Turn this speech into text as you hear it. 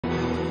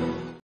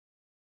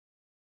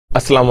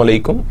Assalamu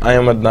alaikum. I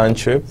am Adnan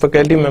Shoaib,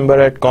 faculty member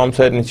at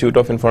ComSci Institute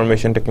of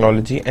Information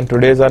Technology, and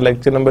today is our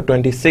lecture number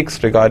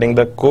 26 regarding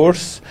the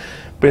course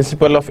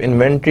Principle of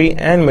Inventory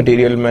and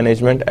Material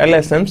Management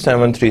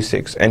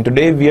LSM736. And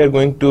today we are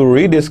going to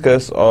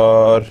rediscuss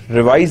or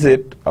revise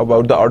it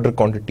about the order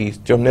quantities.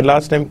 जो हमने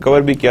last time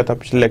cover भी किया था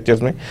पिछले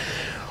lectures में,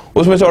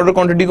 उसमें से order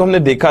quantity को हमने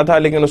देखा था,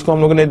 लेकिन उसको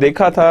हम लोगों ने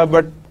देखा था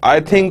बट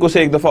आई थिंक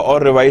उसे एक दफ़ा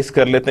और रिवाइज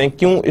कर लेते हैं।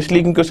 क्यों?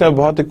 इसलिए क्योंकि उसमें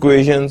बहुत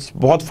इक्वेशंस,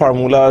 बहुत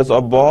फार्मूलाज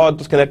और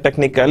बहुत उसके अंदर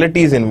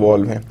टेक्निकलिटीज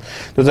इन्वॉल्व हैं।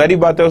 तो जारी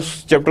बात है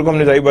उस चैप्टर को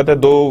हमने जारी बात है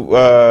दो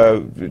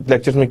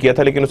लेक्चर्स में किया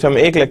था, लेकिन उसे हम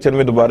एक लेक्चर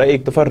में दोबारा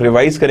एक दफ़ा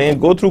रिवाइज करेंगे,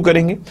 गो थ्रू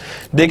करेंगे,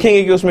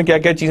 देखेंगे कि उसमें क्या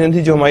क्या चीज़ें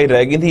थी जो हमारी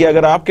रह गई थी।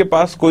 अगर आपके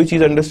पास कोई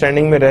चीज़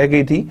अंडरस्टैंडिंग में रह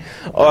गई थी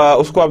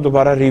उसको आप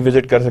दोबारा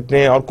रिविजिट कर सकते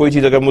हैं, और कोई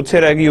चीज़ अगर मुझसे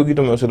रह गई होगी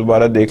तो मैं उसे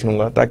दोबारा देख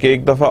लूंगा, ताकि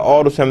एक दफ़ा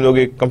और उसे हम लोग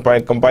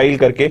कंपाइल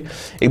करके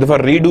एक दफ़ा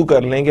रीडू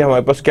कर लें कि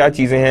हमारे पास क्या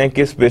चीज़ें हैं,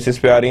 किस बेसिस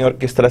पे आ रही हैं और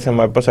किस तरह से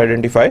हमारे पास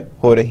आइडेंटिफाई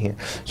हो रही हैं।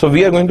 So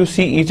we are going to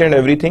see each and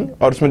everything,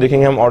 और उसमें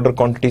देखेंगे हम ऑर्डर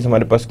क्वांटिटीज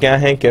हमारे पास क्या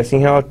हैं, कैसी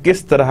हैं और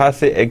किस तरह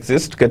से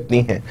एग्जिस्ट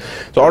करती हैं।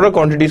 तो ऑर्डर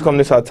क्वांटिटीज को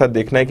हमने साथ साथ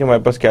देखना है कि हमारे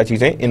पास क्या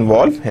चीजें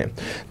इन्वॉल्व हैं।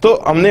 तो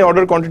हमने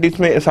ऑर्डर क्वांटिटीज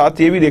में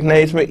साथ ये भी देखना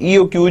है, इसमें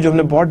ईओक्यू जो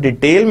हमने बहुत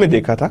डिटेल में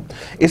देखा था,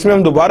 इसमें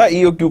हम दोबारा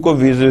ईओक्यू को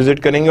विजिट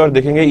करेंगे और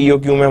देखेंगे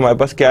ईओक्यू में हमारे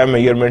पास क्या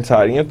मेजरमेंट्स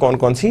आ रही हैं, कौन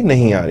कौन सी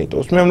नहीं आ रही। तो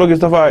उसमें हम लोग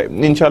इस दफा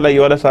इंशाल्लाह ये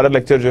वाला सारा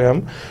लेक्चर जो है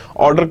हम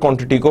ऑर्डर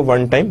क्वांटिटी को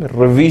वन टाइम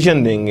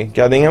रिवीजन देंगे।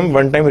 क्या देंगे? हम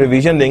वन टाइम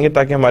रिवीजन देंगे,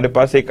 ताकि हमारे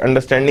पास एक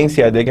अंडरस्टैंडिंग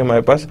सी आ जाए कि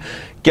हमारे पास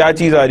क्या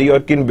चीज आ रही है और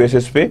किन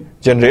बेसिस पे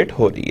जनरेट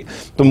हो रही है।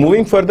 तो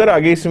मूविंग फर्दर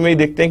आगे इसमें ही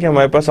देखते हैं कि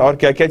हमारे पास और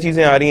क्या क्या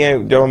चीजें आ रही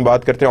हैं जब हम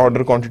बात करते हैं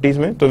ऑर्डर क्वांटिटीज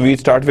में। तो वी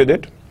स्टार्ट विद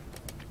इट।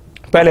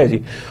 पहले जी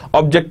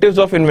ऑब्जेक्टिव्स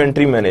ऑफ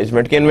इन्वेंट्री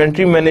मैनेजमेंट, कि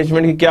इन्वेंट्री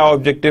मैनेजमेंट की क्या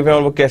ऑब्जेक्टिव है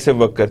और वो कैसे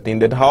वर्क करती हैं,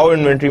 that how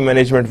inventory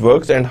management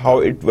works and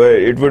how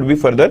it would be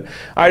further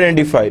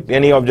identified.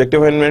 यानी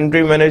ऑब्जेक्टिव ऑफ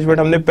इन्वेंट्री मैनेजमेंट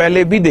हमने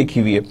पहले भी देखी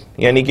हुई है,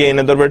 यानी कि in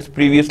other words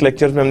previous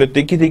lectures में हमने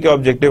देखी थी कि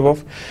ऑब्जेक्टिव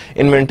ऑफ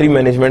इन्वेंट्री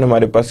मैनेजमेंट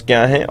हमारे पास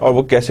क्या है और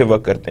वो कैसे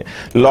वर्क करते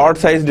हैं। Lot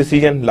size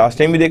decision last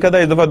time भी देखा था,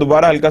 इस दफा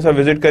दोबारा हल्का सा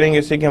विजिट करेंगे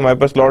इससे कि हमारे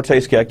पास लॉट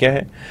साइज क्या क्या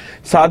है।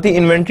 साथ ही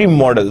इन्वेंट्री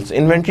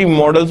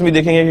मॉडल्स भी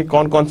देखेंगे कि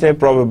कौन कौन से,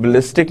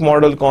 प्रोबेबिलिस्टिक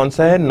मॉडल कौन सा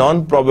है,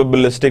 नॉन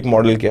प्रोबेबिलिस्टिक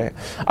मॉडल क्या है।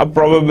 अब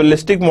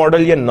प्रोबेबिलिस्टिक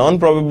मॉडल या नॉन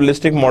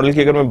प्रोबेबिलिस्टिक मॉडल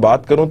की अगर मैं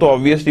बात करूं तो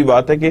ऑब्वियसली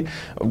बात है कि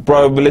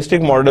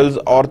प्रोबेबिलिस्टिक मॉडल्स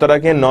और तरह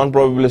के, नॉन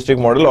प्रोबेबिलिस्टिक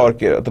मॉडल और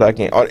तरह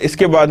के। और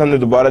इसके बाद हमने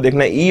दोबारा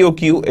देखना है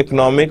EOQ,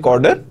 economic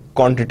order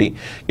quantity.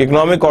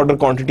 Economic order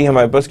quantity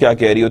हमारे पास क्या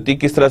कह रही होती है,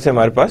 किस तरह से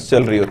हमारे पास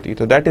चल रही होती है।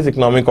 तो that is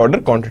economic order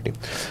quantity.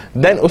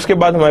 Then उसके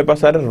बाद हमारे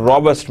पास आ रहा है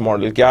रॉबस्ट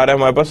मॉडल। क्या आ रहा है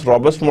हमारे पास?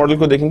 रॉबस्ट मॉडल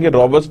को देखेंगे,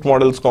 रॉबस्ट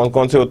मॉडल्स कौन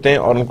कौन से होते हैं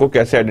और उनको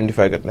कैसे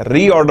आइडेंटिफाई करते हैं।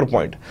 रीऑर्डर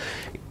पॉइंट,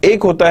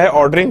 एक होता है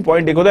ऑर्डरिंग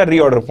पॉइंट, एक होता है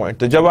रीऑर्डर पॉइंट।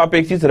 तो जब आप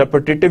एक चीज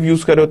रेपिटेटिव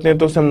यूज कर रहे होते हैं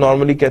तो उसे हम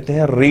नॉर्मली कहते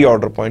हैं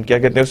रीऑर्डर पॉइंट। क्या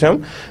कहते हैं उसे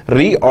हम?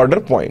 Reorder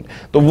point.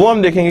 तो वो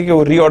हम देखेंगे कि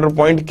वो रीऑर्डर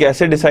पॉइंट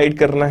कैसे डिसाइड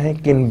करना है,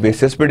 किन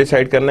बेसिस पे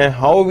डिसाइड करना है,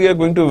 how we are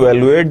going to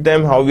evaluate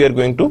them, how we are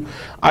going to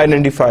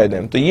identify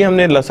them. तो ये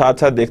हमने साथ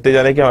साथ देखते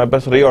जा रहे हैं कि हमारे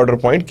पास रीऑर्डर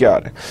पॉइंट क्या आ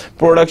रहा है।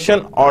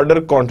 Production order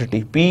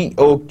quantity,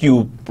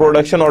 पीओक्यू,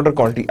 production order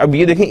quantity. अब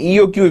ये देखें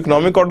EOQ,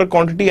 economic order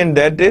quantity, and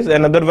that is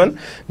another one,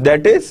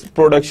 that is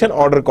production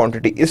order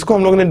quantity. इसको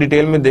हम लोगों ने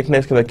डिटेल में देखना है,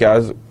 इसके अंदर क्या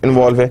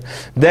इन्वॉल्व है।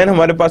 देन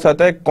हमारे पास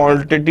आता है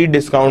क्वांटिटी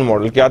डिस्काउंट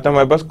मॉडल। क्या आता है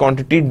हमारे पास?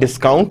 Quantity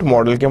discount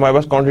model. कि हमारे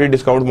पास क्वांटिटी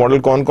डिस्काउंट मॉडल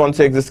कौन कौन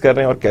से एग्जिस्ट कर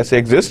रहे हैं और कैसे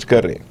एग्जिस्ट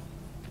कर रहे हैं।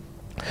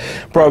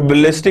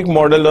 Probabilistic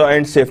model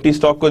and safety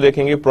stock को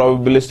देखेंगे।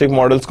 प्रोबेबिलिस्टिक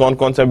मॉडल्स कौन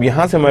कौन से, अब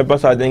यहां से हमारे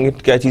पास आ जाएंगे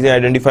क्या चीजें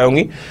आइडेंटिफाई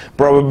होंगी।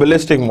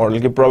 प्रोबेबिलिस्टिक मॉडल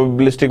के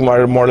प्रोबेबिलिस्टिक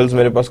मॉडल्स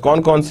मेरे पास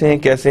कौन कौन से हैं,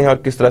 कैसे हैं और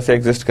किस तरह से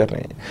एग्जिस्ट कर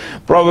रहे हैं।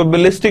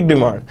 प्रोबेबिलिस्टिक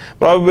डिमांड,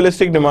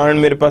 प्रोबेबिलिस्टिक डिमांड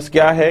मेरे पास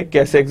क्या है,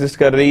 कैसे एग्जिस्ट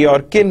कर रही है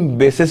और किन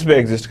बेसिस पे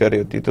एग्जिस्ट कर रही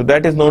होती है। तो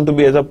that is known to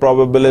be as a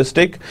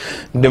probabilistic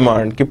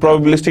demand. की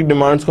प्रोबेबिलिस्टिक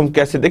डिमांड्स को हम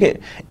कैसे देखें,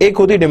 एक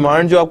होती है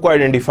डिमांड जो आपको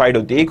आइडेंटिफाइड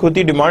होती है, एक होती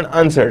है डिमांड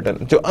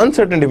अनसर्टन। जो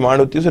अनसर्टन डिमांड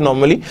होती है उसे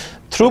नॉर्मली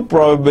थ्रू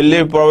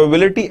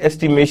प्रोबेबिलिटी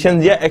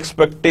एस्टिमेशंस या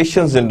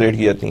एक्सपेक्टेशंस जनरेट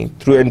की जाती हैं,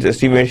 थ्रू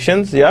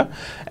एस्टिमेशंस या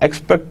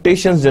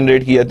एक्सपेक्टेशंस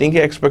जनरेट की जाती हैं कि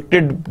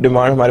एक्सपेक्टेड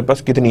डिमांड हमारे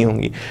पास कितनी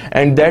होंगी,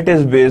 and that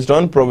is based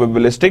on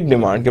probabilistic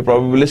demand. के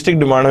प्रोबेबिलिस्टिक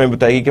डिमांड हमें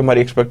बताएगी कि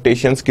हमारी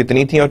एक्सपेक्टेशंस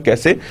कितनी थी और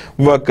कैसे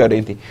वर्क कर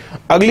रही थी।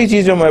 अगली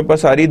चीज जो हमारे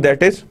पास आ रही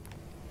that is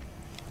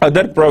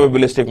other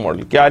probabilistic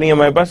model. क्या आ रही है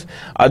हमारे पास?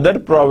 Other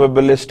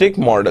probabilistic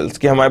models.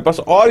 कि हमारे पास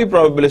और भी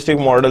प्रोबेबिलिस्टिक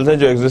मॉडल्स हैं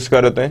जो एग्जिस्ट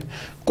कर होते हैं,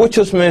 कुछ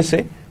उसमें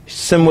से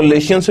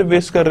सिमुलेशन पे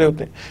बेस कर रहे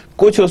होते हैं,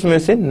 कुछ उसमें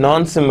से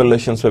नॉन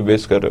सिमुलेशन पे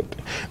बेस कर रहे होते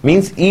हैं।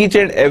 Means each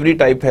and every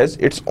type has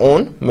its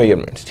own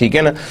measurements, ठीक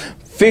है ना।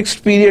 फिक्स्ड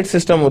पीरियड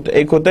सिस्टम होता है,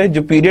 एक होता है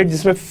जो पीरियड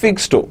जिसमें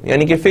फिक्स्ड हो,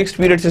 यानी कि फिक्स्ड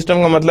पीरियड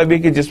सिस्टम का मतलब है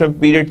कि जिसमें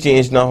पीरियड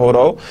चेंज ना हो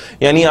रहा हो,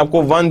 यानी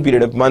आपको one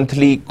period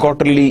monthly,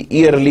 quarterly,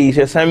 yearly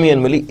या सेमी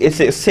एनुअली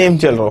ऐसे सेम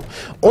चल रहा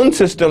हो। उन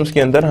सिस्टम्स के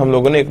अंदर हम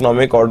लोगों ने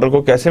इकोनॉमिक ऑर्डर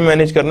को कैसे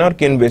मैनेज करना है और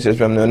किन बेसिस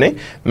पे हमने उन्हें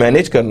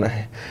मैनेज करना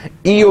है।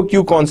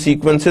 ईओक्यू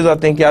कॉन्सिक्वेंसेज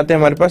आते हैं। क्या आते हैं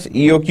हमारे पास?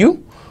 ईओक्यू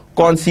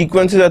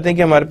कॉन्सिक्वेंसेज आते हैं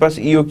कि हमारे पास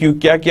ईओक्यू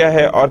क्या क्या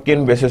है और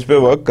किन बेसिस पे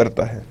वर्क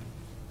करता है।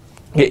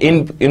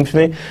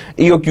 इनमें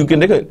ईओक्यू के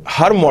देखो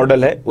हर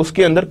मॉडल है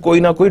उसके अंदर कोई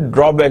ना कोई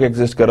ड्रॉबैक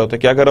एग्जिस्ट कर रहा होता है।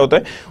 क्या कर रहा होता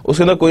है?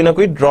 उसके अंदर कोई ना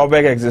कोई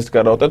ड्रॉबैक एग्जिस्ट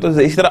कर रहा होता है।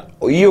 तो इस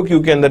तरह ईओक्यू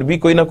के अंदर भी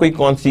कोई ना कोई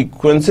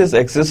कॉन्सिक्वेंसेस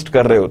एग्जिस्ट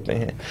कर रहे होते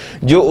हैं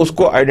जो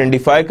उसको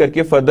आइडेंटिफाई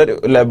करके फर्दर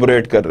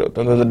इलेबोरेट कर रहे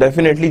होते हैं। तो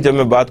डेफिनेटली जब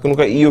मैं बात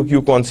करूंगा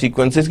ईओक्यू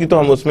कॉन्सिक्वेंसेस की, तो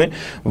हम उसमें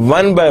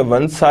वन बाय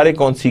वन सारे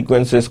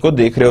कॉन्सिक्वेंसेस को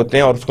देख रहे होते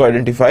हैं और उसको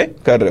आइडेंटिफाई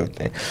कर रहे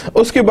होते हैं।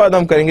 उसके बाद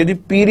हम करेंगे जी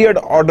पीरियड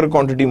ऑर्डर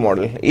क्वांटिटी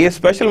मॉडल। ये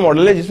स्पेशल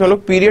मॉडल है जिसमें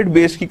लोग पीरियड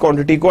बेस्ड की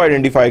क्वांटिटी को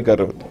आइडेंटिफाई कर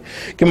रहे होते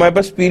हैं कि हमारे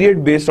पास पीरियड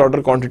बेस्ड ऑर्डर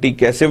क्वांटिटी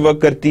कैसे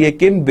वर्क करती है,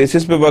 किन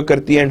बेसिस पे वर्क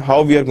करती है, and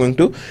how we are going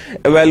to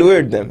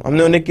evaluate them.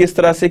 हमने उन्हें किस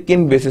तरह से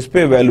किन बेसिस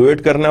पे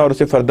एवेलुएट करना है और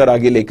उसे फर्दर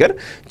आगे लेकर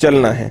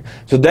चलना है।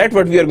 So that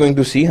what we are going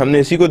to सी। हमने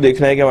इसी को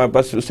देखना है कि हमारे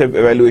पास उसे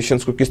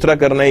एवेलुएशंस को किस तरह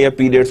करना है या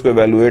पीरियड्स को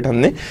एवेलुएट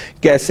हमने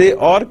कैसे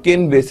और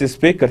किन बेसिस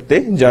पे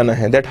करते जाना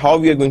है। That how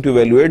we are going to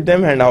evaluate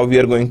them and how we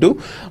are going to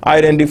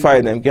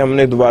identify them, कि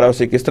हमने दोबारा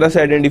उसे किस तरह से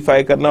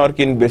आइडेंटिफाई करना और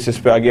किन बेसिस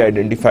पे आगे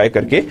आइडेंटिफाई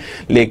करके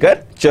लेकर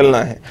चलना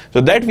है।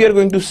 So that we are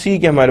going to सी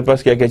कि हमारे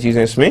पास क्या क्या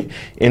चीजें इसमें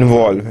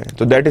इन्वॉल्व हैं।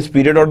 तो that is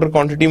period order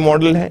quantity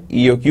model है,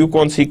 EOQ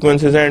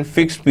consequences and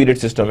fixed period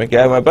system है।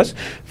 क्या है हमारे पास?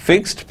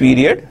 फिक्स्ड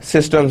पीरियड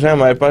सिस्टम्स है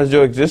हमारे पास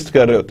जो एग्जिस्ट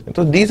कर रहे होते हैं।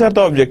 तो दीज आर द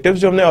ऑब्जेक्टिव्स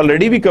जो हमने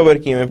ऑलरेडी भी कवर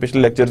किए हैं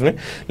पिछले लेक्चर्स में,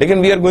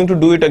 लेकिन we are going to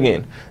do it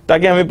again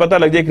ताकि हमें पता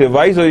लग जाए, एक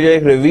रिवाइज हो जाए,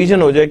 एक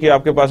रिवीजन हो जाए कि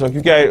आपके पास हो,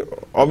 क्योंकि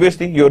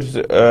obviously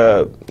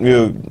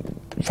your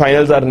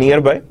finals are near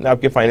by,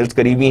 आपके फाइनल्स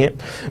करीबी हैं,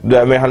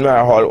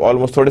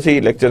 ऑलमोस्ट थोड़े से ही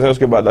लेक्चर्स हैं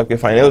उसके बाद आपके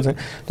फाइनल्स हैं।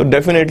 तो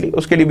डेफिनेटली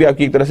उसके लिए भी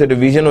आपकी एक तरह से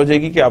रिवीजन हो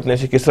जाएगी कि आपने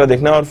इसे किस तरह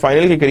देखना है और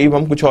फाइनल के करीब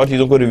हम कुछ और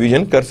चीजों को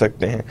रिवीजन कर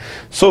सकते हैं।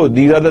 So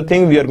these are the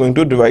thing we are going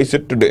to revise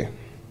it today,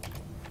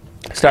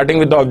 starting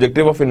with the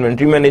objective of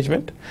inventory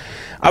management.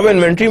 अब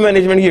इन्वेंट्री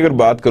मैनेजमेंट की अगर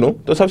बात करूं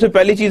तो सबसे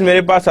पहली चीज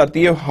मेरे पास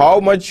आती है,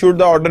 how much should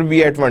the order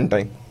B eight one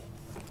time.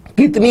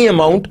 कितनी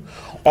अमाउंट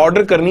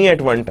ऑर्डर करनी है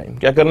एट वन टाइम,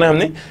 क्या करना है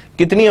हमने,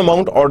 कितनी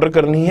अमाउंट ऑर्डर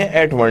करनी है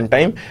eight one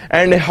time.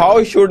 And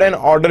how should an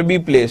order be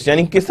placed,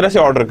 यानी किस तरह से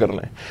ऑर्डर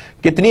करना है,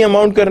 कितनी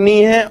अमाउंट करनी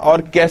है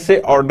और कैसे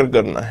ऑर्डर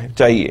करना है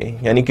चाहिए,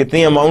 यानी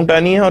कितनी अमाउंट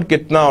आनी है और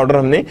कितना ऑर्डर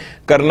हमने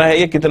करना है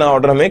या कितना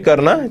ऑर्डर हमें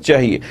करना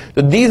चाहिए।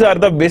 तो these are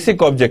the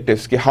basic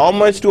objectives कि how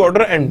much to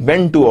order and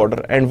when to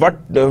order and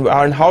what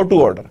and how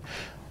to order,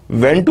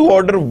 when to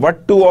order, what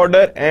to order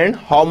and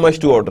how much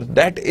to order.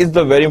 That is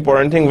the very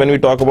important thing when we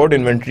talk about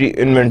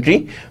inventory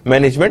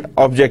management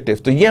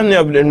objective. तो ये हमने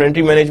अब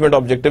inventory management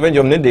objective है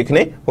जो हमने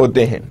देखने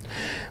होते हैं।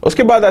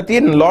 उसके बाद आती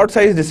है lot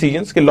size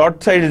decisions कि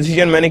lot size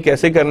decision मैंने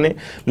कैसे करने।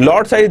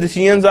 lot size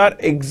decisions are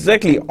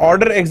exactly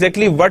order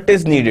exactly what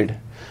is needed.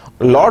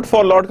 Lot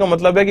for lot का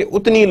मतलब है कि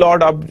उतनी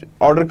लॉट आप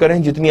ऑर्डर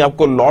करें जितनी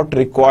आपको लॉट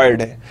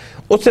रिक्वायर्ड है,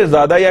 उससे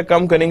ज्यादा या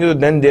कम करेंगे तो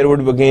then there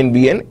would again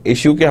B an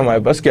issue कि हमारे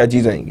पास क्या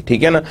चीज आएंगी,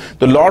 ठीक है ना।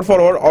 तो lot for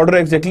order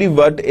exactly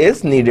what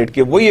is needed,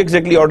 कि वही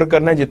एग्जैक्टली ऑर्डर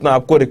करना है जितना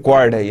आपको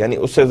रिक्वायर्ड है, यानी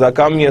उससे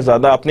कम या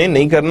ज्यादा आपने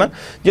नहीं करना,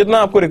 जितना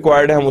आपको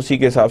रिक्वायर्ड है हम उसी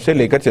के हिसाब से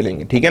लेकर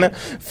चलेंगे, ठीक है ना।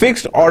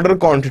 फिक्स्ड ऑर्डर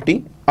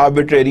क्वांटिटी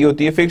आर्बिट्रेरी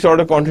होती है, फिक्स्ड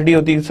ऑर्डर क्वांटिटी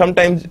होती है,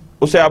 समटाइम्स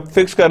उसे आप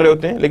फिक्स कर रहे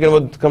होते हैं लेकिन वो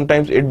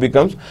समटाइम्स इट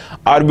बिकम्स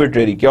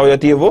आर्बिट्रेरी। क्या हो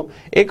जाती है, वो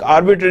एक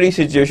आर्बिट्रेरी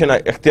सिचुएशन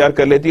अख्तियार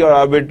कर लेती है और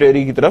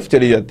आर्बिट्रेरी की तरफ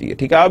चली जाती है,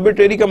 ठीक है।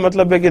 आर्बिट्रेरी का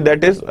मतलब है कि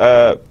that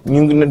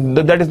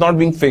is not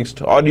being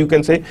fixed, और यू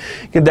कैन से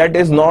कि दैट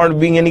इज नॉट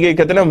बीइंग, यानी कि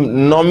कहते हैं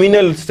ना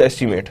नॉमिनल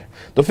एस्टिमेट।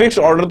 तो फिक्स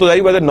ऑर्डर तो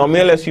जारी बात है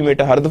नॉमिनल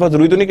एस्टिमेट है, हर दफा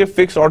जरूरी तो नहीं कि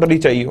फिक्स ऑर्डर ही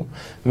चाहिए हो,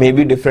 मे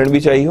बी डिफरेंट भी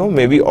चाहिए हो,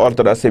 मे बी और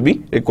तरह से भी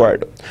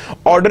रिक्वायर्ड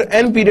हो। Order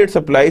N period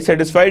supply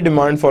satisfy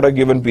demand for a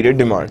given period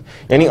demand,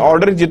 यानी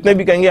ऑर्डर जितने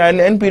भी कहेंगे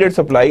N period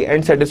supply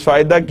and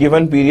satisfy the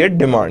given period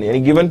demand, यानी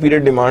गिवन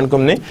पीरियड डिमांड को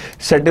हमने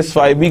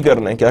सेटिस्फाई भी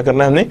करना है। क्या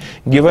करना है हमने,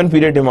 गिवन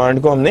पीरियड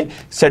डिमांड को हमने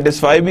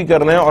सेटिस्फाई भी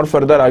करना है और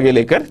फर्दर आगे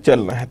लेकर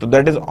चलना है। तो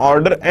that is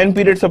order N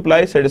period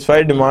supply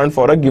satisfy demand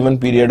for a given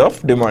period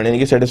of demand, यानी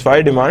कि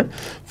satisfy demand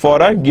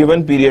for a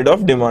given period of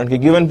demand, कि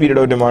गिवन पीरियड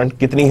ऑफ डिमांड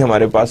कितनी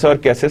हमारे पास है और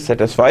कैसे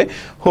सेटिस्फाई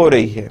हो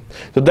रही है।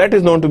 तो that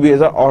is known to be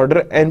as a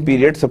order N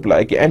period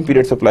supply, कि एन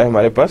पीरियड सप्लाई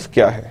हमारे पास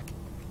क्या है।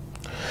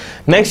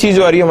 नेक्स्ट चीज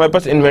जो आ रही है हमारे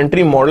पास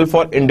inventory model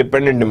for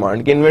independent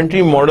demand, कि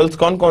इन्वेंट्री मॉडल्स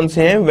कौन कौन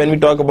से हैं when we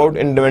talk about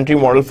inventory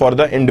model for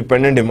the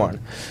independent demand.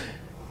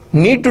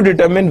 Need to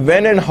determine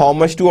when and how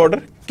much to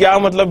order, क्या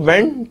मतलब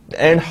when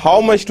and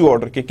how much to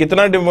order, कि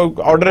कितना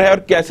order है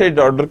और कैसे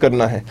ऑर्डर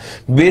करना है।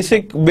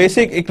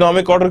 बेसिक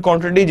इकोनॉमिक ऑर्डर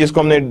क्वांटिटी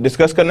जिसको हमने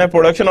डिस्कस करना है,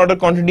 production order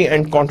quantity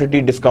and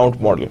quantity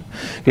discount model,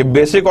 कि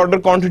बेसिक ऑर्डर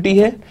क्वांटिटी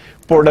है,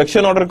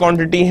 प्रोडक्शन ऑर्डर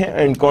क्वांटिटी है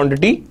एंड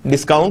क्वांटिटी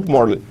डिस्काउंट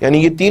मॉडल,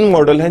 यानी ये तीन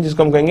मॉडल हैं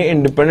जिसको हम कहेंगे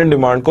इंडिपेंडेंट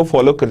डिमांड को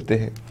फॉलो करते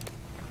हैं।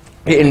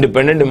 ये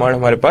इंडिपेंडेंट डिमांड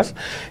हमारे पास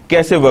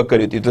कैसे वर्क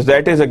करी थी, तो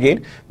that is again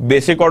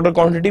basic order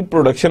quantity,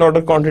 production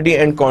order quantity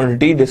and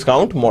quantity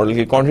discount model.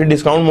 की क्वांटिटी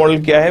डिस्काउंट मॉडल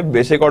क्या है,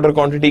 बेसिक ऑर्डर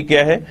क्वांटिटी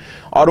क्या है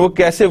और वो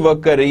कैसे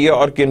वर्क कर रही है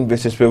और किन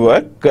बेसिस पे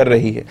वर्क कर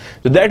रही है।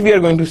 तो that we are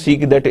going to see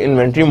that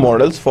inventory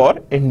models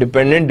for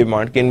independent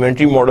demand, के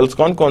इन्वेंट्री मॉडल्स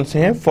कौन कौन से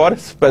हैं फॉर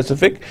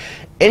स्पेसिफिक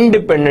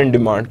इंडिपेंडेंट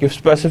डिमांड, कि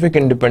स्पेसिफिक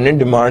इंडिपेंडेंट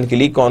डिमांड के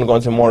लिए कौन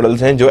कौन से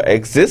मॉडल्स हैं जो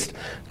एग्जिस्ट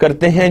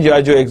करते हैं,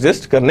 जो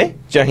एग्जिस्ट करने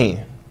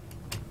चाहिए।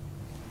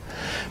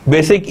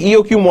 बेसिक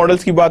ईओक्यू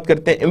मॉडल्स की बात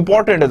करते हैं।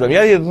 इंपॉर्टेंट है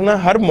यार, ये ना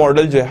हर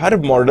मॉडल जो है, हर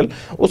मॉडल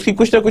उसकी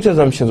कुछ ना कुछ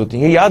अजम्पशंस होती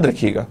हैं, याद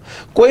रखिएगा।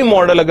 कोई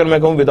मॉडल अगर मैं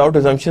कहूं विदाउट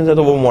अजम्पशंस है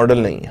तो वो मॉडल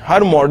नहीं है।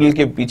 हर मॉडल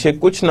के पीछे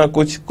कुछ ना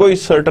कुछ कोई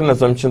सर्टेन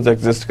अजम्पशंस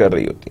एग्जिस्ट कर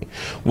रही होती हैं।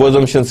 वो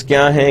अजम्पशंस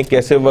क्या हैं,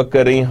 कैसे वर्क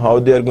कर रही हैं, how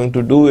they are going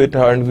to do it,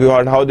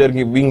 how they are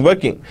being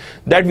working,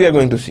 that we are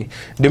going to C.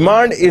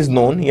 Demand is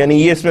known, यानी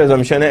ये इसमें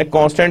अजम्पशन है,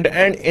 कांस्टेंट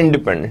एंड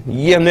इंडिपेंडेंट।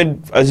 ये हमने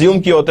अज्यूम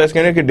किया होता है इसके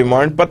अंदर कि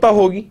डिमांड पता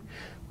होगी,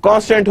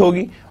 कांस्टेंट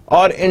होगी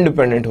और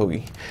इंडिपेंडेंट होगी।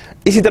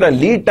 इसी तरह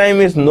lead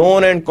time is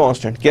known and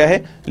constant. क्या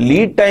है,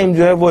 लीड टाइम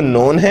जो है वो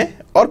नोन है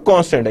और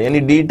कांस्टेंट है, यानी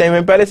लीड टाइम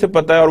है पहले से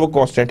पता है और वो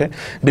कांस्टेंट है।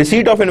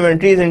 Receipt of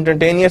inventory is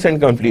instantaneous and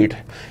complete,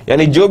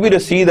 यानी जो भी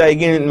रसीद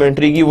आएगी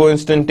इन्वेंट्री की वो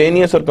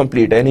इंस्टेंटेनियस और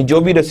कंप्लीट है, यानी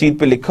जो भी रसीद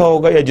पे लिखा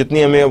होगा या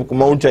जितनी हमें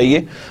अमाउंट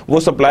चाहिए वो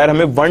सप्लायर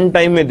हमें वन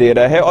टाइम में दे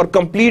रहा है और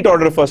कंप्लीट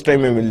ऑर्डर फर्स्ट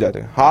टाइम में मिल जाते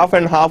हैं। हाफ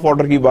एंड हाफ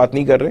ऑर्डर की बात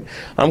नहीं कर रहे,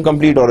 हम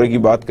कंप्लीट ऑर्डर की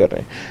बात कर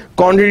रहे हैं।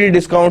 Quantity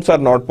discounts are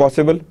not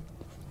possible,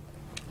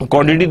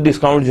 quantity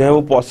discount जो है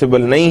वो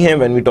पॉसिबल नहीं है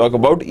when we talk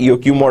about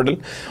EOQ model.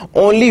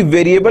 Only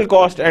variable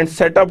cost and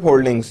setup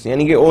holdings,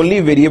 यानी कि ओनली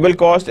वेरिएबल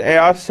कॉस्ट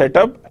या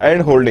सेटअप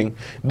एंड होल्डिंग,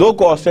 दो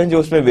कॉस्ट हैं जो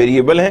उसमें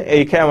वेरिएबल हैं,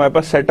 एक है हमारे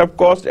पास सेटअप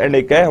कॉस्ट एंड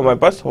एक है हमारे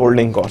पास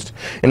holding cost.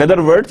 In other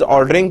words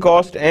ordering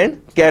cost and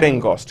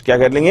carrying cost. क्या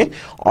कर लेंगे,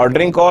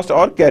 ऑर्डरिंग कॉस्ट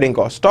और carrying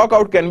cost. Stock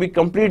out can be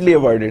completely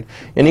avoided,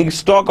 यानी कि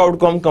स्टॉक आउट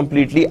को हम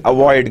कंप्लीटली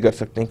अवॉइड कर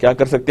सकते हैं। क्या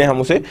कर सकते हैं,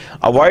 हम उसे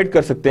अवॉइड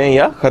कर सकते हैं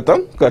या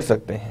खत्म कर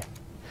सकते हैं।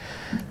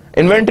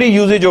 इन्वेंट्री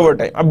यूजेज ओवर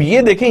टाइम, अब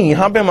ये देखें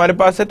यहां पे हमारे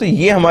पास है तो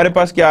ये हमारे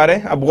पास क्या आ रहा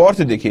है, अब गौर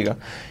से देखिएगा,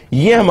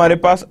 ये हमारे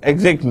पास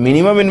एग्जैक्ट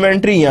मिनिमम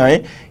इन्वेंट्री यहाँ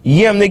है।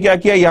 ये हमने क्या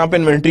किया, यहाँ पे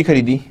इन्वेंट्री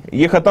खरीदी,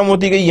 ये खत्म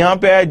होती गई, यहाँ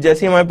पे आया,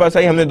 जैसे हमारे पास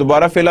आई हमने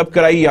दोबारा फिलअप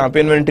कराई, यहाँ पे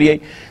inventory I.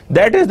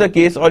 That is the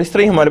case, और इस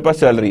तरह ही हमारे पास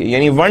चल रही है,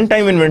 यानी वन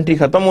टाइम इन्वेंट्री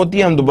खत्म होती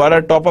है, हम दोबारा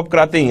टॉप अप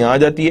कराते हैं, यहाँ आ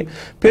जाती है,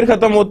 फिर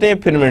खत्म होते हैं,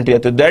 फिर इन्वेंट्री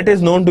आती है। That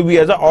is known to be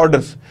as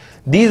orders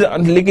these,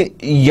 लेकिन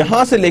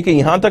यहां से लेके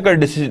यहां तक का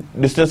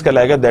डिस्टेंस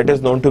कहलाएगा, that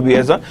is known to be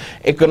as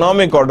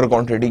economic order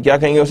quantity. क्या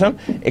कहेंगे उसे हम,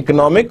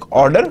 इकोनॉमिक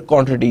ऑर्डर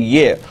क्वांटिटी।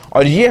 ये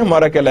और ये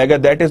हमारा कहलाएगा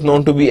that is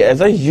known to be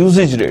as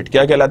usage rate.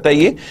 क्या कहलाता है,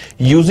 ये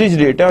यूजेज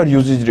रेट है, और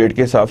यूजेज रेट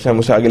के हिसाब से हम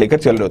उसे आगे लेकर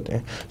चल रहे होते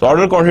हैं। तो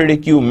order quantity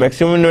Q,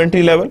 maximum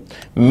inventory level,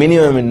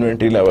 minimum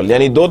inventory level,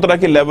 यानी दो तरह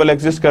के लेवल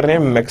एग्जिस्ट कर रहे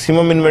हैं,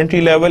 maximum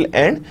inventory level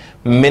and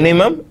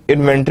minimum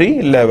inventory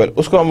level.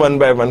 उसको हम वन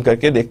बाय वन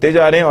करके देखते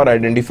जा रहे हैं और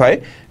आइडेंटिफाई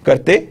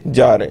करते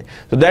जा रहे हैं।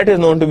 तो that is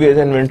known to be as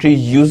inventory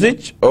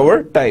usage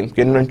over time.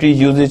 Inventory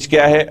usage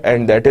क्या है,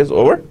 and that is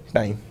over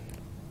time.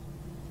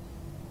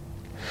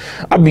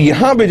 अब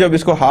यहां पे जब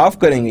इसको हाफ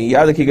करेंगे,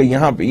 याद रखिएगा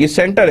यहां पे ये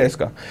सेंटर है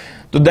इसका,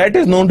 तो that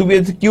is known to be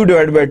as Q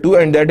divide by 2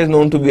 and that is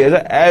known to be as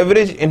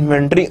average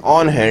inventory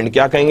on hand.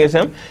 क्या कहेंगे इसे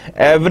हम,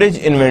 एवरेज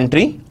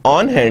इन्वेंट्री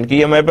ऑन हैंड,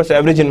 कि हमारे पास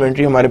एवरेज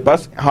इन्वेंट्री हमारे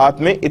पास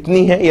हाथ में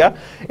इतनी है या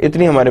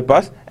इतनी हमारे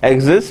पास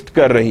एग्जिस्ट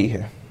कर रही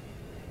है।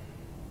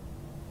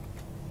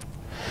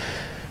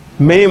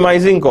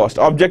 Minimising cost,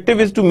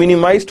 objective is to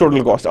minimise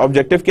total cost.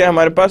 Objective क्या है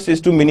हमारे पास,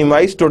 is to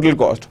minimise total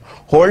cost.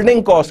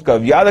 Holding cost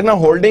curve, याद रखना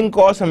होल्डिंग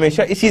कॉस्ट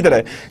हमेशा इसी तरह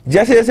है,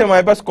 जैसे जैसे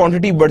हमारे पास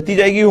क्वांटिटी बढ़ती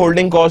जाएगी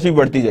होल्डिंग कॉस्ट भी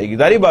बढ़ती जाएगी।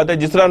 जारी बात है,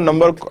 जिस तरह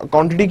नंबर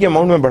क्वांटिटी के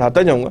अमाउंट में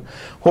बढ़ाता जाऊंगा,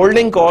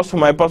 होल्डिंग कॉस्ट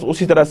हमारे पास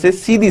उसी तरह से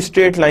सीधी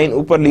स्ट्रेट लाइन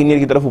ऊपर लीनियर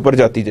की तरफ ऊपर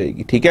जाती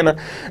जाएगी, ठीक है ना।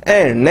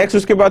 एंड नेक्स्ट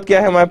उसके बाद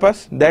क्या है हमारे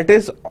पास, that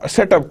is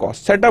setup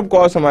cost. Setup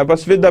cost हमारे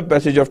पास with the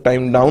passage of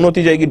time down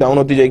होती जाएगी, डाउन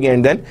होती जाएगी,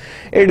 and then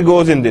it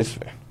goes in this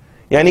way,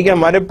 यानी कि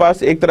हमारे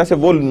पास एक तरह से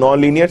वो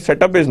non linear,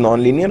 setup is non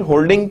linear,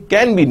 holding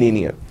can be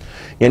linear,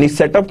 यानी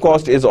setup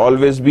cost is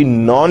always be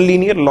non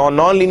linear.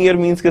 Non linear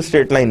means के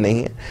स्ट्रेट लाइन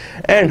नहीं है,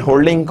 and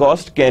holding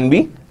cost can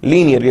be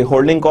linear. ये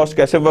होल्डिंग कॉस्ट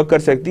कैसे वर्क कर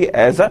सकती है,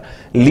 as a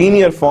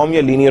linear form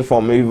या लीनियर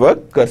फॉर्म में भी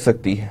वर्क कर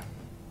सकती है।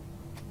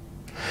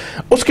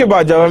 उसके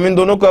बाद जब हम इन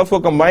दोनों कर्व को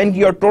कंबाइन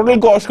किया और टोटल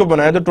कॉस्ट को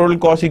बनाया, तो टोटल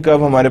कॉस्ट की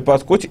कर्व हमारे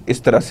पास कुछ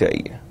इस तरह से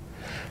आई है।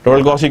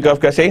 टोटल कॉस्ट की कर्व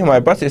कैसे आई,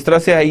 हमारे पास इस तरह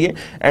से आई है,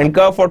 and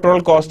curve for total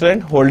cost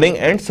and holding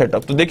and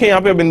setup. तो देखिए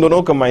यहाँ पे अब इन दोनों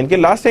को कंबाइन के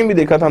लास्ट टाइम भी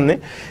देखा था हमने,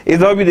 इस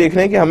बार भी देख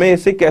रहे हैं कि हमें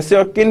इसे कैसे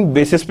और किन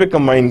बेसिस पे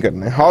कंबाइन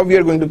करना है, how we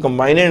are going to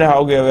combine and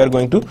how we are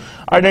going to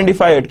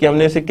identify it, कि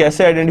हमने इसे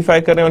कैसे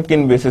आइडेंटिफाई कर रहे हैं और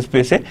किन बेसिस पे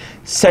इसे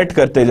सेट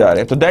करते जा रहे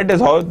हैं। तो that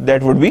is how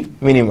that would be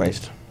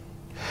minimised.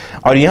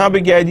 और यहाँ पे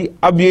क्या है जी,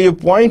 अब ये जो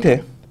पॉइंट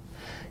है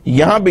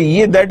यहां पे,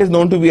 ये that is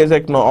known to be as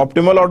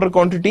optimal order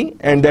quantity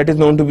and that is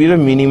known to be the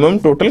minimum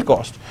total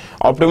cost.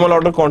 Optimal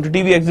order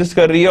quantity भी एग्जिस्ट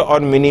कर रही है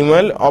और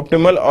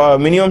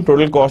मिनिमम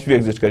टोटल कॉस्ट भी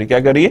एग्जिस्ट कर रही है। क्या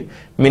कर रही है,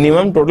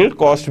 मिनिमम टोटल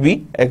कॉस्ट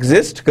भी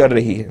एग्जिस्ट कर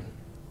रही है।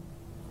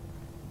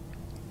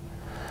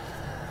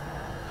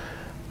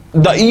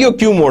 The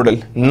EOQ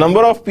model,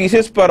 number of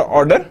pieces पर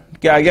ऑर्डर,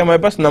 क्या आ गया हमारे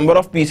पास, नंबर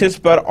ऑफ पीसेस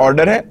पर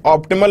ऑर्डर है।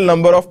 ऑप्टिमल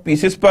नंबर ऑफ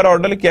पीसेस पर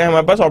ऑर्डर क्या है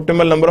हमारे पास,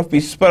 ऑप्टिमल नंबर ऑफ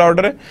पीसेस पर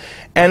ऑर्डर है।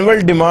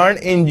 Annual demand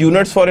in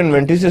units for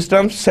inventory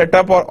system,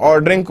 setup और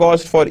ordering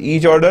cost for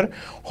each order,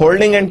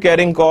 holding and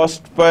carrying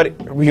cost per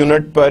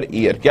unit per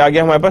year. क्या आ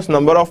गया हमारे पास,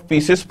 नंबर ऑफ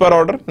पीसेस पर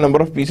ऑर्डर,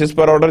 नंबर ऑफ पीसेस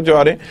पर order जो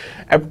आ रहे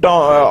हैं,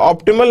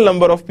 ऑप्टिमल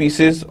नंबर ऑफ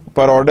पीसेस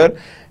पर order,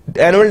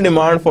 annual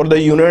demand for the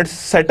unit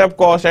setup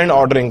cost and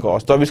ordering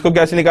cost. तो अब इसको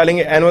कैसे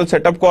निकालेंगे, एनुअल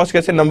सेटअप कॉस्ट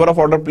कैसे, number of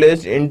order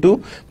placed into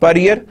per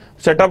year,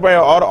 setup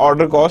और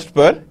ऑर्डर कॉस्ट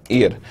पर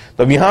ईयर।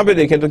 तो अब यहां पे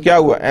देखें तो क्या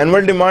हुआ,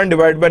 annual demand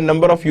divide by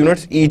number of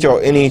units each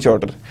in each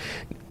order,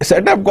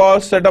 setup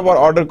cost, setup और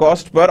ऑर्डर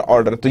कॉस्ट पर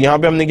ऑर्डर। तो यहां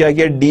पे हमने क्या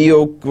किया, D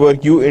over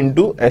Q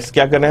into S,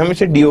 क्या करना है हमें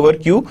इसे, D over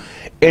Q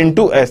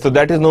into S. तो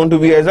that is known to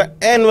be as a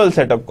annual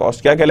setup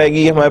cost. क्या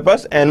कहलाएगी ये हमारे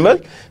पास, एनुअल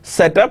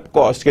सेटअप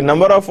कॉस्ट के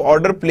number of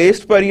order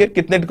placed per year,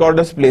 कितने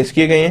ऑर्डर्स प्लेस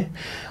किए गए हैं,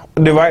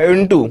 डिवाइड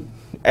इनटू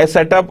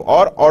सेटअप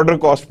और order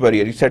cost per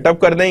year, setup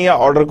कर दें या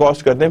ऑर्डर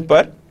कॉस्ट कर दें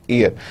पर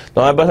ईयर।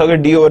 तो हमारे पास अगर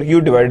D over Q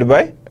divide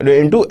by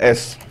into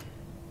S.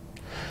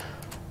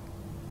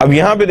 अब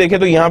यहां पे देखें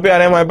तो यहां पे आ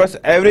रहा है हमारे पास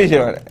एवरेज,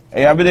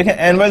 यहां पे देखें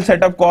एनुअल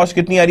सेटअप कॉस्ट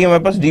कितनी आ रही है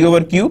हमारे पास, डी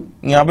ओवर क्यू।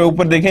 यहां पे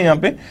ऊपर देखें, यहां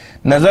पे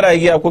नजर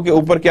आएगी आपको कि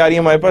ऊपर क्या आ रही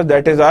है हमारे पास,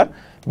 that is are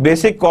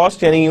basic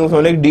cost, यानी यूं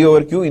समझ D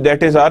over Q,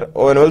 that is are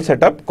annual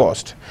setup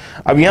cost.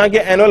 अब यहां के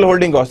annual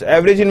holding cost,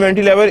 average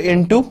inventory level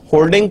into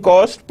holding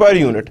cost per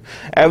unit.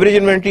 Average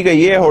inventory का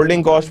ये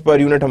होल्डिंग कॉस्ट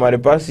पर यूनिट हमारे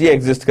पास ये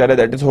एग्जिस्ट कर रहा है,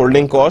 that is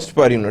holding cost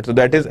per unit. तो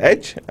that is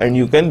H and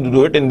you can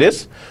do it in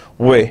this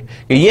way,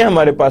 ये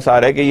हमारे पास आ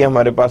रहा है कि ये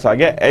हमारे पास आ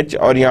गया एच,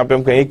 और यहां पे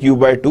हम कहेंगे क्यू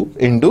बाय 2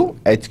 इंटू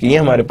एच की, ये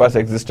हमारे पास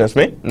एग्जिस्टेंस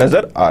में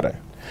नजर आ रहा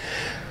है।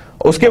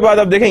 उसके बाद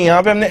अब देखें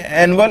यहां पे हमने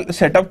एनुअल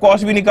सेटअप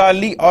कॉस्ट भी निकाल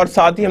ली और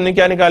साथ ही हमने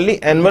क्या निकाल ली,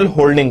 एनुअल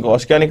होल्डिंग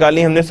कॉस्ट। क्या निकाल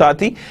ली हमने,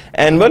 साथ ही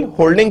एनुअल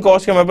होल्डिंग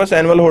कॉस्ट के हमारे पास,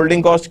 एनुअल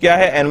होल्डिंग कॉस्ट क्या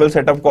है, एनुअल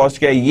सेटअप कॉस्ट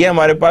क्या है, ये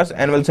हमारे पास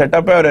एनुअल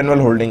सेटअप है और एनुअल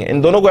होल्डिंग है।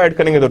 इन दोनों को ऐड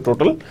करेंगे तो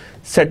टोटल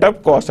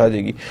सेटअप कॉस्ट आ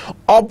जाएगी।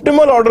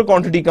 ऑप्टिमल ऑर्डर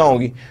क्वांटिटी कहां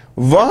होगी,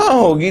 वहां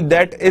होगी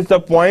that is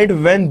the point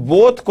when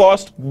both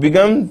cost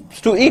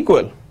becomes two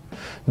equal,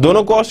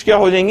 दोनों कॉस्ट क्या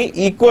हो जाएंगी,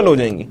 इक्वल हो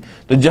जाएंगी।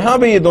 तो जहां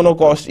पे ये दोनों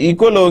कॉस्ट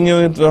इक्वल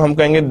होंगे तो हम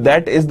कहेंगे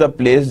दैट इज द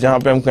प्लेस जहां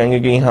पे हम कहेंगे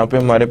कि यहां पे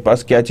हमारे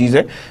पास क्या चीज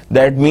है,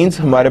 दैट मींस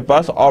हमारे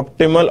पास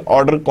ऑप्टिमल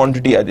ऑर्डर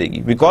क्वांटिटी आ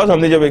जाएगी। बिकॉज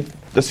हमने जब एक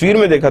तस्वीर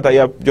में देखा था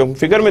या जो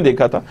फिगर में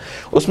देखा था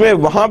उसमें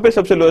वहां पे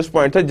सबसे लोएस्ट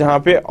पॉइंट था जहां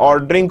पे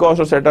ऑर्डरिंग कॉस्ट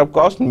और सेटअप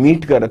कॉस्ट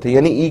मीट कर रहे थे,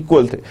 यानी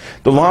इक्वल थे।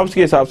 तो वहां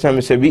उसके हिसाब से हम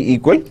इसे भी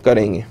इक्वल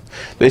करेंगे।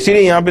 तो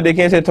इसीलिए यहां पे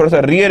देखें इसे थोड़ा सा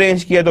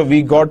रीअरेंज किया तो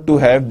we got to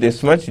have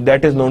this much,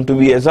 that is known to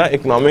be as a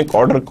economic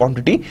order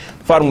quantity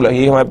formula.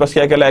 ये हमारे पास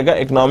क्या कहलाएगा,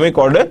 इकोनॉमिक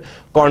ऑर्डर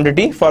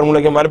क्वांटिटी फार्मूला।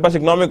 के हमारे पास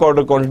इकोनॉमिक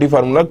ऑर्डर क्वांटिटी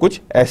फार्मूला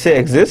कुछ ऐसे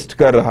एग्जिस्ट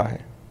कर रहा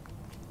है।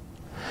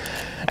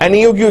 एन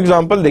ईओक्यू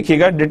एग्जांपल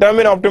देखिएगा,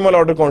 determine optimal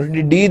order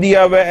quantity, D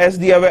दिया हुआ है, एस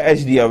दिया हुआ है, एच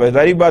दिया हुआ है।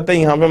 जारी बात है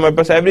यहाँ पे हमारे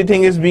पास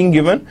एवरीथिंग इज बीइंग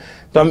गिवन,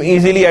 तो हम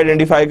इजीली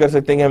आइडेंटिफाई कर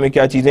सकते हैं कि हमें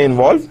क्या चीजें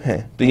इन्वॉल्व हैं।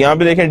 तो यहाँ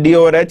पे देखें डी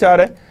ओवर एच आ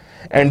रहा है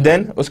एंड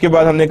देन उसके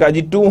बाद हमने कहा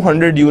जी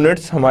 200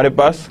 यूनिट्स हमारे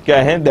पास क्या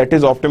है, that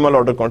is optimal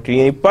order quantity.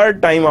 यानी पर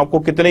टाइम आपको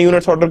कितने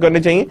यूनिट्स ऑर्डर करने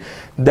चाहिए,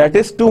 दैट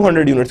इज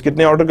 200 यूनिट्स।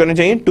 कितने ऑर्डर करने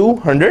चाहिए,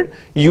 200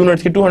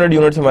 यूनिट्स की 200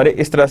 यूनिट्स हमारे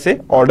इस तरह से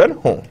ऑर्डर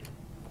हों।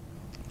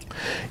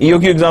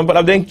 ईओक्यू एग्जांपल,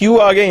 अब देखें क्यू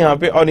आ गए यहाँ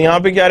पे और यहाँ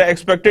पे क्या है,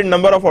 expected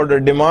number of order,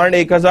 demand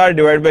 1000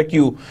 divide by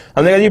Q.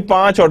 हमने कहा जी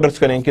 5 ऑर्डर्स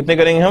करेंगे, कितने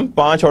करेंगे हम,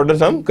 5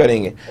 ऑर्डर्स हम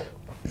करेंगे।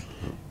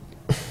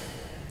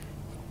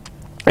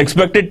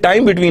 एक्सपेक्टेड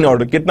टाइम बिटवीन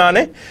ऑर्डर कितना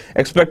आने,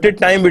 expected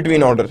time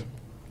between order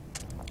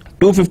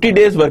 250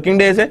 days working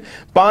days है,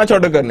 5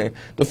 ऑर्डर करने,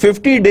 तो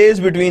 50 डेज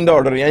बिटवीन द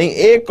ऑर्डर, यानी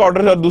एक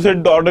ऑर्डर और दूसरे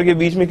ऑर्डर के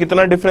बीच में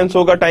कितना डिफरेंस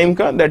होगा टाइम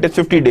का, दैट इज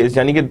 50 डेज।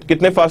 यानी कि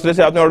कितने फासले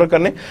से आपने ऑर्डर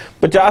करने,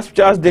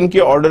 50 दिन के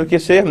ऑर्डर के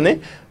से हमने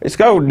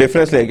इसका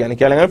डिफरेंस लेगा, यानी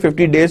क्या लेंगे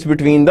 50 डेज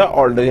बिटवीन द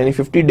ऑर्डर, यानी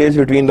 50 डेज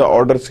बिटवीन द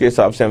ऑर्डर्स के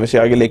हिसाब से हम इसे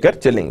आगे लेकर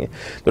चलेंगे।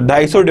 तो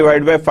 250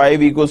 divide by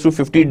 5 equals to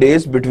 50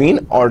 days between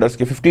orders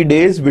के, 50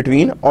 डेज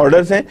बिटवीन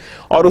ऑर्डर्स हैं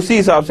और उसी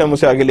हिसाब से हम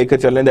उसे आगे लेकर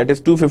चल रहे हैं, that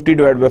is 250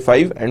 divide by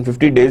 5 and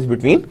 50 days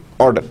between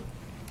order.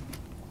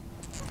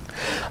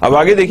 अब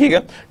आगे देखिएगा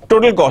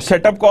total cost,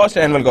 setup cost,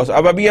 annual cost.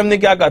 अब अभी हमने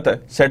क्या कहा था,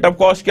 सेटअप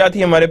कॉस्ट क्या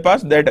थी हमारे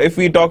पास, that if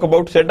we talk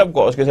about setup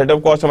cost, के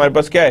सेटअप कॉस्ट हमारे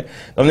पास क्या है,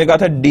 तो हमने कहा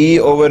था D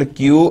over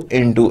Q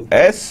into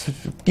S,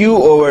 Q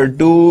over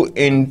 2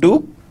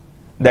 into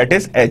that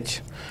is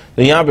H.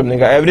 तो यहाँ पे हमने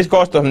कहा एवरेज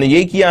कॉस्ट, तो हमने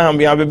यही किया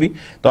हम यहाँ पे भी।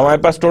 तो हमारे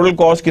पास टोटल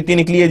कॉस्ट कितनी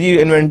निकली है जी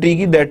इन्वेंट्री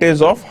की, दैट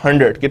इज ऑफ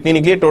 100। कितनी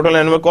निकली है total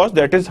annual cost,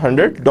 that is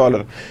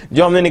 $100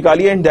 जो हमने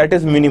निकाली है, that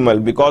is minimal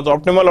because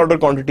optimal order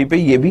quantity पे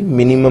ये भी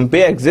मिनिमम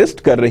पे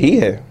एग्जिस्ट कर रही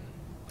है।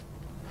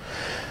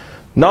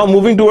 Now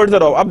moving towards the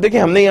raw. अब देखिए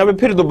हमने यहाँ पे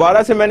फिर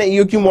दोबारा से मैंने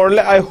ईओक्यू मॉडल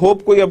है, आई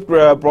होप कोई अब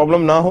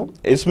प्रॉब्लम ना हो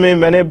इसमें,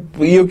 मैंने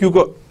ईओक्यू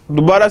को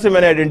दोबारा से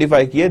मैंने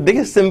आइडेंटिफाई किया।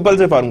 देखिए सिंपल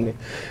से फार्मूले,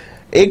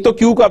 एक तो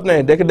क्यू का अपना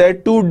है, देखिए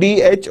दैट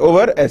 2DH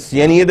ओवर एस,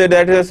 यानी ये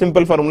that is a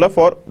simple formula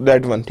for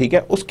that one, ठीक है।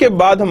 उसके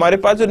बाद हमारे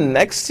पास जो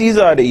नेक्स्ट चीज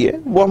आ रही है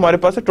वो हमारे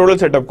पास है टोटल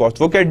सेटअप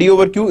कॉस्ट, वो क्या, D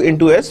over Q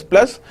into S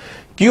plus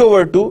Q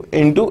over 2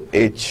 into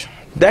H.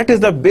 That is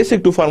the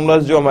basic 2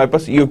 formulas जो हमारे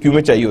पास ईओक्यू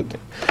में चाहिए होते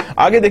हैं।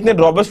 आगे देखते हैं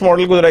रॉबस्ट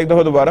मॉडल को जरा एक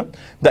दफा दोबारा।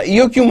 The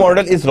EOQ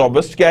model is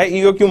robust, क्या है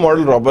ईओक्यू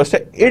मॉडल रॉबस्ट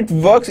है, it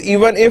works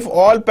even if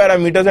all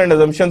parameters and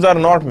assumptions are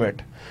not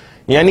met.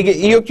 यानी कि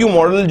ईओक्यू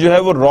मॉडल जो है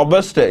वो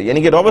रॉबस्ट है,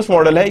 यानी कि रॉबस्ट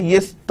मॉडल है। ये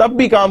तब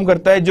भी काम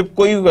करता है जब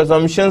कोई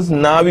असम्पशंस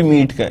ना भी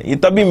मीट करें, ये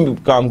तब भी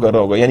काम कर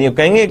रहा होगा। यानी आप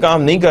कहेंगे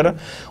काम नहीं कर रहा,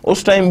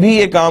 उस टाइम भी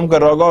ये काम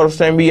कर रहा होगा और उस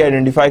टाइम भी ये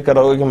आइडेंटिफाई कर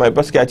रहा होगा कि हमारे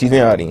पास क्या चीजें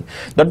आ रही हैं।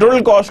 The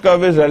total cost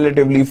curve is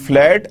relatively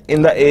flat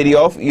in the area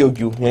of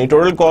EOQ, यानी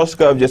टोटल कॉस्ट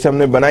कर्व जैसे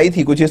हमने बनाई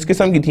थी कुछ इस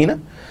किस्म की थी ना,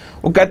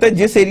 वो कहता है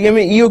जिस एरिया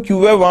में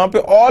ईओक्यू है वहां पे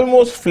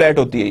ऑलमोस्ट फ्लैट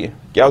होती है। ये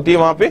क्या होती है?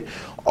 वहां पे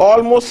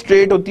ऑलमोस्ट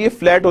स्ट्रेट होती है,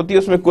 फ्लैट होती है,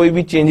 उसमें कोई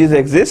भी चेंजेस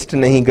एग्जिस्ट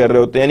नहीं कर रहे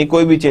होते, यानी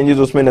कोई भी चेंजेस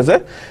उसमें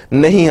नजर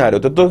नहीं आ रहे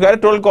होते। तो कह रहे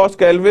total cost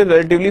curve is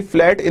relatively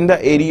flat in the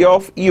area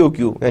of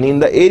EOQ, यानी in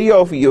the area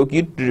of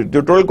EOQ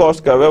जो टोटल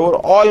कॉस्ट कर्व है वो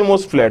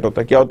ऑलमोस्ट फ्लैट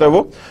होता है। क्या होता है?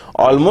 वो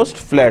ऑलमोस्ट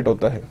फ्लैट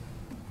होता है।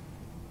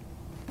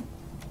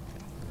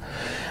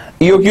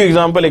 ईओक्यू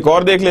एग्जांपल एक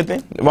और देख लेते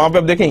हैं। वहां पे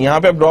आप देखें,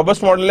 यहां पे अब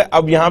रॉबस्ट मॉडल है।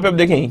 अब यहां पे आप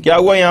देखें क्या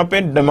हुआ, यहां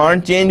पे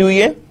डिमांड चेंज हुई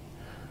है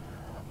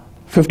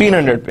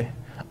 1500 पे।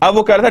 अब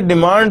वो कह रहा था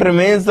डिमांड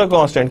रिमेन्स द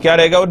कांस्टेंट, क्या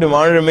रहेगा वो?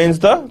 डिमांड रिमेन्स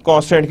द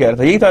कांस्टेंट कह रहा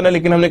था, यही था ना।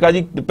 लेकिन हमने कहा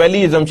जी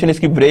पहली एजम्पशन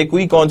इसकी ब्रेक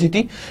हुई, कौन सी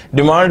थी?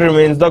 Demand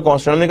remains the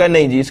constant. हमने कहा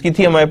नहीं जी, इसकी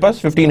थी हमारे पास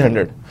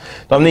 1500,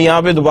 तो हमने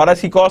यहाँ पे दोबारा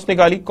इसकी कॉस्ट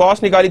निकाली।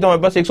 कॉस्ट निकाली तो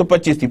हमारे पास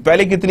 125 थी,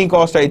 पहले कितनी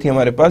कॉस्ट आई थी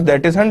हमारे पास?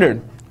 That is 100।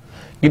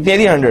 कितनी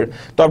थी? 100।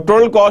 तो अब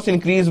टोटल कॉस्ट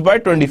इंक्रीज बाय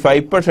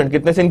 25%।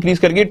 कितने से इंक्रीज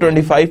कर गई?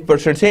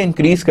 25% से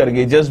इंक्रीज कर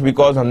गई, जस्ट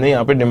बिकॉज हमने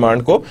यहाँ पे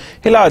डिमांड को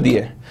हिला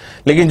दिया है।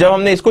 लेकिन जब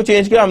हमने इसको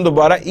चेंज किया, हम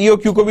दोबारा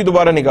ईओक्यू को भी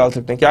दोबारा निकाल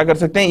सकते हैं। क्या कर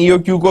सकते हैं?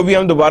 ईओक्यू को भी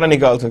हम दोबारा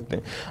निकाल सकते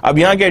हैं। अब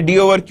यहाँ क्या? D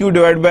over Q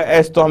divide by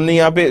S. तो हमने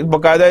यहाँ पे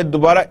बकायदा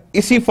दोबारा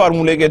इसी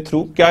फार्मूले के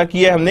थ्रू क्या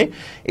किया, हमने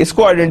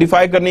इसको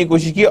आइडेंटिफाई करने की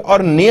कोशिश की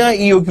और नया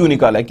ईओक्यू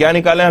निकाला है। क्या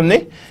निकाला है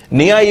हमने?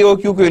 नया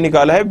ईओक्यू को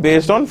निकाला है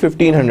बेस्ड ऑन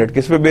 1500।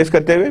 किस पे बेस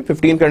करते हुए?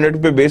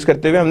 1500 पे बेस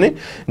करते हुए हमने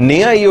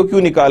नया ईओक्यू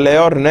निकाला है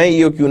और नए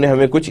ईओक्यू ने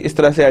हमें कुछ इस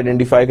तरह से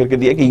आइडेंटिफाई करके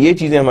दिया कि ये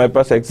चीजें हमारे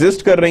पास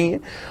एग्जिस्ट कर रही हैं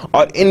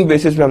और इन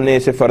बेसिस पे हमने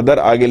इसे फर्दर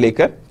आगे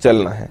लेकर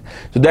चलना है।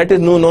 So that is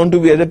known to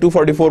be as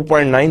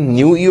 244.9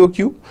 new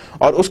EOQ.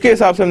 और उसके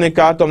हिसाब से हमने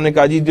कहा, तो हमने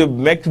कहा जी जो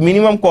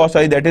minimum cost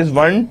I that is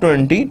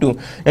 122,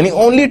 यानी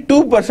only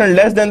 2%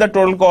 less than the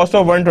total cost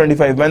of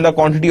 125 when the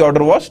quantity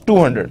order was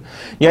 200।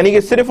 यानी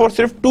कि सिर्फ और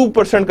सिर्फ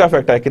 2% का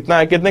इफेक्ट है। कितना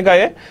है? कितने का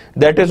है?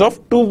 दैट इज ऑफ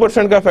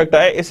 2% का इफेक्ट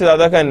है, इससे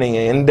ज्यादा का नहीं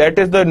है। And that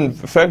is the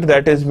effect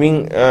that is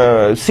being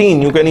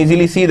seen. You can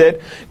easily see that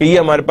कि ये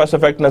हमारे पास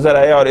इफेक्ट नजर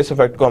आया और इस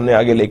इफेक्ट को हमने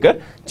आगे लेकर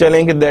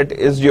चलेंगे। दैट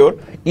इज योर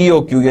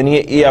ईओक्यू, यानी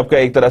ये आपका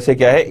एक तरह से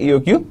क्या है?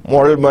 ईओक्यू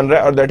मॉडल बन रहा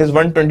है और दैट इज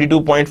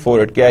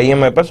 122.48। क्या है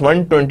हमारे पास?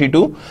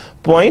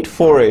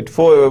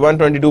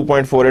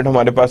 122.48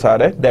 हमारे पास आ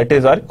रहा है। That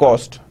is our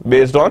cost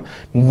based on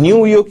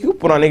new EOQ.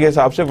 पुराने के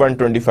हिसाब से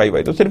 125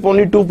 आई, तो सिर्फ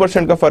ओनली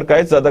 2% का फर्क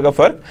आया, ज्यादा का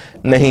फर्क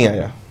नहीं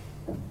आया।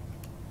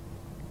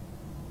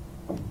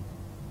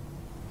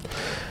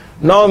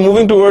 Now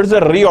moving towards the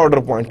reorder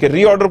point. के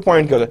रीऑर्डर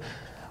पॉइंट क्या होता है?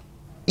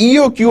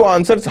 EOQ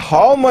answers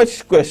how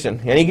much question,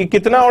 यानी कि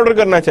कितना ऑर्डर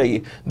करना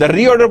चाहिए। The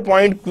reorder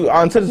point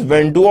answers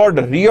when to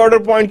order. Reorder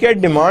point क्या है?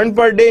 Demand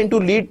per day into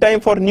lead time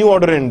for new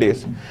order in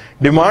days.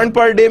 Demand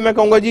per day मैं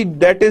कहूंगा जी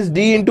that is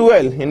D into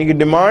L, यानी कि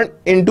डिमांड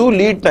इंटू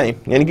लीड टाइम,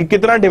 यानी कि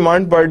कितना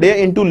demand per day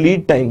into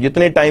lead time,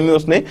 जितने टाइम में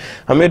उसने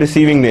हमें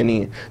रिसीविंग देनी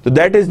है। तो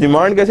दैट इज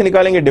डिमांड कैसे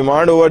निकालेंगे?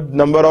 Demand over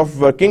number of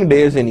working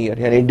days in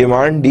year, यानी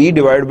demand D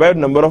divide by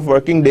number of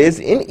working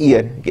days in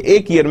year, कि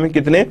एक ईयर में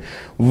कितने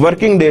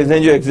वर्किंग डेज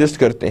हैं जो एग्जिस्ट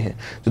करते हैं।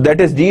 तो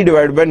that is D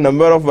divide by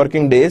number of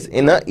working days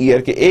in a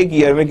year, के एक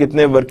ईयर में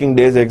कितने वर्किंग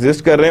डेज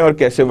एग्जिस्ट कर रहे हैं और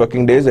कैसे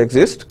वर्किंग डेज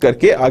एग्जिस्ट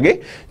करके आगे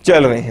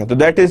चल रहे हैं। तो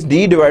that is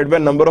D divide by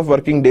number of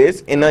working days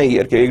in a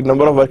year, के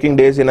number of working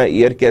days in a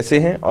year कैसे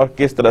हैं और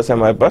किस तरह से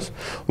हमारे पास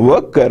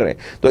वर्क कर रहे हैं।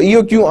 तो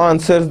EOQ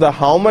answers the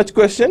how much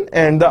question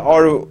and the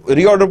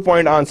reorder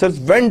point answers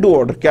when to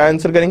order. क्या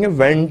आंसर करेंगे?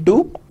 व्हेन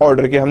टू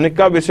ऑर्डर, के हमने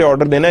कब इसे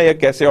ऑर्डर देना है या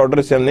कैसे ऑर्डर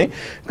इसे हमने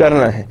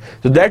करना है।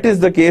 तो that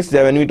is the case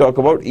when we talk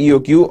about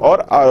EOQ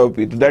और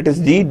ROP। तो that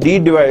is D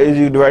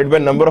divide by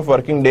number of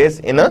working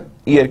days in a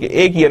year, के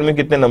एक ईयर में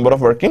कितने नंबर ऑफ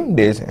वर्किंग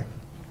डेज हैं।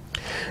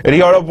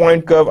 रीऑर्डर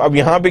पॉइंट कर्व, अब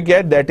यहां पे क्या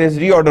है? That is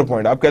reorder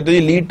point. आप कहते हो जी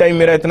लीड टाइम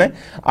मेरा इतना है,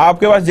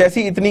 आपके पास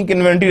जैसी इतनी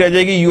इन्वेंटरी रह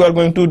जाएगी you are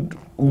going to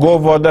go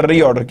for the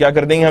reorder. क्या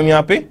कर देंगे हम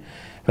यहाँ पे?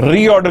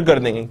 रीऑर्डर कर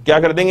देंगे। क्या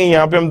कर देंगे?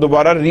 यहाँ पे हम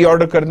दोबारा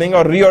रीऑर्डर कर देंगे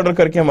और रीऑर्डर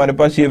करके हमारे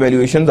पास ये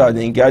वैल्यूएशंस आ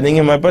जाएंगी। क्या आ जाएंगे?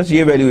 हमारे पास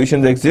ये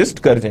वैल्यूएशंस एग्जिस्ट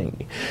कर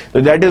जाएंगी।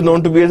 तो that is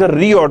known to be as a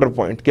reorder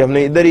point, कि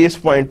हमने इधर इस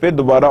पॉइंट पे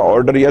दोबारा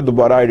ऑर्डर या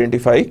दोबारा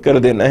आइडेंटिफाई कर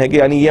देना है कि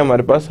यानी ये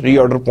हमारे पास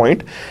रीऑर्डर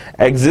पॉइंट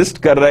एग्जिस्ट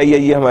कर रहा है या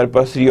ये हमारे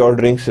पास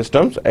रीऑर्डरिंग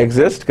सिस्टम्स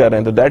एग्जिस्ट कर रहे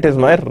हैं। तो that is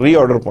my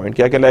reorder point.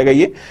 क्या कहलाएगा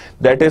ये?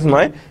 That is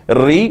my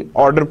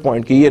reorder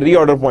point, कि ये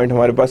रीऑर्डर पॉइंट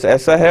हमारे पास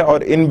ऐसा है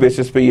और इन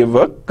बेसिस पे ये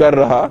वर्क कर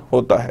रहा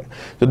होता है।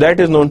 तो that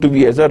is known to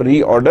be as a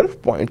reorder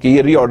point, कि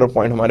ये रीऑर्डर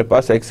पॉइंट हमारे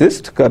पास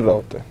एग्जिस्ट कर रहा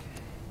होता है।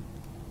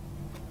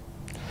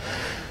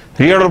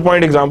 रीऑर्डर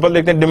पॉइंट एग्जांपल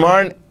देखते हैं।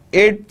 डिमांड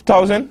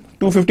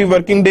 8250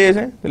 वर्किंग डेज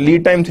है,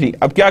 लीड टाइम 3।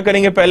 अब क्या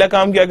करेंगे? पहला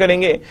काम क्या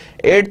करेंगे?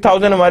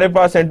 8000 हमारे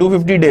पास है,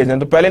 250 डेज हैं,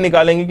 तो पहले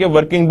निकालेंगे कि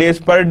वर्किंग डेज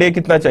पर डे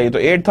कितना चाहिए। तो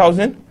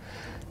 8000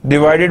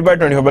 डिवाइडेड बाय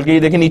 24, बल्कि ये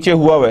देखिए नीचे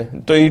हुआ है,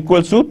 तो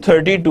इक्वल्स टू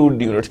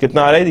 32 यूनिट्स।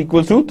 कितना आ रहा है?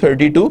 Equals to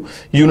 32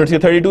 units.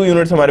 32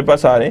 यूनिट्स हमारे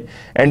पास आ रहे हैं।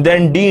 And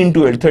then D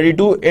into L,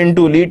 32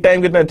 into lead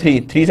time कितना?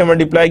 3 से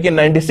मल्टीप्लाई किया,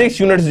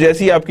 96 यूनिट्स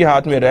जैसे ही आपके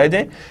हाथ में रह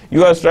जाए,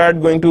 you are start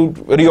going to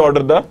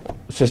reorder the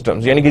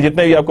systems, यानी कि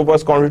जितने भी आपके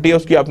पास क्वांटिटी है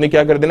उसकी आपने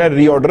क्या कर देना है?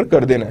 रीऑर्डर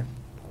कर देना है।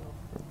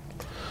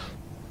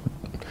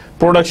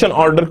 प्रोडक्शन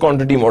ऑर्डर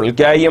क्वांटिटी मॉडल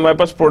क्या है? ये हमारे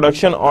पास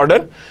production order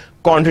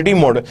quantity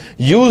model,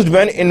 used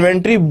when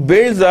inventory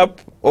builds up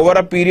over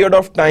a period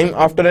of time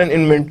after an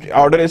inventory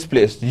order is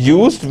placed,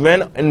 used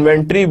when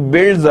inventory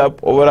builds up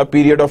over a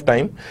period of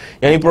time,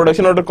 यानी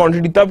production order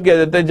quantity तब किया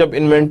जाता है जब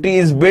inventory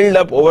is build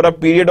up over a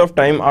period of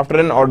time after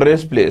N order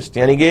is placed,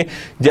 यानी कि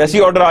जैसे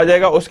ही order आ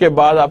जाएगा उसके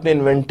बाद आपने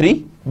इन्वेंट्री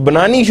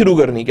बनानी शुरू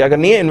करनी। क्या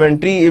करनी है?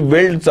 Inventory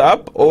builds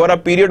up over a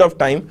period of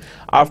time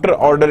after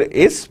order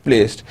is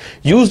placed,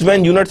 used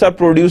when units are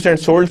produced and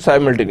sold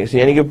simultaneously,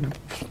 यानी कि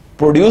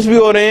प्रोड्यूस भी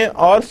हो रहे हैं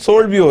और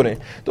सोल्ड भी हो रहे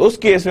हैं, तो उस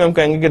केस में हम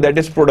कहेंगे कि that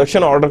is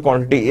production order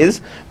quantity is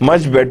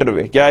much better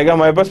way. क्या आएगा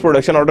हमारे पास?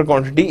 Production order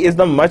quantity is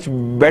the much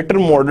better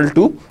model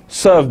to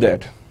serve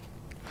that.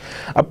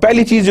 अब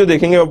पहली चीज जो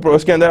देखेंगे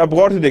उसके अंदर आप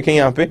गौर से देखेंगे,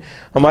 यहाँ पे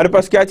हमारे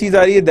पास क्या चीज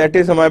आ रही है? दैट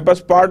इज हमारे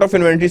पास part of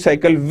inventory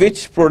cycle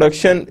which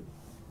production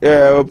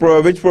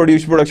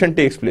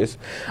takes place.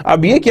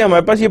 अब ये क्या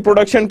हमारे पास? ये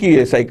प्रोडक्शन की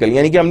है साइकिल,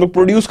 यानी कि हम लोग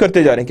प्रोड्यूस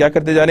करते जा रहे हैं। क्या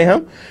करते जा रहे हैं?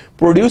 हम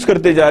प्रोड्यूस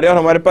करते जा रहे हैं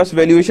और हमारे पास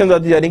वैल्यूएशन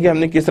आती जा रही है कि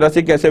हमने किस तरह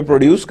से कैसे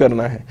प्रोड्यूस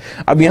करना है।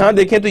 अब यहां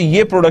देखें तो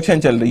ये प्रोडक्शन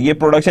चल रही है, ये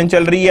प्रोडक्शन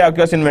चल रही है,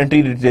 आपके पास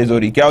इन्वेंट्री रिलीज हो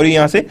रही है। क्या हो रही है?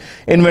 यहां से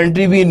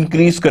इन्वेंट्री भी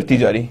इंक्रीज करती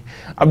जा रही है।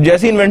 अब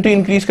जैसे इन्वेंट्री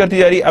इंक्रीज करती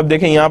जा रही है, अब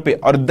देखें यहां पे,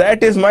 और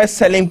that is my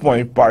selling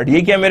point part.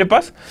 ये क्या मेरे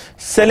पास?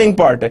 सेलिंग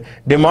पार्ट है।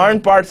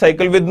 Demand part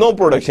cycle with know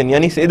production,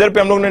 यानी इधर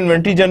पे हम लोग ने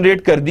इन्वेंट्री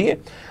जनरेट कर दी है,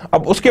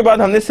 अब उसके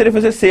बाद हमने सिर्फ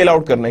इसे सेल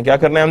आउट करना है। क्या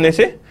करना है? हमने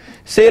इसे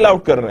सेल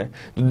आउट करना है।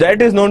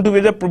 That is known to be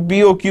as a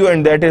पीओक्यू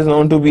and that is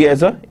known to be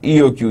as a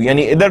EOQ,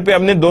 यानी इधर पे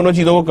हमने दोनों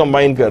चीजों को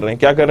कंबाइन कर रहे हैं।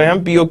 क्या कर रहे हैं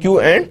हम? पीओक्यू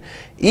एंड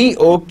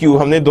ईओक्यू,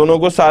 हमने दोनों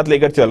को साथ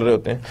लेकर चल रहे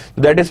होते हैं।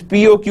 That is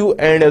पीओक्यू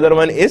and other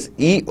one is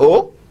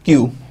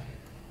EOQ.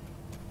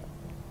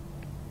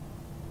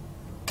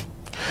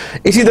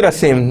 इसी तरह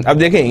सेम, अब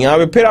देखें यहां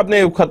पे फिर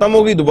आपने खत्म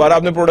होगी, दोबारा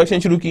आपने प्रोडक्शन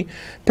शुरू की,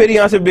 फिर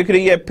यहां से बिक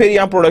रही है, फिर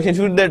यहां प्रोडक्शन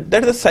शुरू,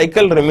 that the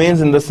cycle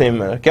remains in the same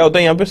manner. क्या होता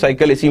है? यहां पे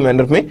साइकिल इसी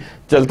मैनर में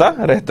चलता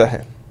रहता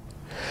है।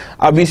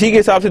 अब इसी के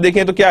हिसाब से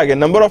देखें तो क्या आ गया?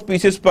 नंबर ऑफ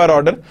पीसेस पर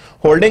ऑर्डर,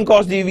 होल्डिंग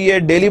कॉस्ट दी हुई है,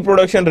 डेली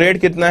प्रोडक्शन रेट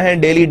कितना है,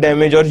 डेली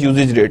डैमेज और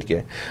यूजेज रेट क्या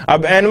है।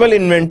 अब एनुअल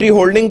इन्वेंट्री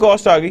होल्डिंग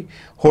कॉस्ट आ गई।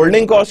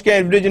 होल्डिंग कॉस्ट क्या?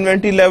 Average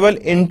inventory level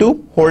into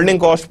holding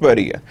cost per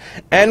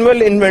year.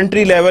 Annual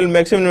inventory level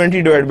maximum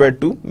inventory divide by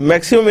 2,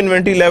 maximum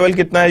inventory level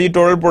कितना है जी?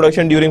 Total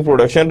production during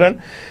production run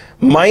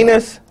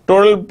minus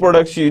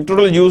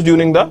total use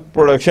during the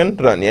production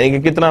run, यानी कि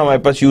कितना हमारे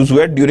पास use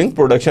हुआ है during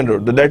production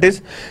run, that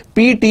is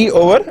PT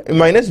over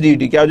minus D.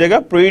 क्या हो जाएगा?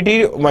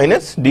 PT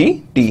minus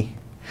D.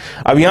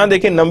 अब यहां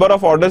देखें नंबर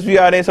ऑफ ऑर्डर्स भी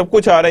आ रहे हैं, सब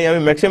कुछ आ रहा है। यहाँ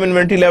पे मैक्सिमम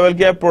इन्वेंट्री लेवल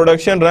क्या है?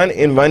 Production run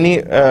in one he,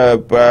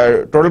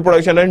 total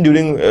production run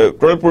during,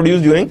 total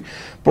produce during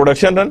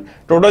production run,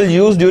 total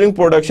use during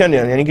production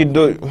run, यानी कि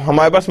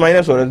हमारे पास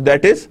माइनस हो रहा है,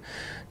 that is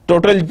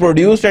total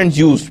produced and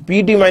used,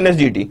 PT minus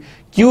DT.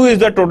 Q is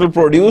the total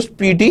produced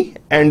PT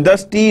and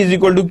thus T is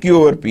equal to Q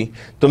over P.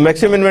 तो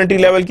maximum inventory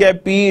level क्या है?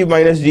 P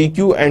minus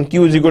DQ and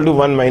Q is equal to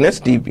 1 minus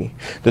DP.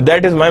 तो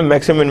that is my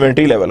maximum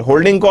inventory level.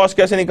 Holding cost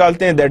कैसे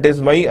निकालते हैं? That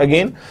is by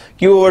again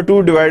Q over 2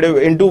 divided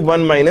into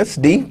 1 minus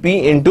DP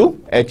into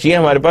H. ये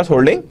हमारे पास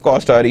holding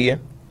cost आ रही है।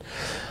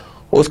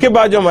 उसके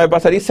बाद जो हमारे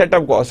पास आ रही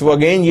सेटअप कॉस्ट, वो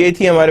अगेन ये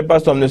थी हमारे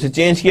पास, तो हमने उसे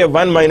चेंज किया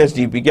 1 माइनस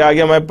डीपी। क्या आ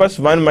गया हमारे पास?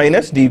 1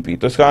 माइनस डीपी।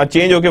 तो इसका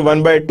चेंज हो गया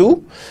 1/2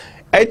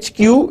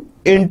 HQ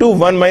इंटू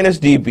 1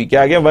 माइनस डीपी।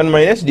 क्या आ गया? 1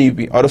 माइनस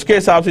डीपी। और उसके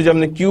हिसाब से जब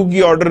हमने Q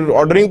की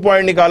ऑर्डरिंग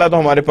पॉइंट निकाला तो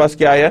हमारे पास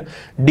क्या आया?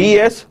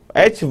 DS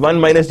H 1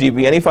 माइनस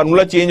डीपी, यानी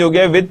फार्मूला चेंज हो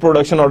गया with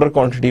production order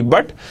quantity,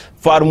 but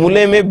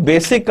फार्मूले में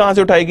बेसिक कहां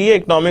से उठाई गई है?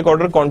 इकोनॉमिक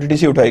ऑर्डर क्वांटिटी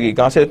से उठाई गई।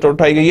 कहां से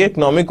उठाई गई है?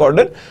 इकोनॉमिक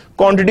ऑर्डर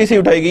क्वांटिटी से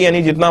उठाई गई,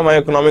 यानी जितना हमारा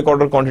इकोनॉमिक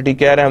ऑर्डर क्वांटिटी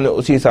कह रहे हैं हमने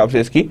उसी हिसाब से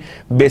इसकी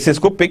बेसिस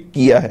को पिक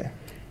किया है।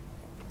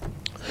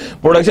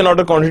 प्रोडक्शन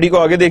ऑर्डर क्वांटिटी को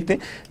आगे देखते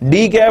हैं।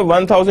 डी क्या है?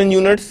 1000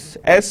 यूनिट्स,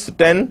 S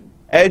 10,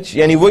 H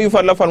यानी वही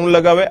फार्मूला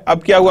लगा हुआ है।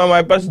 अब क्या हुआ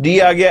हमारे पास? D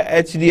आ गया,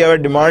 H दिया हुआ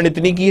है, डिमांड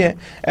इतनी की है,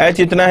 H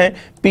इतना है,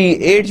 P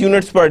 8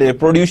 units per day,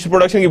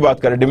 production की बात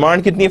करें,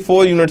 डिमांड कितनी है?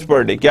 4 यूनिट्स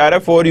पर डे। क्या आ रहा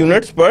है? 4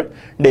 यूनिट्स पर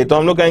डे। तो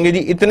हम लोग कहेंगे जी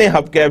इतने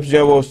हब कैप्स जो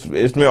है वो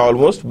इसमें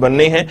ऑलमोस्ट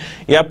बनने हैं,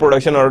 या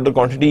प्रोडक्शन ऑर्डर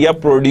क्वांटिटी या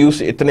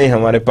प्रोड्यूस इतने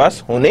हमारे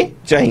पास होने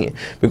चाहिए,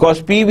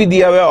 बिकॉज P भी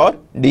दिया हुआ है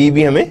और D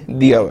भी हमें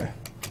दिया हुआ है।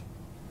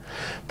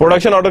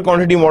 प्रोडक्शन ऑर्डर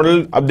क्वांटिटी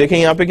मॉडल, अब देखें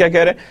यहाँ पे क्या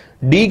कह रहा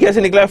है? डी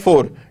कैसे निकला है?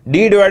 4।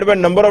 D divide by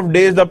number of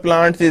days the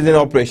plant is in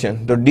operation.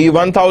 तो डी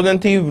 1000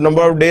 थी,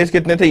 नंबर ऑफ डेज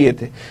कितने थे? ये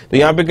थे। तो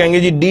यहाँ पे कहेंगे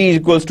G D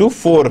equals to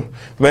 4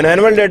 when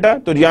annual data,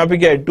 तो यहाँ पे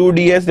क्या है?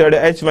 2DS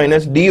H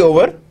minus D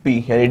over P,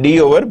 यानी D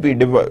over P.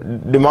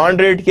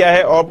 Demand rate क्या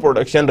है और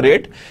प्रोडक्शन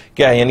रेट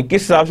क्या है, यानी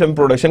किस हिसाब से हम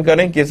प्रोडक्शन कर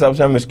रहे हैं, किस हिसाब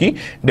से हम इसकी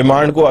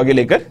डिमांड को आगे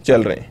लेकर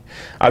चल रहे हैं।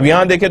 अब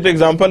यहाँ देखें तो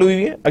एग्जाम्पल हुई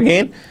है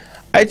again,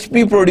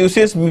 HP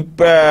produces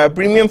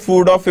premium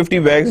food of 50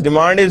 bags.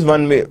 Demand is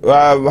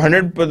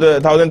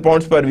 100,000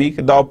 pounds per week.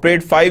 They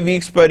operate 5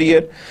 weeks per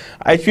year.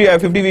 HP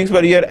 50 weeks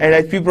per year, and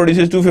HP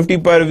produces 250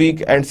 per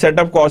week. And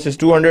setup cost is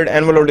 200.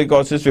 Annual loading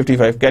cost is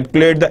 55.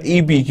 Calculate the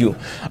EPQ.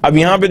 अब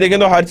यहाँ पे देखें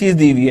तो हर चीज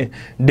दी हुई है,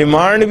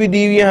 demand भी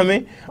दी हुई है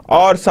हमें,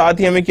 और साथ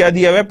ही हमें क्या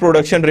दिया हुआ है,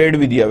 प्रोडक्शन रेट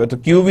भी दिया हुआ है. तो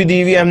Q भी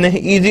दी हुई है हमने.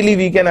 इजीली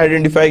वी कैन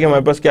आइडेंटिफाई कि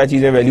हमारे पास क्या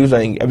चीजें वैल्यूज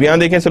आएंगी. अब यहाँ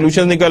देखें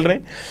सोल्यूशन निकल रहे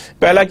हैं.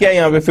 पहला क्या है,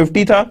 यहाँ पे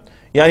 50 था,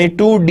 यानी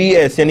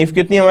 2DS, यानी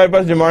कितनी हमारे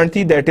पास डिमांड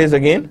थी, दैट इज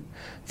अगेन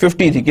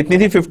 50 थी. कितनी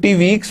थी, 50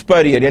 वीक्स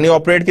पर ईयर, यानी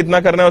ऑपरेट कितना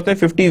करना है उसने,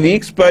 50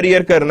 वीक्स पर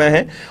ईयर करना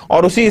है,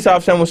 और उसी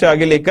हिसाब से हम उसे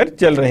आगे लेकर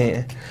चल रहे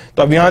हैं.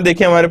 तो अब यहां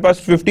देखिए हमारे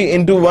पास 50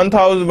 इंटू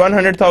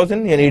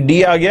 100,000 यानी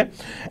D आ गया,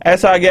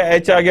 S आ गया,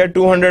 H आ गया,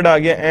 200 आ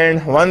गया, एंड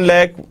 1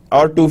 लाख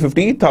और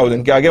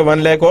 250,000 क्या आ गया,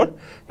 1 लाख और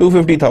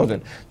 250,000.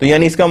 तो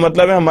यानी इसका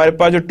मतलब है हमारे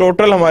पास जो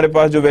टोटल हमारे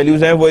पास जो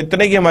वैल्यूज हैं वो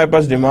इतने की हमारे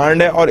पास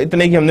डिमांड है और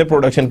इतने की हमने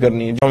प्रोडक्शन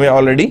करनी है, जो हमें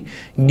ऑलरेडी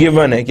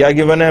गिवन है. क्या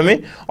गिवन है, हमें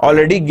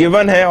ऑलरेडी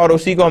गिवन है, और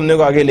उसी को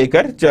हमने आगे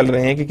लेकर चल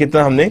रहे हैं कि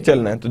कितना हमने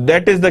चलना है. तो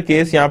दैट इज द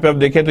केस. यहाँ पे आप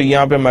देखें तो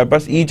यहाँ पे हमारे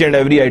पास ईच एंड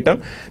एवरी आइटम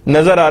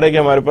नजर आ रहा है कि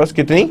हमारे पास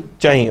कितनी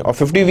चाहिए, और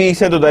 50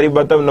 वीक्स है तो दारी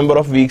बात नंबर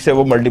ऑफ वीक्स है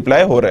वो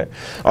मल्टीप्लाई हो रहा है,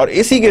 और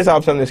इसी के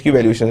हिसाब से हमने इसकी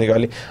वैल्यूएशन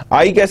निकाली.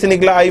 आई कैसे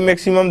निकला, I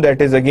maximum,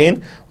 that is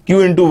again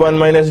Q into 1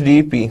 minus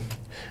DP,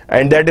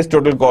 and that is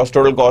total cost.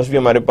 Total cost भी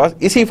हमारे पास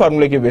इसी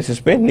फार्मूले के बेसिस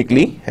पे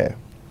निकली है.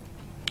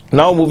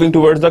 Now moving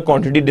towards the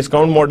quantity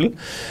discount model.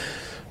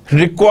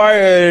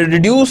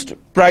 Reduced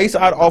price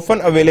are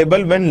often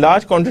available when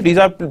large quantities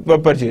are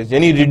purchased.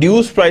 यानी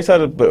reduced price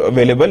are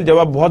available जब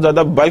आप बहुत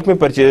ज्यादा बल्क में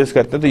परचेज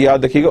करते हैं, तो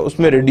याद रखिएगा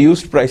उसमें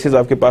reduced prices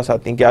आपके पास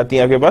आती हैं. क्या आती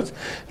हैं आपके पास,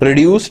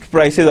 reduced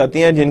prices आती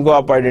हैं, जिनको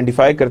आप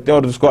आइडेंटिफाई करते हैं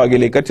और उसको आगे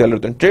लेकर चल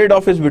रहे हैं. Trade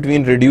off is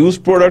between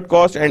reduced product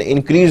cost and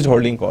increased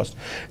holding cost.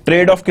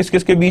 Trade off किस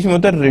किस के बीच में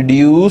होता है,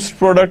 reduced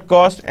product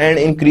cost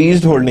and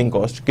increased holding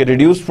cost. कि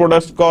reduced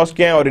product cost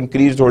क्या है और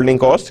increased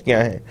holding cost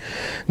क्या है.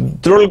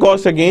 total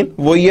cost अगेन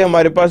वही है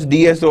हमारे पास,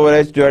 DS over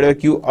H divided by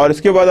Q, और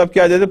इसके बाद आप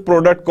क्या आ जाते हैं,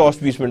 प्रोडक्ट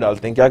कॉस्ट भी इसमें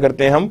डालते हैं. क्या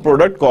करते हैं हम,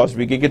 प्रोडक्ट कॉस्ट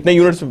भी, कि कितने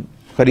यूनिट्स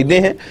खरीदे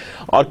हैं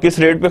और किस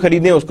रेट पे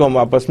खरीदे हैं उसको हम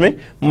आपस में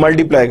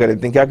मल्टीप्लाई कर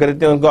देते हैं. क्या कर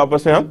देते हैं, उनको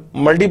आपस में हम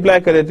मल्टीप्लाई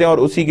कर देते हैं, और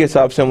उसी के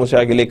हिसाब से हम उसे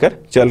आगे लेकर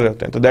चल रहे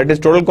होते हैं. तो that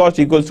is total cost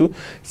equals to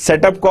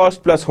setup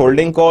cost plus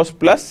holding cost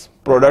plus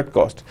product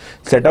cost.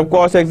 Setup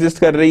cost exist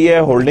कर रही है,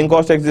 होल्डिंग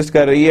कॉस्ट एग्जिस्ट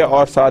कर रही है,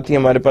 और साथ ही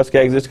हमारे पास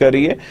क्या एग्जिस्ट कर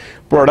रही है,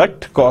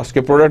 प्रोडक्ट कॉस्ट.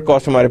 के प्रोडक्ट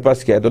कॉस्ट हमारे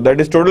पास क्या है, तो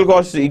that is total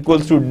cost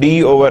equals to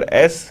D over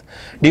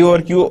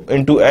Q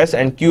into S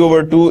and Q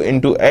over 2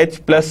 into H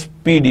plus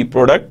PD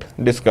product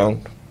discount,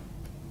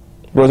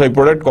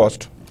 product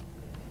cost.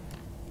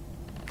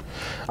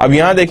 अब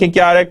यहां देखें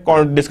क्या आ रहा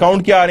है,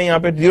 डिस्काउंट क्या आ रहे हैं यहाँ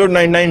पे,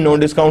 0.99 नो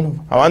डिस्काउंट,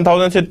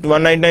 1000 से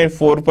 199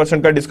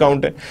 4% का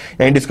डिस्काउंट है,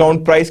 यानी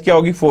डिस्काउंट प्राइस क्या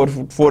होगी,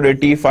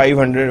 480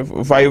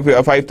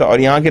 500 5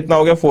 और यहाँ कितना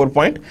हो गया,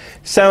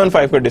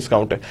 4.75 का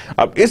डिस्काउंट है.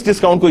 अब इस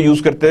डिस्काउंट को यूज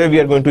करते हुए we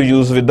are going to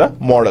use with the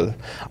model.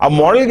 अब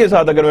मॉडल के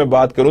साथ अगर मैं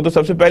बात करूं तो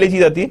सबसे पहली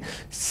चीज आती है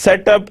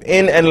setup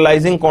in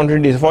analysing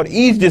quantities for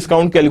each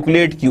discount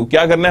calculate Q.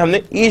 क्या करना है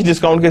हमने, ईच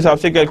डिस्काउंट के हिसाब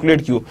से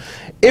calculate Q.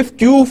 If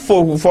Q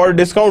for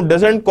discount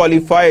doesn't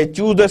qualify,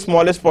 choose the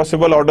smallest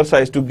possible order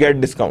size to get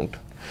discount,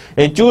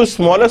 and choose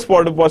smallest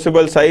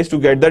possible size to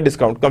get the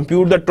discount.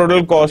 Compute the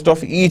total cost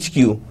of each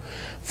Q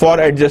for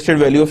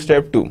adjusted value of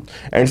step 2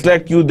 and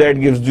select Q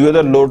that gives you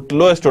the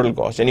lowest total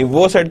cost. यानी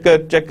वो set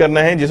कर check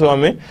करना है जिसको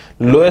हमें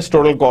lowest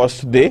total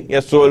cost दे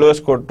या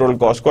lowest total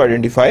cost को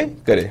identify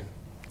करे.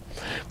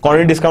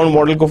 क्वांटिटी डिस्काउंट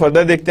मॉडल को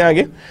फर्दर देखते हैं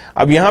आगे.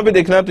 अब यहाँ पे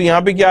देखना, तो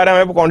यहाँ पे क्या आ रहा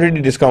है, हमारे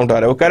क्वांटिटी डिस्काउंट आ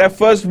रहा है. वो कह रहा है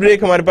फर्स्ट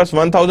ब्रेक हमारे पास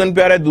 1000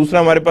 पे आ रहा है, दूसरा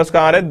हमारे पास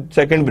कहाँ आ रहा है,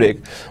 सेकंड ब्रेक.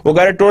 वो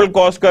कह रहा है टोटल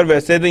कॉस्ट कर्व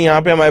वैसे, तो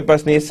यहाँ पे हमारे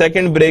पास नहीं,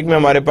 सेकंड ब्रेक में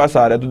हमारे पास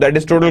आ रहा है. तो that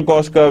is total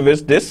cost curve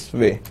is this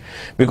way,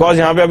 because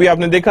यहाँ पे अभी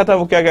आपने देखा था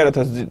वो क्या कह रहा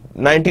था,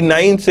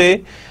 99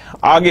 से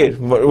आगे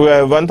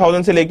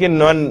 1000 से लेके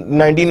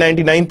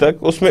 1999 तक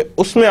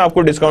उसमें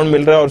आपको डिस्काउंट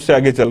मिल रहा है और उससे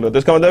आगे चल रहा है. तो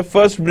इसका मतलब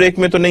फर्स्ट ब्रेक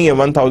में तो नहीं है,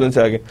 1000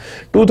 से आगे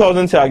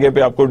 2000 से आगे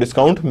पे आपको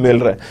डिस्काउंट मिल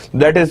रहा है.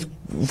 That is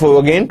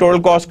again total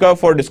cost का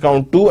फॉर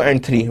डिस्काउंट 2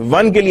 and 3.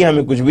 1 के लिए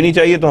हमें कुछ भी नहीं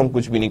चाहिए तो हम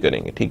कुछ भी नहीं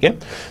करेंगे. ठीक है,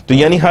 तो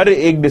यानी हर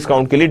एक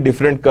डिस्काउंट के लिए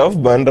डिफरेंट कर्व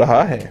बन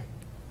रहा है.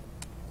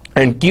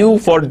 And Q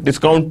for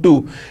discount 2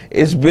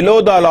 is below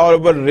the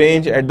allowable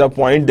range at the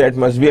point that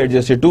must be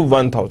adjusted to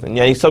 1000.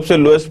 यानी सबसे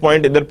लोएस्ट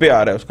पॉइंट इधर पे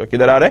आ रहा है, उसका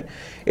किधर आ रहा है,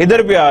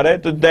 इधर पे आ रहा है.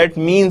 तो दैट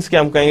मीन्स कि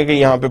हम कहेंगे कि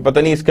यहाँ पे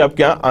पता नहीं इसका अब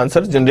क्या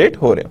आंसर जनरेट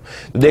हो रहे हो.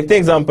 तो देखते हैं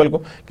एग्जांपल को.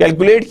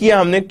 कैलकुलेट किया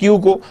हमने Q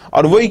को,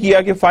 और वही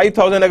किया कि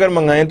 5000 अगर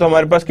मंगाएं तो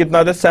हमारे पास कितना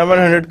आता है,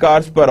 700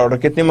 कार्स पर ऑर्डर.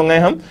 कितने मंगाए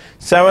हम,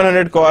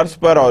 700 कार्स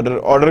पर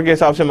ऑर्डर के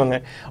हिसाब से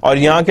मंगाए. और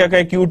यहाँ क्या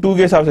कहें, Q2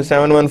 के हिसाब से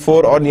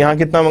 714, और यहाँ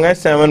कितना मंगाए,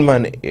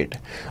 718.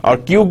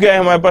 और Q क्या है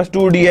हमारे पास,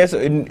 2DS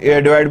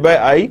डिवाइड बाय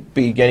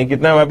IP, यानी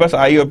कितना हमारे पास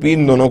I और P,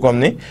 इन दोनों को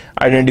हमने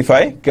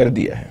आइडेंटिफाई कर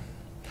दिया है.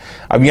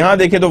 अब यहां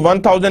देखें तो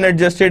 1000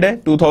 एडजस्टेड है,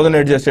 2000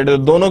 एडजस्टेड है,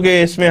 तो दोनों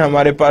के इसमें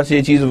हमारे पास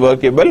ये चीज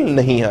वर्केबल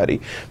नहीं आ रही.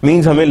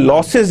 मींस हमें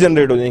लॉसेस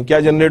जनरेट हो जाएंगे. क्या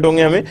जनरेट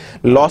होंगे, हमें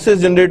लॉसेस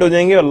जनरेट हो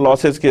जाएंगे, और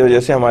लॉसेस की वजह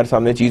से हमारे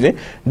सामने चीजें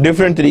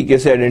डिफरेंट तरीके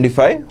से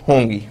आइडेंटिफाई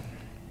होंगी.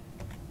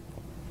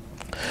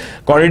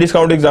 क्वांटिटी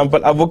डिस्काउंट एग्जांपल,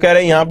 अब वो कह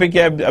रहे हैं यहाँ पे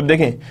क्या है, अब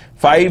देखें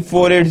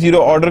 5480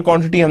 ऑर्डर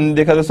क्वांटिटी हमने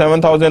देखा था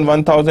 7000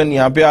 1000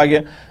 यहाँ पे आ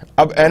गया।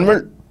 अब एनुअल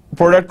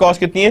प्रोडक्ट कॉस्ट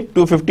कितनी है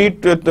 250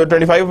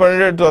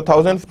 2500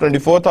 1000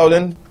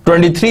 24000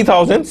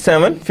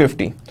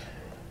 23750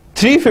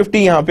 350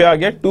 यहाँ पे आ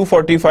गया,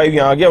 245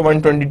 यहाँ आ गया,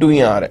 122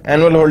 यहाँ आ रहा है।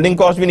 एनुअल होल्डिंग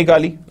कॉस्ट भी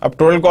निकाली, अब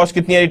टोटल कॉस्ट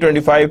कितनी है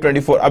 25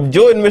 24। अब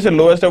जो इनमें से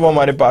लोएस्ट है वो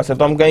हमारे पास है,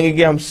 तो हम कहेंगे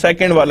कि हम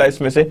सेकंड वाला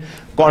इसमें से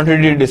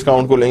क्वांटिटी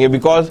डिस्काउंट को लेंगे,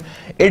 because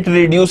it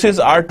reduces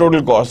our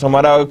total cost.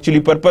 हमारा एक्चुअली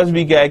पर्पस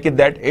भी क्या है कि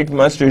that it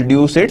must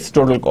reduce it's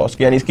total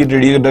cost, यानी इसकी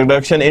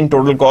रिडक्शन इन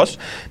टोटल कॉस्ट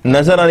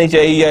नजर आनी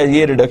चाहिए, या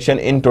ये रिडक्शन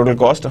इन टोटल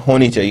कॉस्ट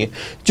होनी चाहिए।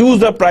 Choose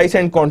the price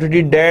and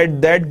quantity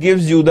that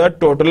gives you the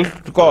total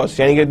cost,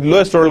 यानी कि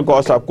लोएस्ट टोटल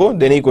कॉस्ट आपको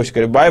देने की कोशिश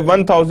करें। Bye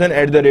 1000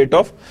 at the rate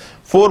of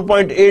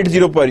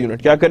 4.80 per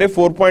unit, क्या करें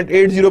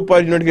 4.80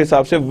 पर यूनिट के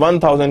हिसाब से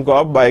 1000 को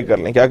आप बाय कर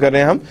लें। क्या कर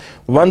रहे हैं हम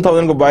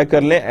 1000 को बाय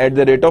कर लें at the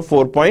rate of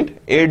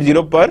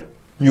 4.80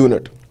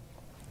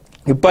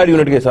 per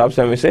unit के हिसाब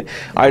से हम इसे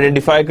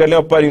आइडेंटिफाई कर लें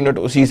और पर यूनिट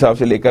उसी हिसाब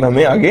से लेकर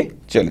हमें आगे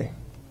चले।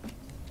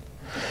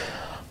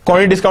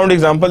 क्वांटिटी डिस्काउंट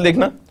एग्जांपल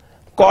देखना,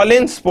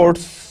 Collins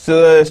Sports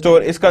store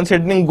is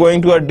considering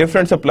going to a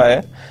different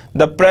supplier.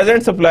 The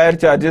present supplier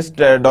charges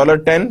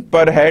 $10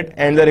 per head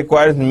and the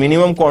requires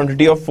minimum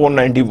quantity of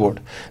 490 board.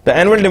 The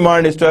annual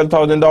demand is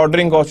 12,000, the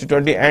ordering cost is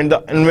 20, and the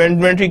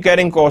inventory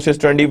carrying cost is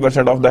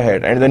 20% of the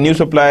head. And the new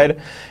supplier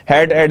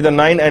had at the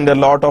 9 and the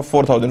lot of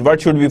 4,000.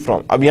 What should be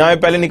from? अब यहाँ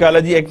पे पहले निकाला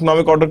जी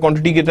economic order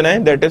quantity कितना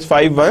है, that is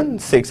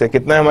 516 है।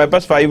 कितना है हमारे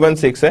पास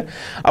 516 है।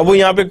 अब वो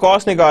यहाँ पे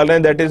cost निकाल रहे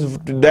हैं,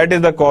 that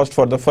is the cost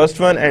for the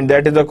first one and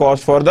that is the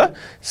cost for the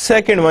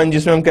second one,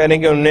 जिसमें हम कह रहे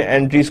हैं कि उन्हें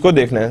एंट्रीज को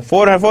देखना है।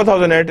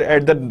 4000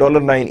 at the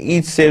 $9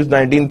 each saves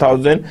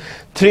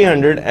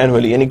 19,300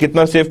 annually, यानी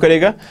कितना सेव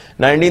करेगा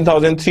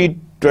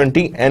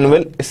 19,320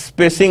 एनुअल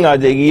स्पेसिंग आ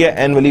जाएगी, या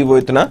एनुअली वो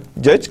इतना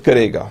जज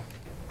करेगा।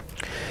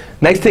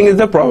 Next thing is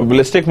the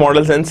probabilistic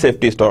models and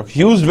safety stock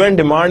used when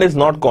demand is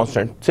not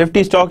constant.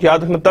 Safety stock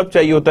याद रखना तब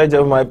चाहिए होता है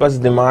जब हमारे पास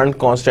डिमांड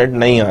कांस्टेंट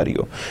नहीं आ रही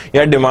हो,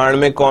 या डिमांड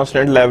में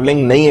कांस्टेंट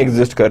लेवलिंग नहीं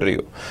एग्जिस्ट कर रही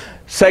हो।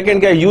 सेकंड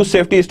क्या है, use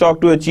safety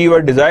stock to achieve a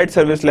desired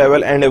service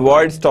level and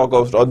avoid stock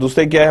out. और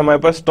दूसरे क्या है, हमारे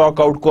पास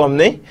स्टॉक आउट को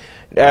हमने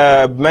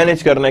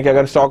मैनेज करना है कि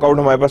अगर स्टॉक आउट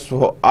हमारे पास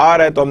आ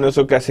रहा है तो हमने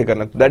उसको कैसे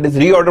करना है। दैट इज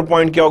रीऑर्डर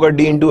पॉइंट क्या होगा,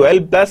 D/L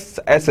plus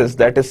SS,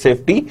 that is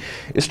safety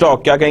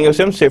stock. क्या कहेंगे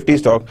उसे हम, safety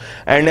stock.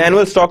 And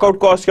annual stock out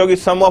cost क्या होगी,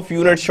 सम ऑफ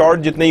यूनिट शॉर्ट,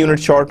 जितने यूनिट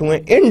शॉर्ट हुए,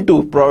 into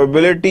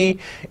probability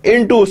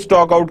into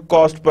stock out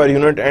cost per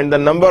unit and the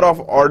number of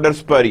orders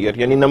per year,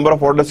 यानी number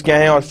of orders क्या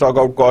है और स्टॉक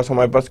आउट कॉस्ट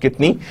हमारे पास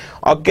कितनी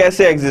और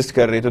कैसे एग्जिस्ट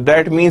कर रही है। तो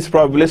that means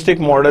probabilistic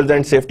models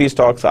and safety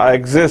stocks are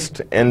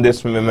exist in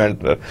this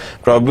matter.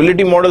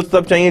 Probability models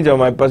तब चाहिए जब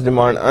हमारे पास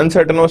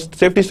अनसर्टन हो,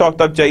 सेफ्टी स्टॉक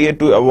तब चाहिए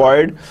टू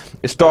अवॉइड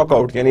स्टॉक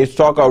आउट, यानी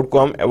स्टॉक आउट को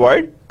हम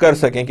अवॉइड कर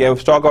सकें कि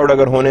स्टॉक आउट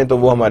अगर होने तो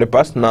वो हमारे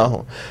पास ना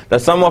हो। The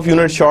some of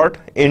unit short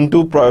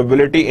into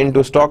probability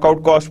into stock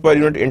out cost per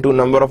unit into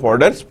number of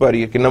orders per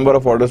year, कि number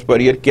of orders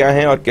per year क्या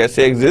है और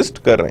कैसे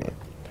एग्जिस्ट कर रहे हैं।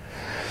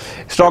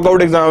 Stock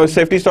out example,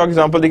 safety stock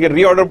example देखिए,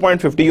 reorder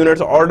point 50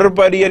 units, order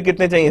per year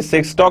कितने चाहिए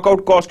 6, स्टॉक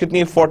आउट कॉस्ट कितनी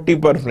है 40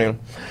 पर फ्रेम,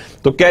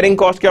 तो कैरिंग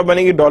कॉस्ट क्या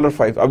बनेगी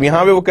 $5। अब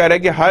यहाँ पे वो कह रहा है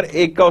कि हर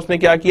एक का उसने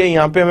क्या किया,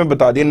 यहाँ पे हमें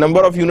बता दिया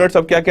नंबर ऑफ यूनिट्स।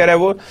 अब क्या कह रहा है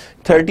वो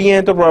 30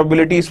 है, तो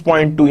प्रोबेबिलिटी इज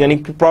 0.2, यानी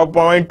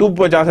 0.2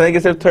 पहुंचा सकते हैं कि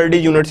सिर्फ 30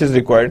 units is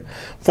required,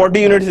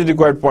 40 units is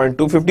required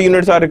 0.2, 50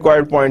 units are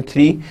required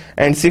 0.3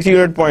 and 60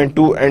 unit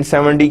 0.2 and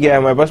 70 क्या है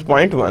हमारे पास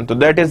 0.1। तो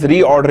दैट इज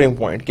रीऑर्डरिंग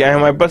पॉइंट। क्या है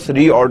हमारे पास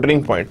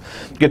रीऑर्डरिंग पॉइंट,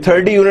 कि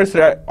 30 यूनिट्स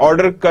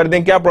ऑर्डर कर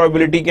दें, क्या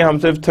प्रोबेबिलिटी कि हम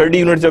सिर्फ 30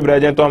 यूनिट्स जब रह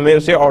जाए तो हमें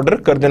उसे ऑर्डर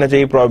कर देना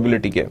चाहिए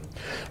प्रोबेबिलिटी के।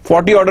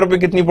 40 ऑर्डर पे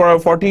कितनी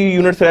 40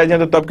 यूनिट्स रह जाए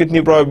तो तब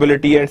कितनी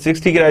प्रोबेबिलिटी है,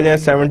 60 के रह जाए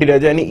 70 रह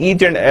जाए, यानी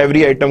ईच एंड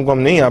एवरी आइटम को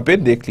हमने यहाँ पे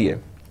देख लिया।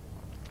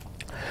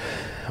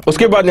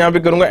 उसके बाद यहाँ पे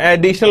करूंगा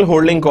एडिशनल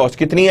होल्डिंग कॉस्ट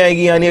कितनी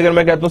आएगी, यानी अगर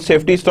मैं कहता हूँ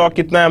सेफ्टी स्टॉक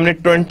कितना है, हमने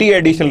 20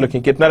 एडिशनल रखे,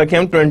 कितना रखे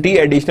हम 20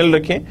 एडिशनल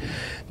रखे,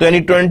 तो यानी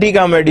 20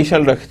 का हम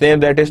एडिशनल रखते हैं,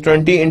 दैट इज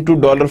 20 इंटू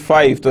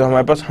 $5, तो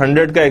हमारे पास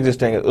 100 का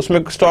एग्जिस्ट है,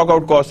 उसमें स्टॉक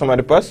आउट कॉस्ट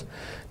हमारे पास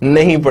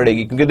नहीं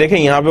पड़ेगी, क्योंकि देखें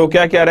यहाँ पे वो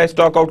क्या कह रहा है,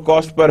 stock out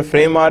cost per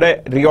frame आ रहा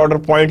है, रीऑर्डर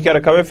पॉइंट क्या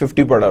रखा हुआ है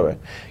 50 पड़ा हुआ है,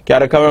 क्या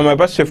रखा हुआ है हमारे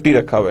पास 50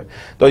 रखा हुआ है।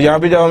 तो यहाँ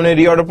पे जब हमने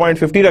रीऑर्डर पॉइंट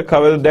 50 रखा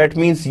हुआ है, तो दैट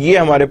मींस ये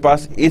हमारे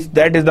पास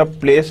that is the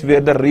place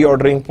where the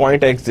reordering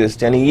point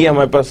exist, यानी ये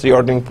हमारे पास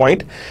रीऑर्डरिंग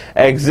पॉइंट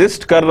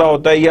एग्जिस्ट कर रहा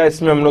होता है, या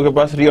इसमें हम लोग के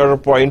पास रीऑर्डर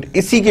पॉइंट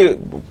इसी के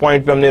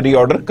पॉइंट पे हमने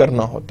रीऑर्डर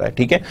करना होता है।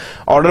 ठीक है,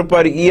 ऑर्डर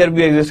पर ईयर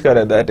भी एग्जिस्ट कर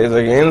रहा है, that is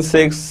again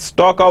 6,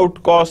 stock out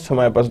cost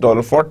हमारे पास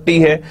 $40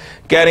 है,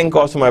 कैरिंग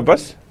कॉस्ट हमारे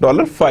पास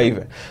 $5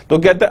 है। तो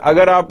कहते हैं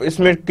अगर आप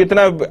इसमें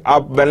कितना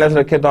आप बैलेंस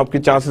रखें तो आपके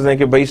चांसेस हैं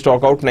कि भाई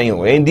स्टॉक आउट नहीं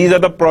होगा, these are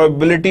the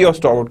probability of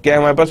stock out. क्या है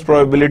हमारे पास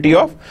प्रोबेबिलिटी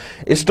ऑफ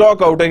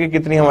स्टॉक आउट है कि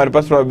कितनी हमारे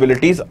पास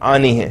प्रोबेबिलिटीज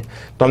आनी है।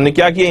 तो हमने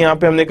क्या किया, यहाँ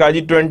पे हमने कहा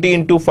जी 20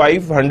 इंटू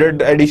 5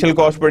 100 एडिशनल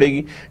कॉस्ट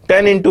पड़ेगी,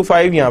 10 इंटू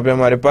 5 यहाँ पे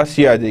हमारे पास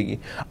ये आ जाएगी।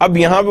 अब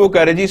यहाँ पे वो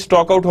कह रहे जी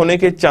स्टॉक आउट होने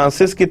के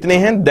चांसेस कितने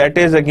हैं, दैट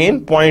इज अगेन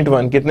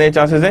 0.1, कितने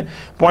चांसेस हैं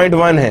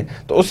 0.1 है,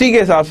 तो उसी के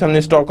हिसाब से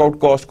हमने स्टॉक आउट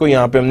कॉस्ट को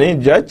यहाँ पे हमने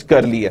जज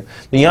कर लिया।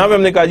 तो यहाँ पे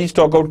हमने कहा जी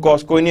स्टॉक आउट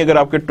कॉस्ट कोई नहीं, अगर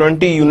आपके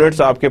 20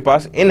 यूनिट्स आपके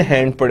पास इन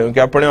हैंड पड़े हो,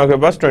 क्या पड़े हो आपके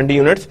पास 20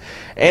 यूनिट्स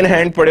इन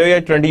हैंड पड़े हो या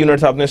 20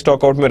 यूनिट्स आपने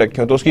स्टॉक आउट में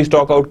रखे हो, तो उसकी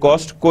स्टॉक आउट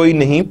कॉस्ट कोई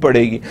नहीं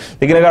पड़ेगी।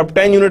 लेकिन अगर आप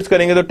 10 यूनिट्स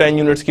करेंगे तो 10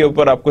 यूनिट्स के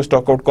ऊपर आपको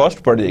स्टॉक आउट कॉस्ट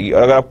पड़ जाएगी,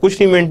 और अगर आप कुछ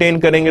नहीं मेंटेन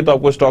करेंगे तो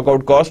आपको स्टॉक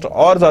आउट कॉस्ट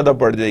और ज्यादा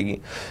पड़ जाएगी।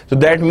 तो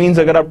दैट मींस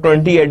अगर आप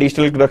 20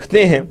 एडिशनल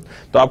रखते हैं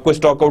तो आपको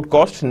स्टॉक आउट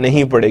कॉस्ट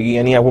नहीं पड़ेगी,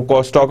 यानी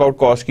आपको स्टॉक आउट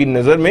कॉस्ट की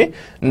नजर में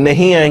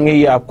नहीं आएंगे,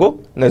 ये आपको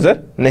नजर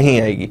नहीं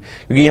आएगी।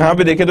 क्योंकि यहां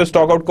पे देखें तो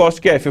स्टॉक आउट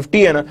कॉस्ट क्या है,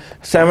 50 है ना,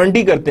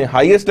 70 करते हैं,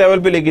 हाईएस्ट लेवल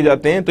पे लेके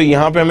जाते हैं, तो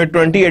यहां पे हमें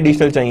 20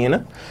 एडिशनल चाहिए ना,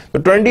 तो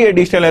 20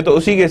 एडिशनल है, तो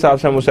उसी के हिसाब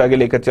से हम उसे आगे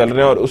लेकर चल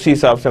रहे हैं और उसी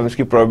हिसाब से हम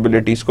इसकी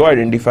प्रोबेबिलिटीज को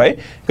आइडेंटिफाई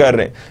कर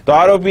रहे हैं। तो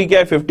आरओपी क्या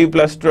है, 50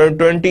 प्लस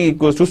 20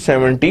 इक्वल्स टू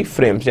 70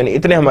 फ्रेम्स, यानी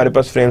इतने हमारे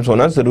पास फ्रेम्स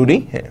होना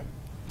जरूरी है।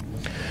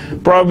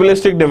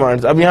 प्रोबेबिलिस्टिक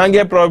डिमांड्स, अब यहाँ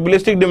क्या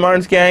प्रोबेबिलिस्टिक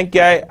डिमांड्स क्या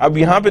है, अब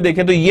यहाँ पे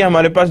देखें तो ये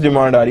हमारे पास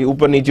डिमांड आ रही है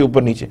ऊपर नीचे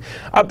ऊपर नीचे।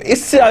 अब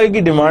इससे आगे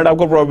की डिमांड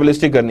आपको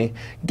प्रोबेबिलिस्टिक करनी है,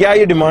 क्या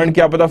ये डिमांड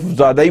क्या पता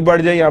ज्यादा ही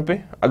बढ़ जाए, यहाँ पे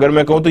अगर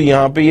मैं कहूँ तो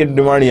यहाँ पे ये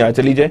डिमांड यहाँ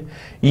चली जाए,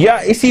 या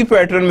इसी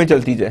पैटर्न में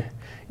चलती जाए,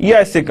 या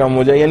इससे कम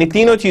हो जाए, यानी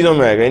तीनों चीजों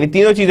में आएगा। यानी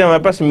तीनों चीजें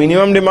हमारे पास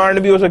मिनिमम डिमांड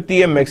भी हो सकती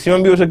है,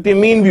 मैक्सिमम भी हो सकती है,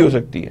 मीन भी हो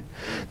सकती है।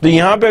 तो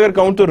यहां पे अगर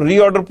कहूं तो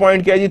रीऑर्डर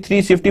पॉइंट क्या है जी,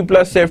 350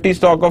 प्लस सेफ्टी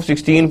स्टॉक ऑफ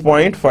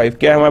 16.5,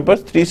 क्या है हमारे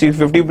पास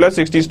 350 plus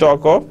 60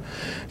 stock of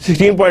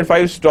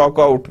 16.5 stock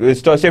out,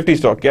 safety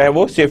stock क्या है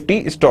वो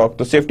सेफ्टी स्टॉक,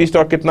 तो सेफ्टी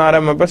स्टॉक कितना आ रहा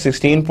है हमारे पास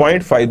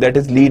 16.5, that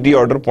is lead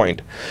reorder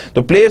point.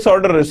 तो place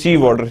order,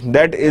 receive order,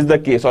 that is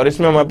the case, और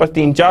इसमें हमारे पास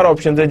 3-4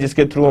 ऑप्शन है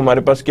जिसके थ्रू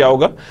हमारे पास क्या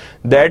होगा,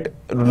 दैट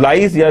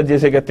लाइज, या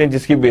जैसे कहते हैं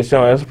जिसकी बेस से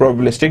हमारे पास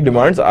प्रोबेबिलिस्टिक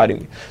डिमांड्स आ रही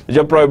है। तो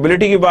जब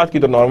प्रोबेबिलिटी की बात की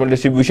तो नॉर्मल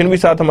डिस्ट्रीब्यूशन भी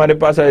साथ हमारे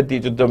पास आ जाती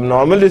है, तो जब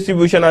नॉर्मल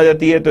डिस्ट्रीब्यूशन आ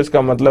जाती है तो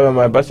इसका मतलब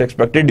हमारे पास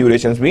एक्सपेक्टेड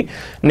ड्यूरेशंस भी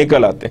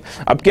निकल आते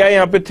हैं। अब क्या है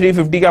यहाँ पे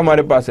 350 का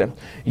हमारे पास है,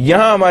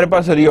 यहाँ हमारे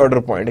पास रीऑर्डर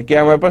पॉइंट है,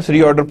 क्या हमारे पास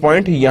रीऑर्डर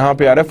पॉइंट यहाँ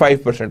पे आ रहा है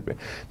 5% पे,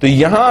 तो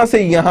यहां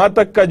से यहां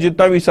तक का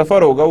जितना भी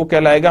सफर होगा वो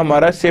कहलाएगा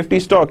हमारा सेफ्टी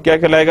स्टॉक, क्या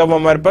कहलाएगा वो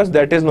हमारे पास,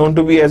 that is known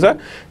to be as a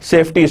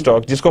safety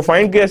stock. जिसको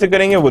फाइंड कैसे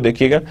करेंगे वो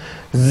देखिएगा,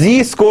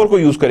 जी स्कोर को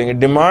यूज करेंगे,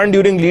 demand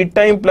during lead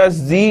time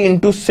plus जी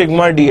इंटू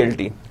सिग्मा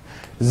डीएलटी,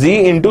 जी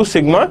इंटू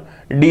सिग्मा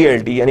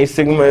डीएलटी, यानी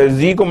सिग्मा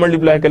जी को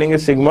मल्टीप्लाई करेंगे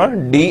सिग्मा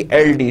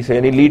डीएलटी से,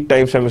 यानी लीड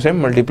टाइम से हम इसे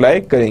मल्टीप्लाई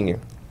करेंगे।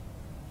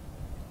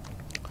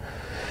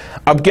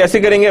 अब कैसे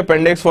करेंगे,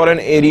 अपेंडिक्स फॉर एन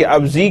एरिया,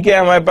 अब जी क्या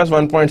है हमारे पास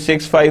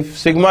 1.65,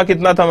 सिग्मा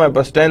कितना था हमारे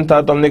पास 10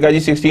 था, तो हमने कहा जी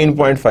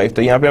 16.5,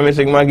 तो यहाँ पे हमें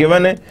सिग्मा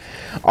गिवन है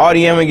और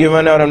ये हमें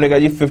गिवन है, और हमने कहा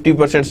जी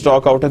 50%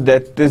 स्टॉक आउट है,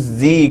 that is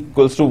G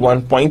equals to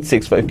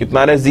 1.65,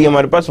 कितना है जी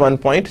हमारे पास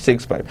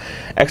 1.65।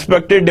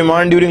 Expected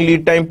demand during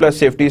lead time plus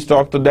safety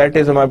stock, तो दैट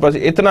इज हमारे पास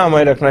इतना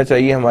हमें रखना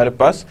चाहिए, हमारे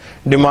पास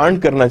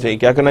डिमांड करना चाहिए,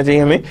 क्या करना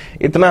चाहिए हमें,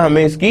 इतना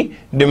हमें इसकी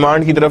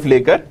डिमांड की तरफ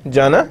लेकर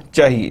जाना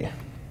चाहिए।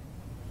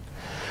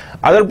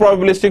 अदर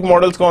प्रोबेबिलिस्टिक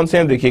मॉडल्स कौन से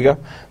हैं देखिएगा,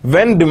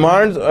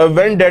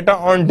 when data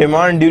on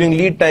demand during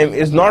lead time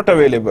is not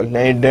available,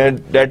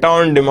 data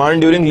on demand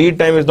during lead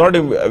time is not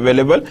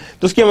available,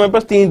 तो उसकी हमारे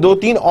पास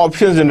 2-3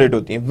 ऑप्शंस जनरेट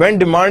होती हैं। When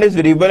demand is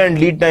variable and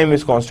lead time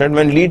is constant,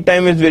 when lead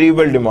time is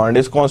variable demand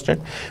is constant,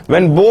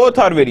 when both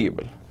are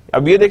variable.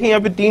 अब ये देखें यहाँ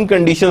पे 3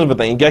 कंडीशंस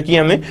बताई, क्या की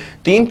हमें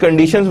 3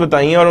 कंडीशंस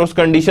बताई और उस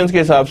कंडीशंस के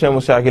हिसाब से हम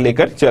उससे आगे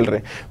लेकर चल रहे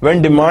हैं।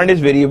 When demand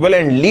is variable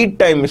and lead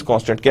time is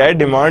constant, क्या है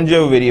डिमांड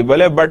जो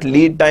वेरिएबल है but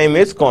lead time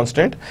is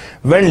constant.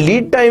 When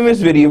lead time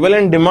is variable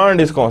and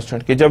demand is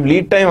constant, कि जब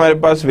लीड टाइम हमारे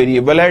पास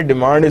वेरिएबल है,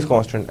 demand is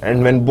constant,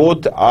 and when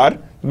both are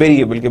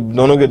variable,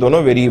 के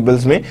दोनों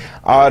वेरिएबल्स में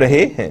आ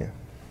रहे हैं।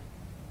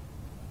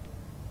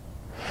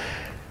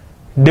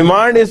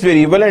 Demand is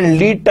variable and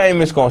lead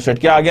time is constant,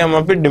 क्या आ गया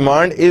हमारे पे,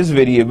 demand is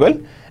variable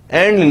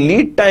and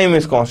lead time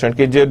is constant,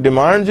 कि जो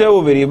डिमांड जो है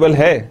वो वेरिएबल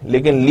है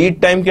लेकिन लीड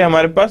टाइम के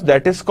हमारे पास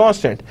दैट इज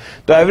कांस्टेंट।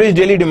 तो average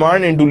daily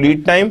demand into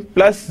lead time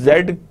plus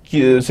Z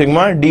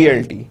sigma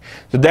DLT,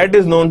 so that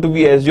is known to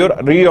be as your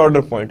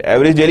reorder point,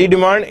 average daily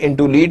demand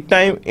into lead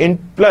time in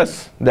plus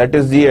that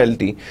is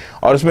DLT,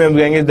 और उसमें हम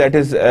कहेंगे that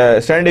is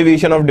standard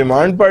deviation of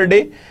demand per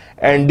day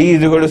and D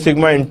is equal to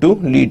sigma into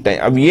lead time।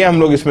 अब ये हम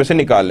लोग इसमें से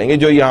निकाल लेंगे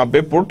जो यहाँ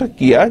पे पुट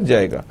किया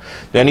जाएगा,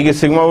 तो यानी कि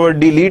sigma over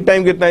D lead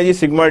time कितना है जी,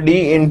 sigma D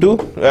into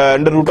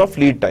under root of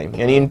lead time,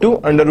 यानी into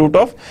under root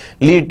of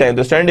lead time.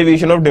 तो standard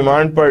deviation of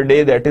demand per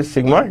day that is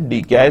sigma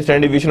D, क्या है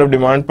standard deviation of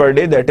demand per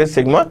day that is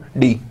sigma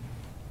D.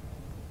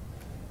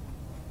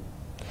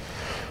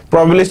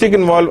 Probabilistic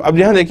involve, अब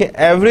यहां देखें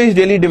average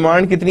daily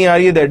demand कितनी आ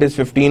रही है, that is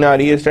 15 आ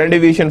रही है, स्टैंडर्ड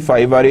डेविएशन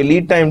 5 आ रही है,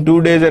 lead time 2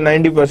 days and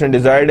 90%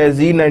 desired है,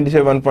 जी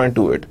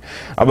 97.28।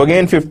 अब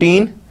again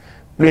 15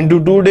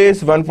 into 2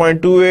 days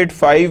 1.28,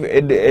 5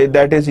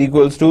 that is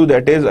equals to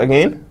that is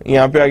again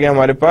यहाँ पे आ गया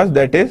हमारे पास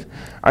that is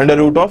under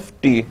root of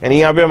T, यानी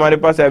यहाँ पे हमारे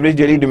पास एवरेज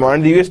डेली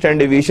डिमांड दी हुई है, स्टैंडर्ड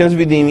डेविएशंस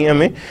भी दी हुई है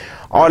हमें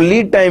और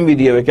लीड टाइम भी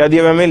दिया हुआ है, क्या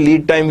दिया हुआ है हमें,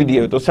 लीड टाइम भी दिया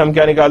हुआ है। तो उससे हम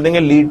क्या निकाल देंगे,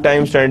 लीड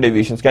टाइम स्टैंडर्ड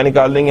डेविएशंस, क्या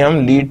निकाल देंगे हम,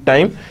 लीड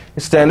टाइम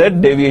स्टैंडर्ड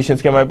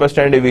डेविएशंस, के हमारे पास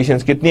स्टैंडर्ड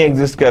डेविएशंस कितनी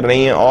एग्जिस्ट कर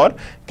रही हैं और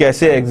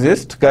कैसे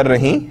एग्जिस्ट कर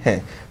रही हैं,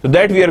 तो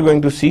that we are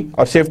going to सी।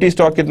 और सेफ्टी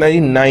स्टॉक कितना है जी,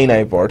 9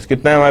 आईपॉड्स,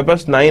 कितना है हमारे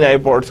पास, 9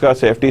 आईपॉड्स का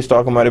सेफ्टी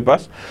स्टॉक हमारे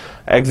पास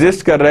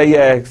एग्जिस्ट कर रहा है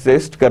या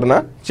एग्जिस्ट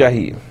करना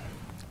चाहिए।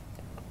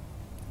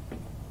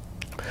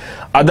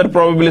 अदर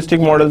प्रोबेबिलिस्टिक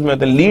मॉडल्स में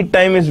आते हैं lead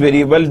time is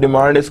variable,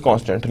 demand is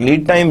constant.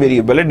 Lead time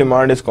variable है,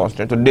 डिमांड इज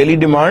कांस्टेंट। तो daily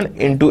demand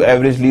into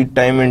average lead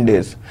time in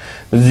days,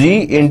 ji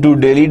into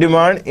daily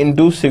demand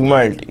into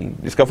sigma LT.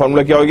 इसका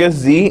formula क्या हो गया,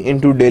 जी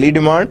into daily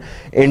demand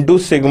into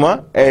sigma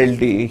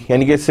LT,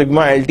 यानी कि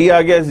sigma LT आ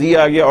गया, जी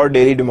आ गया और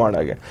डेली डिमांड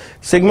आ गया।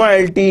 Sigma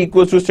LT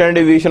equals to standard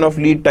deviation of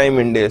lead time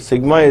in days.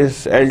 Sigma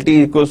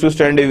LT equals to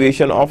standard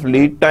deviation of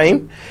lead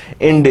time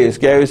in days.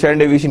 क्या है standard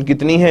deviation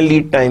कितनी है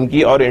लीड टाइम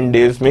की और इन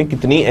डेज में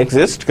कितनी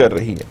एग्जिस्ट कर रही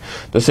है।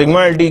 तो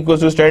sigma LT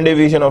equals to standard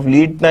deviation of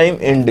lead time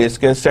in days.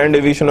 Standard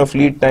deviation of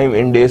lead time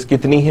in days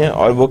कितनी है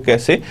और वो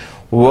कैसे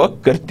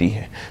वर्क करती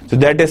है। So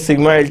that is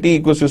sigma LT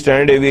equals to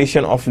standard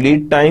deviation of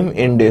lead time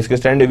in days. के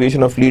standard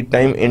deviation of lead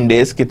time in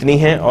days कितनी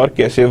है और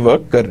कैसे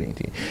वर्क कर रही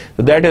थी।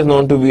 So that is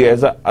known to be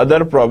as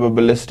other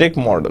probabilistic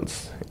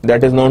models.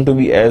 That is known to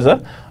be as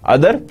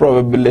other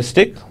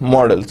probabilistic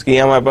models. कि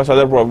हमारे पास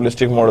अदर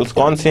प्रोबेबिलिस्टिक मॉडल्स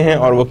कौन से हैं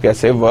और वो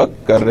कैसे वर्क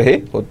कर रहे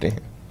होते हैं।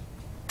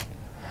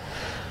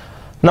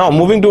 Now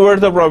moving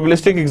towards the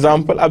probabilistic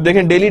example. अब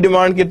देखें डेली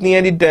डिमांड कितनी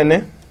है, 10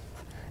 है,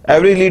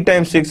 एवरेज लीड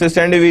टाइम 6 है,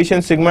 स्टैंडर्ड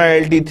डेविएशन सिग्मा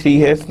एलटी 3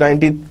 है,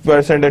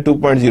 90% है,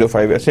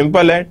 2.05 है।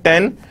 सिंपल है,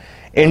 10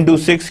 इंटू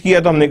 6 किया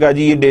तो हमने कहा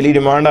जी ये डेली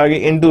डिमांड आ गई,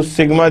 इंटू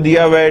सिग्मा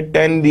दिया हुआ है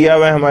 10 दिया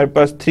हुआ है, हमारे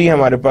पास 3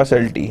 हमारे पास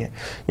एलटी है,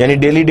 यानी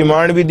डेली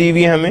डिमांड भी दी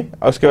हुई है हमें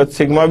और उसके बाद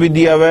सिग्मा भी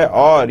दिया हुआ है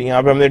और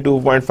यहाँ पे हमने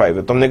 2.5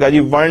 है। तो हमने कहा जी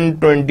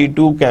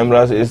 122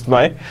 cameras is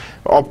my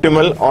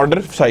optimal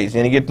order size,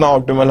 यानी कि इतना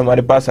ऑप्टिमल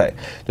हमारे पास आए।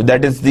 तो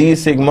that is the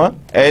sigma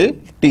L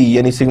T,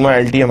 यानी सिग्मा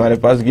एल टी हमारे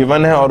पास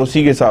गिवन है और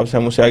उसी के हिसाब से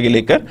हम उसे आगे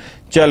लेकर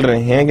चल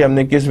रहे हैं कि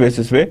हमने किस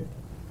बेसिस पे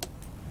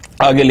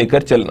आगे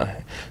लेकर चलना है।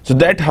 So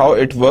that how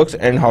it works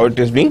and how it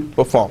is being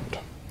performed.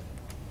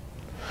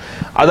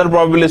 Other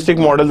probabilistic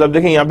models, अब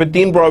देखें यहाँ पे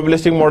 3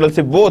 प्रोबेबिलिस्टिक मॉडल्स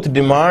से both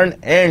demand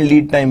and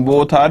lead time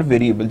both are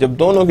variable. जब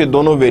दोनों के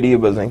दोनों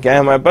वेरिएबल्स हैं, क्या है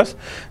हमारे पास,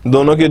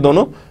 दोनों के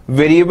दोनों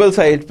वेरिएबल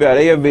साइड पे आ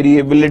रहे हैं या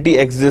वेरिएबिलिटी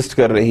एग्जिस्ट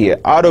कर रही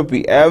है।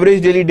 आरओपी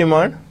एवरेज डेली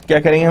डिमांड, क्या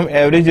करेंगे हम,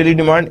 average daily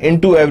demand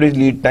into average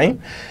lead time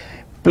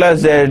plus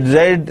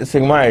Z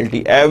sigma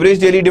LT.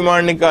 Average daily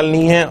demand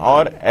निकालनी है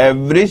और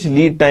एवरेज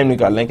लीड टाइम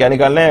निकालना है। क्या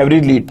निकालना है,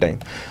 एवरेज लीड टाइम।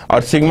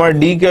 और सिग्मा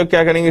डी का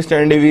क्या करेंगे,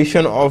 standard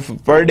deviation of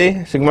per day,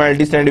 sigma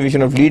LT standard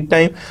deviation of lead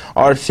time,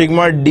 और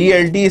सिग्मा डी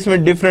एलटी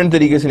इसमें डिफरेंट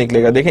तरीके से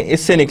निकलेगा। देखें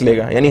इससे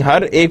निकलेगा, यानी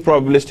हर एक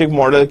प्रोबेबिलिस्टिक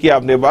मॉडल की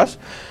आपके पास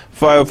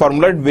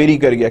फार्मूला वेरी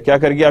कर गया। क्या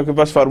कर गया, आपके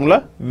पास फार्मूला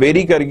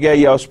वेरी कर गया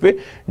या उस पर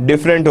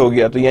डिफरेंट हो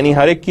गया। तो यानी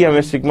हर एक की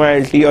हमें सिग्मा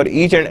एलटी और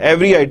each and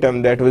every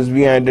item that was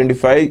B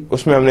identify,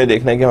 उसमें हमने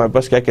देखना है कि हमारे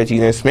पास क्या क्या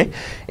चीजें इसमें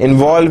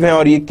इन्वॉल्व हैं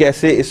और ये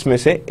कैसे इसमें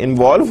से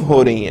इन्वॉल्व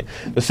हो रही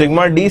हैं। तो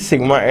sigma D,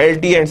 sigma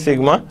LT and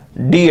sigma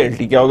D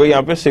LT, क्या होगा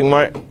यहाँ पे,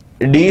 sigma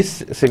D,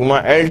 sigma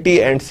LT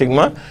and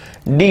sigma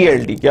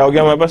DLT, क्या हो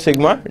गया हमारे पास,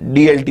 सिग्मा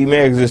DLT में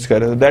एग्जिस्ट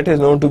कर रहा है। That is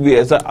known to be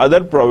as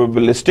other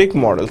probabilistic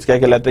models. क्या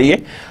कहलाता है ये,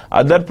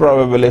 अदर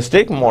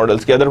प्रोबेबिलिस्टिक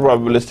मॉडल्स। के अदर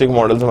प्रोबेबिलिस्टिक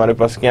मॉडल्स हमारे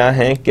पास क्या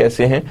हैं,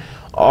 कैसे हैं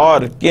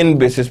और किन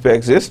बेसिस पे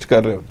एग्जिस्ट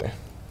कर रहे होते हैं।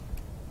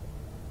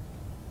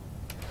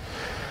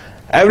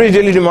 Average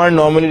daily demand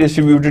normally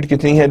distributed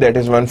कितनी है, दैट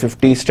इज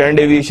 150। स्टैंडर्ड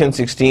डेविएशन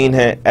 16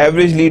 है।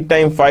 एवरेज लीड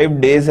टाइम 5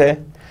 डेज है।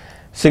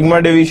 सिग्मा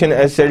डेविएशन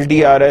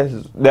SLT आ रहा है,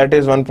 दैट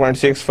इज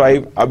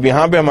 1.65। अब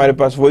यहाँ पे हमारे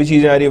पास वही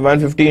चीजें आ रही है,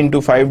 150 into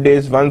 5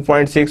 days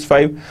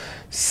 1.65,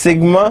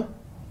 sigma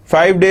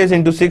 5 days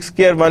into 6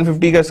 square,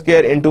 150 का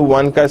स्क्वायर इंटू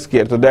 1 का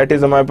स्क्वायर। तो दैट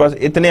इज हमारे पास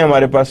इतने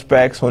हमारे पास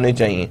पैक्स होने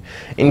चाहिए,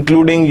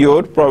 इंक्लूडिंग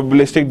योर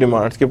प्रोबेबिलिस्टिक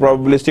डिमांड्स। के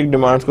प्रोबेबिलिस्टिक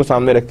डिमांड्स को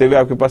सामने रखते हुए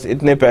आपके पास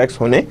इतने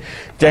पैक्स होने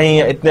चाहिए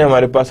या इतने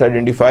हमारे पास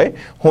आइडेंटिफाई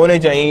होने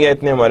चाहिए या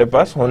इतने हमारे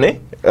पास होने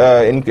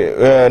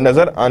इनके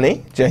नजर आने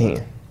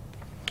चाहिए।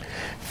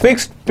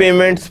 Fixed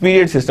payment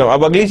period system.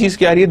 अब अगली चीज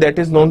क्या आ रही है, that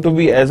is known to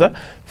be as a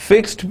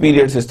fixed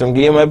period system.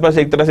 ये हमारे पास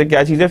एक तरह से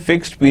क्या चीज है,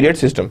 fixed period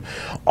system.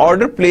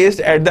 Order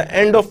placed at the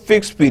end of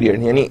fixed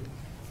period, यानी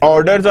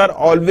orders are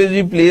always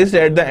be placed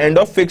at the end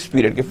of fixed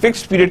period. के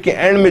फिक्स्ड पीरियड के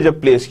एंड में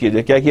जब प्लेस किया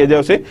जाए, क्या किया जाए,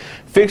 उसे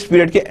फिक्स्ड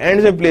पीरियड के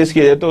एंड से प्लेस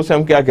किया जाए तो उसे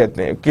हम क्या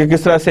कहते हैं, कि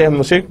किस तरह से हम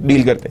उसे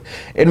डील करते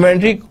हैं।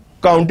 Inventory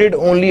counted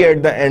only at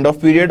the end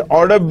of period,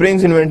 order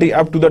brings inventory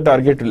up to the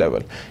target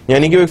level.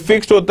 यानी कि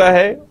फिक्स्ड होता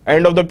है,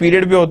 एंड ऑफ द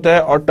पीरियड पे होता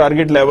है और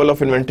टारगेट लेवल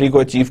ऑफ इन्वेंट्री को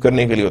अचीव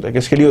करने के लिए होता है।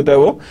 किसके लिए होता है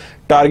वो,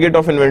 टारगेट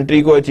ऑफ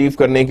इन्वेंट्री को अचीव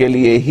करने के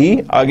लिए ही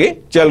आगे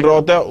चल रहा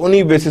होता है।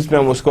 उन्हीं बेसिस पे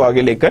हम उसको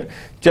आगे लेकर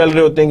चल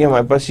रहे होते हैं कि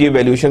हमारे पास ये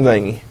वैल्यूएशंस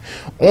आएंगी।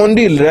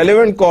 Only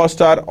relevant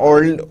cost are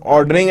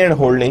ordering and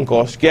holding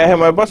cost. क्या है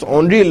हमारे पास,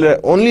 ओनली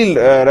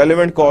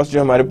रेलेवेंट कॉस्ट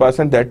जो हमारे पास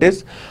है that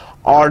is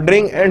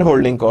ordering and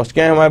holding cost.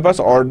 क्या है हमारे पास,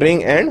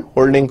 ordering and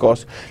holding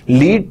cost.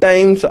 Lead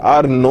times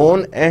are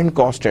known and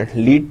constant.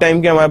 Lead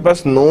time के हमारे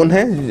पास नोन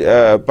है,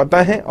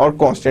 पता है, और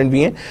कांस्टेंट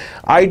भी है।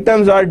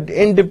 Items are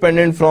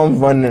independent from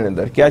one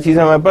another. क्या चीज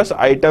है हमारे पास,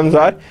 items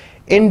are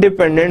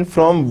independent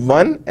from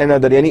one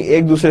another, यानी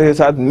एक दूसरे के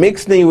साथ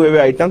मिक्स नहीं हुए हुए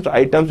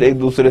आइटम्स एक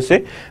दूसरे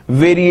से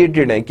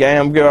वेरिएटेड है। क्या है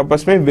हमके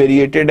आपस में,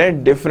 वेरिएटेड है,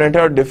 डिफरेंट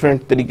है और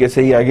डिफरेंट तरीके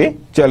से ही आगे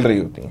चल रही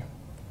होती है।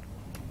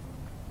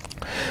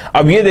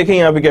 अब ये देखें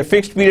यहाँ पे क्या,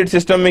 फिक्स्ड पीरियड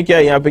सिस्टम में क्या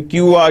है, यहाँ पे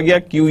क्यू आ गया,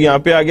 क्यू यहाँ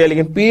पे आ गया,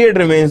 लेकिन पीरियड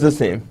रिमेन्स द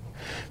सेम।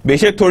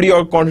 बेशक थोड़ी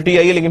और क्वांटिटी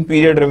आई है लेकिन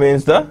पीरियड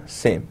रिमेन्स द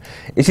सेम।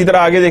 इसी तरह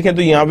आगे देखें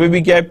तो यहाँ पे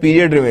भी क्या है,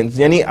 पीरियड रिमेन्स,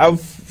 यानी अब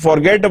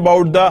forget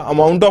about the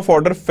amount of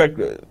order,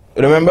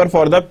 remember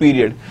for the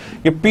period,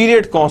 कि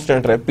पीरियड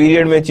कांस्टेंट रहे,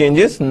 पीरियड में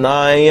चेंजेस ना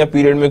आए या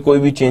पीरियड में कोई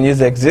भी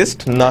चेंजेस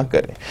एग्जिस्ट ना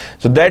करें।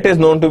 So that is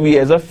known to be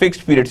as a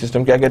fixed period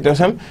system. क्या कहते हैं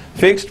हम,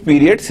 फिक्स्ड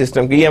पीरियड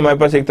सिस्टम। कि ये हमारे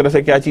पास एक तरह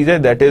से क्या चीज है,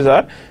 that is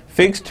are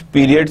fixed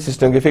period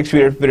system. के फिक्स्ड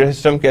पीरियड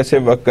सिस्टम कैसे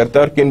वर्क करता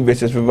है और किन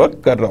बेसिस पे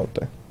वर्क कर रहा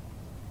होता है।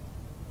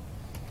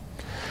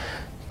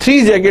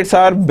 3 jackets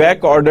are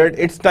back ordered.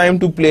 It's time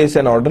to place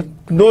an order.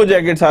 No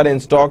jackets are in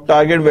stock.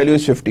 Target value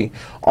is 50.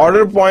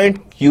 Order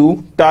point Q,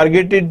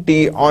 targeted T,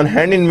 on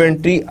hand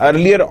inventory,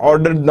 earlier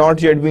order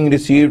not yet being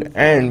received,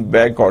 and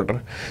back order.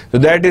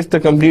 So that is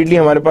the completely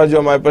हमारे पास जो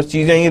हमारे पास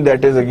चीजें आई हैं,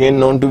 that is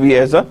again known to be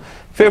as a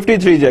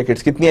 53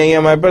 jackets. कितनी आई है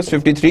हमारे पास,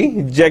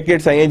 53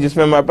 jackets आई हैं,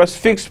 जिसमें हमारे पास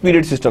फिक्स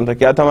पीरियड सिस्टम था।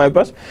 क्या था हमारे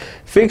पास,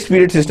 फिक्स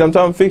पीरियड सिस्टम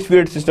था। हम फिक्स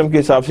पीरियड सिस्टम के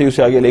हिसाब से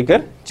उसे आगे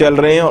लेकर चल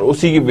रहे हैं और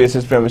उसी की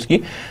बेसिस पे हम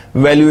इसकी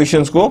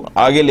वैल्यूएशंस को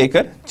आगे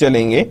लेकर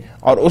चलेंगे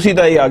और उसी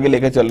तरह ही आगे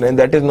लेकर चल रहे हैं।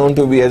 That is known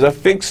to be as a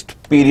fixed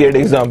period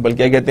example.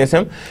 क्या कहते हैं इसे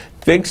हम,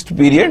 fixed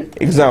period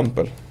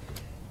example.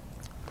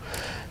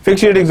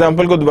 Fixed period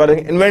example को दोबारा,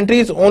 inventory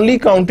is only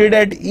counted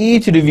at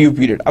each review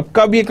period. अब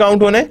कब ये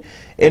काउंट होना है,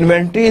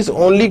 inventory is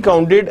only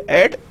counted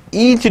at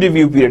each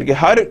review period, के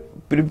हर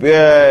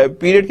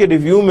पीरियड के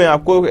रिव्यू में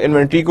आपको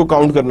इन्वेंट्री को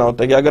काउंट करना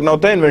होता है। क्या करना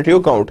होता है, इन्वेंट्री को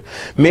count.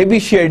 May be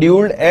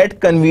scheduled eight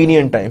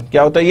convenient time.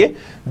 क्या होता है ये,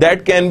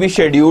 that can be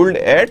scheduled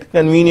eight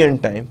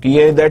convenient time, कि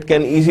ये that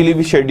can easily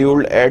be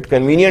scheduled eight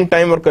convenient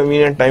time, और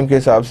कन्वीनियंट टाइम के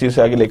हिसाब से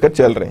उसे आगे लेकर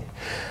चल रहे हैं।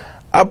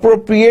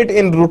 अप्रोप्रिएट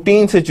इन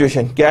रूटीन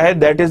सिचुएशन, क्या है,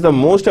 that is the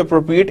most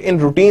appropriate in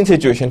routine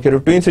situation. कि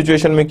रूटीन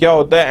सिचुएशन में क्या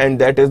होता है, and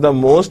that is the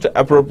most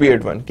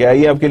appropriate one. क्या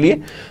ये आपके लिए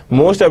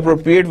मोस्ट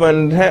अप्रोप्रिएट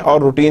वन है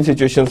और रूटीन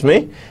सिचुएशंस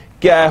में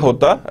क्या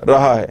होता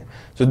रहा है।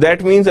 So that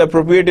means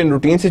appropriate in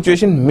routine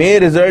situation may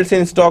result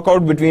in stock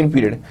out between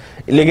period।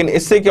 लेकिन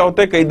इससे क्या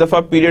होता है, कई दफा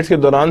पीरियड्स के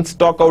दौरान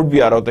स्टॉक आउट भी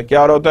आ रहा होता है।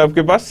 क्या आ रहा होता है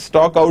आपके पास,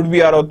 स्टॉक आउट भी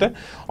आ रहा होता है,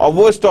 और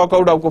वो स्टॉक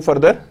आउट आपको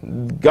फर्दर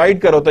गाइड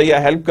कर रहा होता है या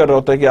हेल्प कर रहा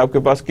होता है कि आपके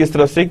पास किस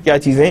तरह से क्या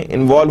चीजें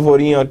इन्वॉल्व हो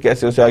रही हैं और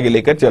कैसे उसे आगे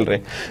लेकर चल रहे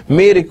हैं।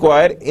 May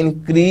require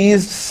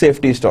increase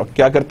safety stock.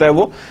 क्या करता है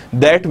वो,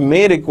 that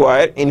may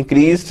require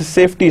increase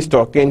safety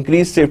stock. के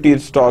इंक्रीज सेफ्टी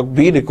स्टॉक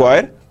भी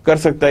रिक्वायर कर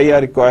सकता है या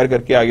रिक्वायर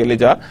करके आगे ले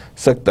जा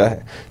सकता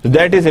है। So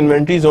that is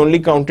inventory is only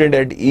counted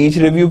at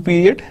each review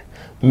period,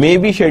 may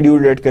be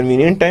scheduled at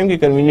convenient time, कि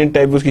convenient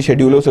टाइप उसकी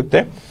शेड्यूल हो सकता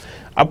है।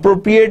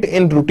 अप्रोप्रिएट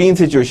इन रूटीन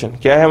सिचुएशन,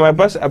 क्या है हमारे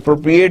पास,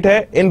 अप्रोप्रिएट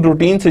है in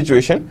routine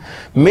situation.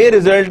 May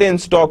result in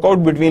stock out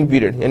between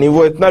period, यानी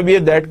वो इतना भी है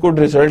that could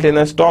result in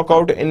a stock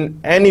out in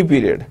any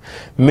period.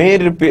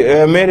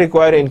 May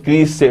require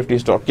increase safety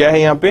stock. क्या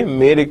है यहाँ पे,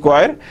 may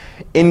require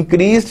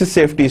increase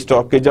safety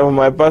stock, के जब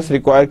हमारे पास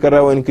रिक्वायर कर रहा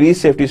है वो इंक्रीज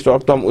सेफ्टी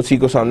स्टॉक, तो हम उसी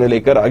को सामने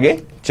लेकर आगे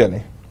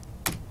चलें।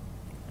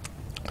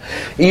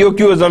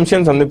 EOQ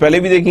assumptions हमने पहले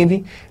भी देखी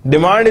थी।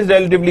 Demand is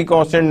relatively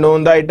constant,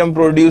 known the item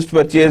produced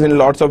purchase in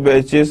lots of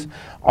batches,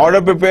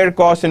 order prepared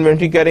cost,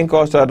 inventory carrying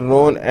cost are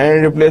known,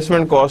 and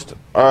replacement cost,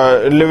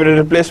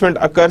 replacement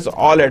occurs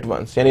all at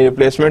once, यानी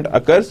replacement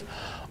occurs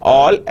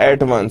all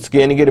at once,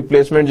 यानी कि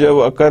replacement जो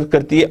अकर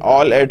करती है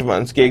all at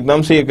once, के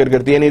एकदम से अकर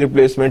करती है, यानी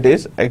replacement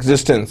is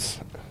existence.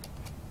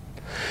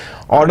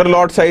 Order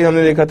lot size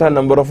हमने देखा था,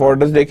 नंबर ऑफ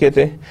ऑर्डर्स देखे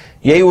थे,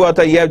 यही हुआ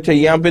था। ये अच्छा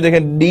यहाँ पे देखें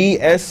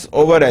ds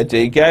ओवर h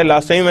है, क्या है,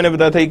 लास्ट टाइम मैंने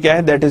बताया था ये क्या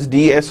है, that is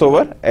ds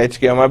over h।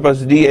 के हमारे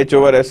पास dh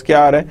ओवर s क्या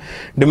आ रहा है,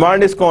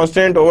 demand is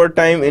constant over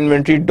time,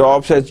 inventory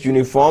drops eight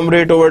uniform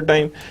rate over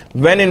time,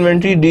 when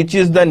inventory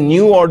reaches the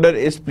new order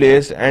is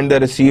placed and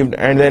the received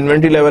and the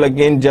inventory level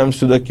again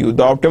jumps to the Q,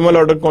 the optimal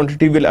order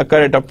quantity will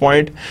occur at a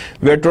point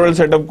where total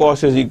setup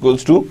cost is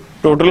equals to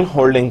total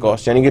holding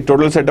cost, यानी कि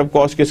total setup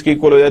cost किसकी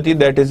equal हो जाती है,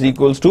 that is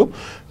equals to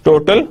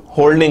total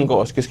holding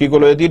cost. किसकी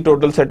equal हो जाती है,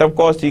 total setup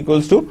cost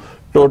equals to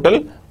total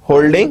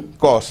holding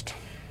cost.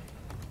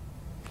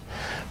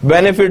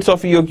 Benefits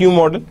of EOQ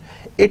model,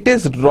 it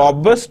is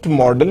robust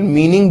model,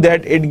 meaning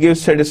that it gives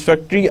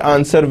satisfactory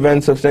answer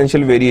when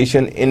substantial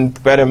variation in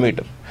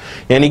parameter,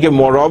 यानी कि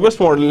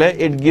robust model है,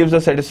 it gives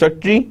a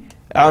satisfactory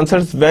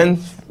answers when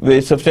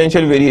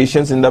substantial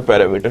variations in the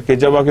parameter, कि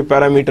जब आपके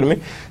parameter में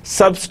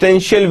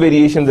substantial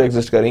variations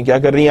exist कर रही हैं, क्या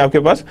कर रही हैं आपके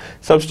पास,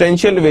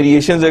 substantial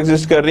variations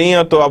exist कर रही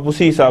हैं, तो आप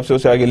उसी हिसाब से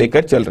उसे आगे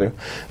लेकर चल रहे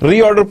हो।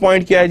 रीऑर्डर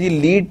पॉइंट क्या है जी,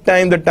 lead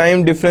time, the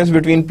time difference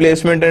between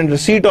placement and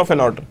receipt of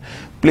N order,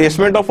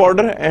 placement of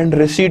order and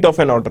receipt of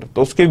N order,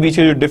 तो उसके बीच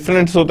जो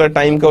डिफरेंस होता है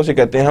टाइम का, उसे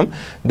कहते हैं हम,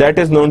 that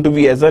is known to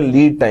be as a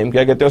lead time.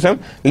 क्या कहते हैं उसे हम,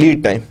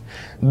 lead time.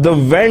 The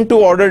when to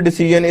order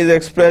decision is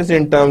expressed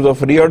in terms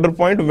of reorder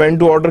point, when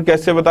to order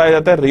कैसे बताया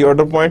जाता है,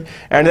 reorder point,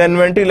 and the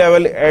inventory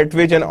level eight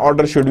which N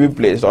order should be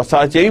placed, और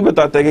साथ यही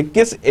बताता है कि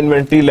किस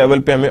इन्वेंट्री लेवल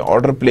पे हमें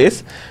ऑर्डर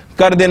प्लेस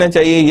कर देना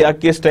चाहिए या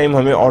किस टाइम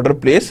हमें ऑर्डर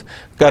प्लेस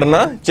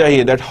करना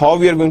चाहिए, that how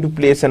we are going to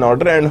place N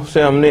order, and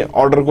उसे हमने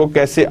ऑर्डर को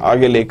कैसे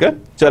आगे लेकर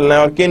चलना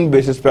है और किन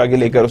बेसिस पे आगे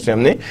लेकर उसे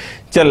हमने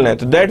चलना है।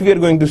 तो that we are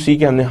going to सी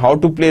कि हमने how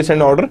to place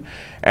N order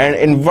and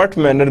in what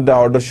manner the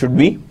order should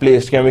be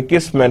placed, कि हमें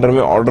किस मैनर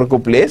में ऑर्डर को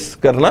प्लेस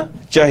करना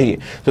चाहिए।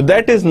 तो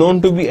that is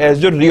known to be as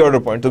जो रीऑर्डर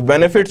पॉइंट। तो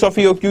बेनिफिट्स ऑफ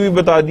ईओक्यू भी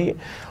बता दिए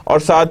और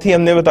साथ ही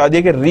हमने बता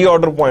दिया कि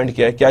रीऑर्डर पॉइंट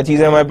क्या है, क्या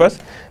चीज है हमारे पास,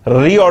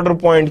 रीऑर्डर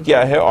पॉइंट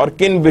क्या है और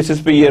किन बेसिस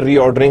पे ये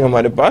रीऑर्डरिंग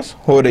हमारे पास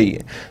हो रही है।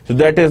 So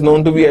that is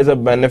known to be as a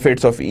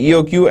benefits of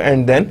EOQ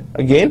and then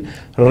again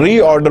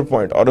reorder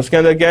point. और उसके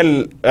अंदर क्या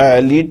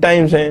है, लीड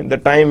टाइम्स हैं,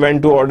 the time when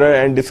to order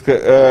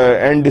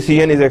and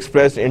decision is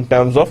expressed in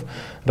terms of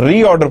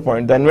reorder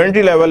point, the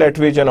inventory level eight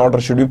which N order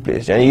should be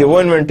placed, यानी ये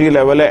वो inventory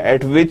level है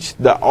eight which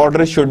the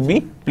order should be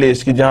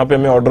placed, कि जहां पे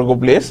हमें order को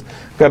place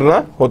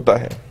करना होता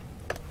है।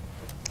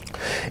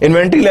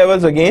 इन्वेंट्री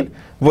लेवल्स अगेन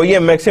वो ये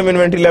मैक्सिमम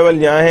इन्वेंट्री लेवल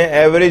यहाँ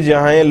है, एवरेज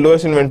यहाँ है,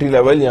 लोएस्ट इन्वेंट्री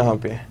लेवल यहाँ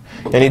पे है,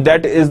 यानी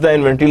that is the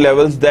inventory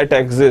levels that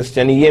exist,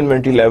 यानी ये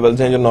इन्वेंट्री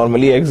लेवल्स हैं जो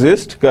नॉर्मली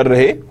एग्जिस्ट कर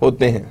रहे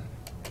होते हैं।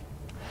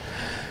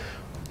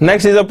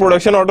 Next is a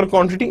production order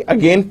quantity,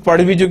 again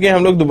पढ़ भी चुके हैं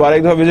हम लोग, दोबारा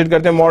एक दफा विजिट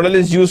करते हैं। Model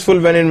is useful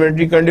when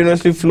inventory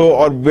continuously flow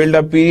और build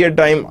a period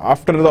time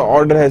after the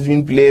order has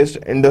been placed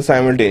in the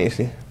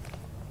simultaneously,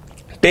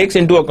 takes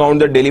into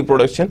account the daily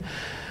production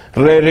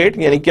rate,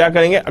 यानी क्या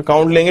करेंगे,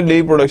 अकाउंट लेंगे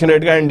डेली प्रोडक्शन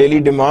रेट का and daily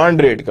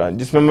demand rate का,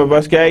 जिसमें मेरे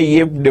पास क्या है,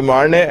 ये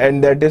डिमांड है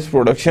and that is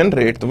production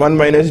rate, तो 1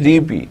 माइनस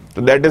डीपी,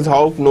 तो that is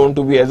how known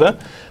to be as a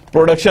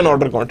production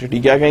order quantity.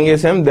 क्या कहेंगे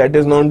इसे हम, that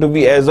is known to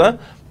be as a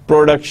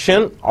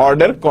production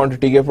order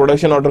quantity. के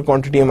प्रोडक्शन ऑर्डर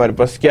क्वांटिटी हमारे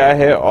पास क्या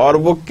है और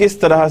वो किस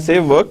तरह से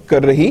वर्क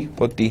कर रही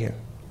होती है।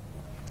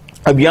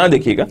 अब यहां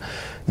देखिएगा,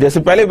 जैसे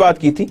पहले बात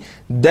की थी,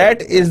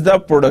 that is the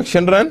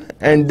production run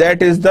and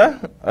that is the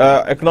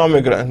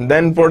economic run,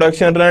 then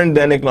production run,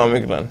 then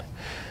economic run,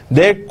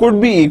 they could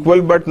be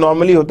equal, but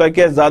normally होता है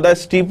क्या, ज्यादा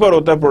स्टीपर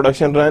होता है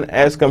production run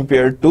as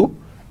compare to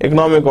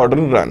economic order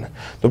run.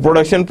 तो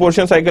production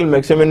portion cycle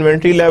maximum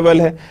inventory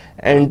level है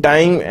and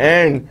time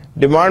and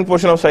demand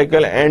portion of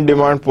cycle and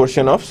demand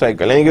portion of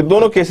cycle, यानी कि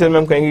दोनों केसेस में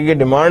हम कहेंगे कि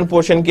डिमांड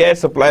पोर्शन क्या है,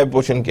 सप्लाई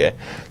पोर्शन क्या है।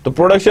 तो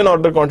प्रोडक्शन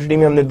ऑर्डर क्वांटिटी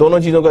में हमने दोनों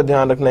चीजों का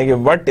ध्यान रखना है कि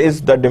what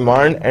is the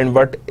demand and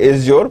what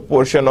is your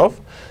portion of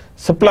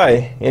supply,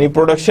 यानी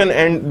प्रोडक्शन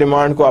एंड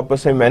डिमांड को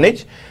आपस में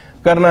मैनेज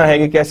करना है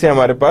कि कैसे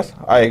हमारे पास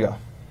आएगा।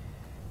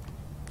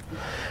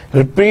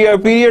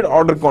 पीरियड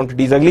ऑर्डर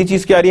क्वांटिटीज, अगली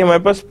चीज क्या आ रही है हमारे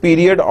पास,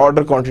 पीरियड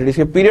ऑर्डर क्वांटिटीज।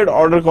 के पीरियड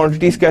ऑर्डर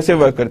क्वांटिटीज कैसे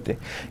वर्क करते हैं,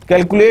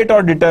 कैलकुलेट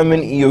और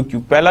डिटरमिन ईओक्यू।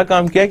 पहला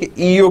काम क्या है कि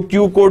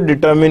ईओक्यू को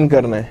डिटरमिन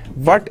करना है,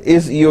 व्हाट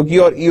इज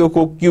ईओक्यू, और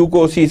ईओक्यू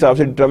को उसी हिसाब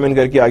से डिटरमिन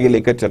करके आगे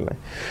लेकर चलना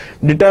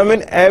है।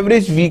 डिटरमिन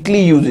एवरेज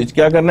वीकली यूजेज,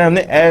 क्या करना है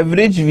हमने,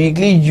 एवरेज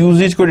वीकली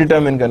यूजेज को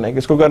डिटरमिन करना है।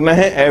 किसको करना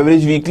है,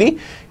 एवरेज वीकली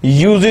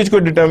यूजेज को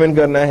डिटरमिन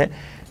करना है।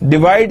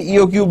 Divide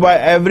EOQ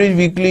by average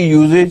weekly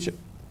usage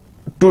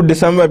to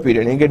December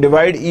period, यानी कि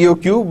divide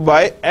EOQ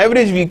by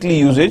average weekly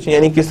usage,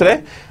 यानी किस तरह,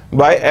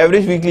 by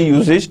average weekly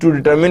usage to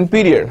determine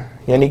period,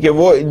 यानी कि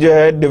वो जो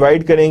है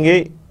डिवाइड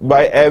करेंगे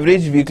by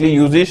average weekly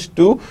usage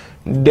to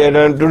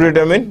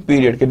determine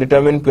period, के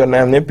डिटरमिन करना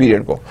है हमने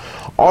पीरियड को।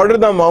 Order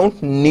the amount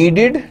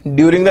needed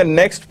during the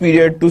next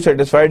period to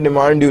satisfy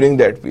demand during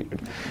that period,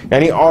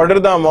 यानी order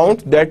the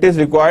amount that is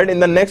required in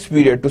the next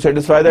period to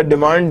satisfy the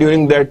demand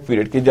during that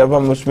period, कि जब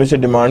हम उसमें से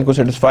demand को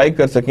satisfy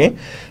कर सकें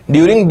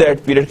during that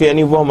period के,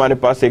 यानी वो हमारे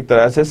पास एक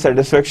तरह से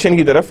सेटिस्फेक्शन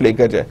की तरफ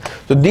लेकर जाए।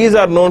 तो these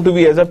are known to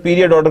be as a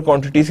period order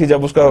quantities की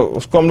जब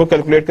उसको हम लोग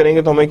कैलकुलेट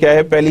करेंगे तो हमें क्या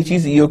है, पहली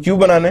चीज ईओक्यू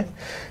बनाना है,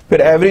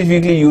 फिर एवरेज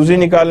वीकली यूजेज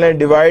निकालना है,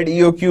 divide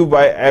EOQ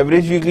by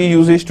average weekly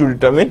usage to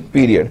determine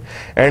period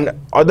and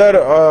other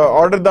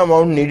order the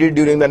amount needed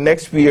during the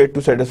next period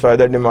to satisfy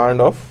the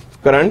demand of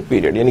current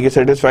period, यानी कि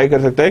सेटिस्फाई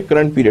कर सकता है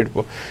current period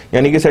को,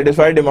 यानी कि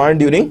satisfy demand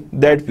during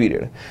that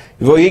period.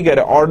 वो ये कह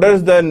रहा है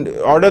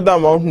order the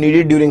amount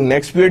needed during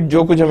next period,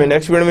 जो कुछ हमें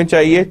नेक्स्ट पीरियड में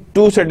चाहिए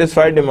to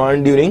satisfy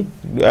demand during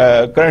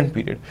current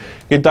period,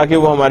 कि ताकि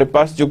वो हमारे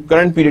पास जो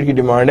करंट पीरियड की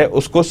डिमांड है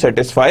उसको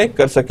सेटिस्फाई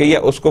कर सके या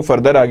उसको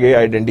फर्दर आगे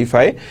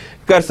आइडेंटिफाई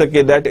कर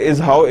सके। That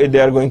is how they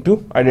are going to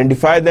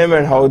identify them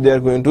and how they are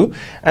going to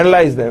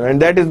analyse them and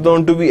that is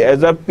known to be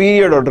as a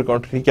period order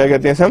quantity. क्या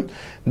कहते हैं हम,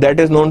 that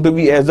is known to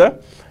be as a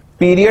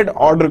period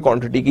order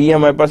quantity, की ये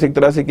हमारे पास एक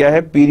तरह से क्या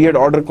है, पीरियड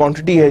ऑर्डर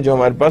क्वांटिटी है जो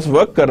हमारे पास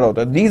वर्क कर रहा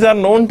होता है। These are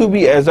known to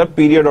be as a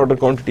period order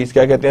quantities.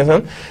 क्या कहते हैं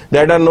हम,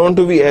 that are known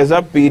to be as a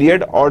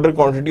period order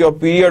quantity, और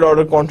पीरियड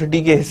ऑर्डर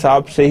क्वांटिटी के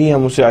हिसाब से ही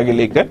हम उसे आगे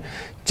लेकर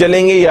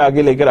चलेंगे या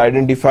आगे लेकर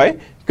आइडेंटिफाई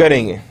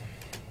करेंगे।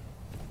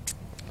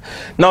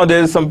 Now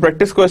there is some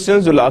practice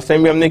questions जो लास्ट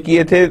टाइम भी हमने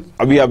किए थे,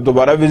 अभी आप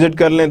दोबारा विजिट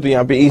कर लें तो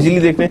यहाँ पे इजीली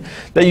देख लें।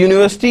 The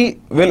university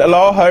will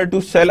allow her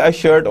to cell a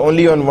shirt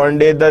only on one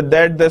day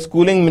that the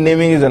schooling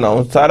naming is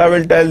announced. सारा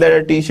will tell that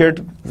a T shirt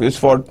is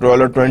for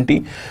 $20.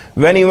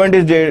 When event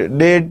is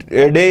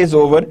day is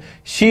over,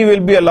 she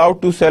will be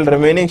allowed to sell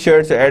remaining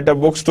shirts at a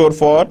bookstore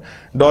for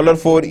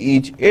 $4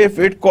 each. If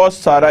it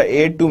costs Sarah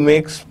 $8 to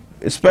make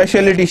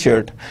specialty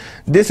shirt,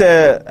 this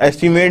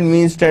estimate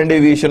means standard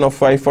deviation of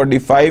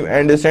 545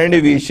 and the standard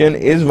deviation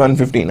is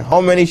 115.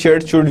 How many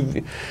shirts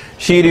should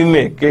she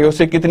remake? कि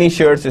उसे कितनी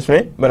shirts इसमें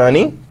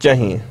बनानी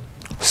चाहिए।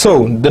 So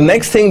the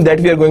next thing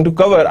that we are going to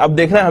cover, अब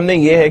देखना हमने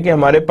ये है कि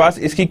हमारे पास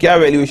इसकी क्या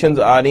वैल्यूएशंस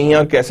आ रही हैं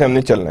और कैसे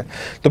हमने चलना है।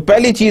 तो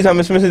पहली चीज हम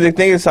इसमें से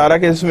देखते हैं कि सारा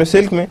के इसमें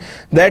सिल्क में,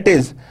 that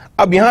is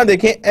अब यहां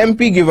देखें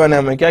एमपी गिवन है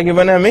हमें, क्या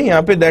गिवन है हमें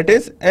यहाँ पे, that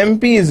is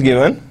MP is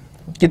given,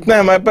 कितना है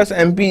हमारे पास,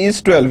 एमपी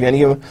इज 12, यानी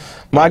कि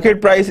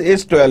मार्केट प्राइस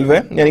इज 12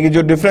 है, यानी कि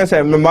जो डिफरेंस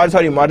है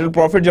मार्जिनल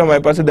प्रॉफिट जो हमारे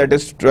पास है दैट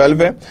इज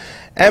 12 है।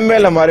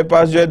 एमएल हमारे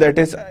पास जो है दैट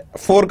इज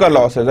 4 का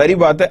लॉस है, जारी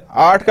बात है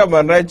 8 का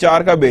बन रहा है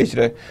 4 का बेच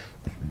रहे,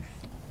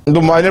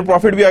 तो मार्जिनल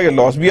प्रॉफिट भी आ गया,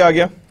 लॉस भी आ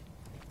गया।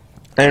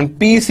 And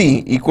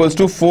PC equals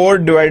to 4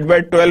 divide by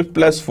 12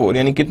 plus 4,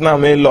 यानी कितना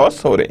हमें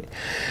लॉस हो रहे हैं।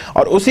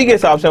 और उसी के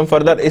हिसाब से हम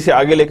फर्दर इसे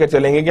आगे लेकर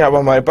चलेंगे कि अब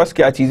हमारे पास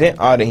क्या चीजें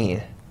आ रही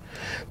हैं।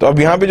 तो अब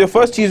यहाँ पे जो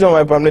फर्स्ट चीज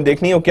हमारे पास हमने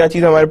देखनी है वो क्या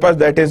चीज हमारे पास,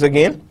 दैट इज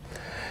अगेन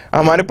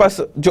हमारे पास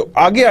जो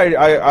आगे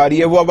आ रही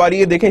है वो अब आ रही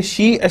है, देखें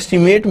she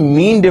estimate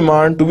mean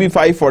demand to be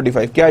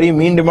 545, क्या आ रही है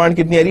मीन डिमांड,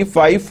 कितनी आ रही है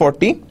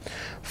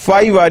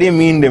 545 आ रही है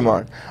मीन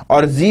डिमांड।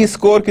 और जी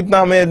स्कोर कितना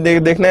हमें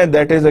देखना है,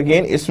 दैट इज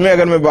अगेन इसमें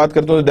अगर मैं बात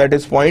करता हूँ तो दैट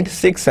इज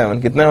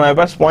 0.67, कितना हमारे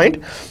पास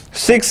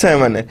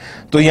 0.67 है।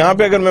 तो यहाँ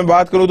पे अगर मैं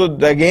बात करूँ तो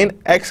अगेन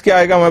एक्स क्या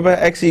आएगा हमारे पास,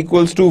 एक्स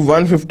इक्वल्स टू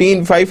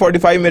 115,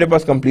 545 मेरे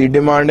पास कंप्लीट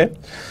डिमांड है,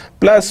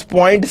 प्लस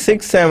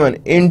 0.67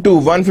 इंटू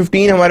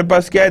 115 हमारे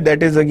पास क्या है,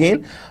 दैट इज अगेन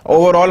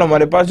ओवरऑल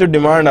हमारे पास जो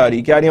डिमांड आ रही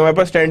है, क्या आ रही है हमारे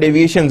पास, स्टैंडर्ड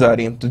डेविएशन आ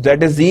रही है। तो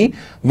that is ji,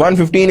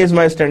 115 is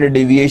my standard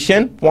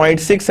deviation,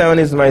 0.67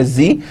 is my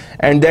ji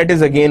and that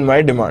is again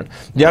my demand.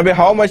 जहां पे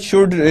how much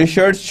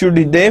shirts should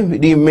they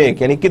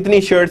remake, यानी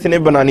कितनी शर्ट्स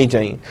इन्हें बनानी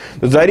चाहिए।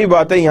 तो जाहिर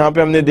बात है यहाँ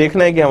पे हमने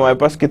देखना है कि हमारे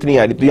पास कितनी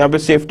आ रही, तो यहाँ पे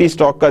सेफ्टी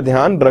स्टॉक का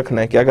ध्यान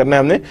रखना है, क्या करना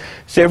है हमने,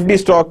 सेफ्टी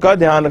स्टॉक का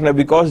ध्यान रखना है,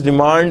 because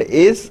demand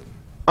is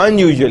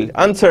unusual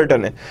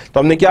uncertain है। तो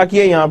हमने क्या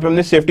किया, यहाँ पे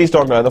हमने सेफ्टी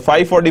स्टॉक लगाया था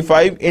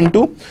 545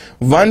 इंटू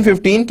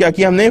 115, क्या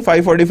किया हमने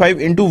 545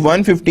 इंटू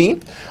 115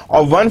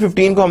 और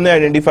 115 को हमने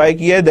आइडेंटिफाई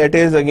किया है, दैट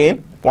इज अगेन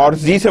और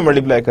जी से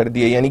मल्टीप्लाई कर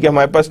दिया, यानी कि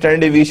हमारे पास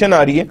स्टैंडर्ड डेविएशन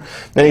आ रही है,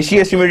 यानी she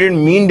estimated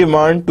mean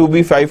demand to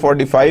be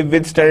 545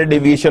 with standard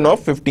deviation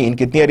of 15,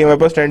 कितनी आ रही है हमारे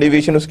पास स्टैंडर्ड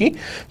डेविएशन उसकी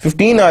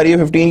 15 आ रही है,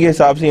 15 के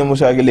हिसाब से हम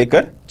उसे आगे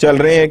लेकर चल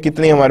रहे हैं,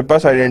 कितनी हमारे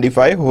पास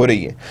आइडेंटिफाई हो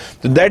रही है।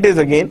 तो that is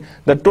again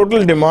the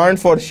total demand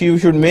for she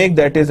should make,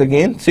 that is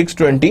again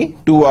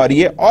 622 आ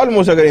रही है।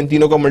 ऑलमोस्ट अगर इन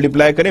तीनों को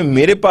मल्टीप्लाई करें,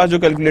 मेरे पास जो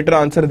कैलकुलेटर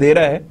आंसर दे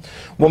रहा है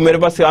वो मेरे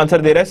पास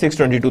आंसर दे रहा है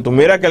 622, तो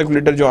मेरा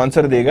कैलकुलेटर जो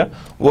आंसर देगा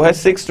वो है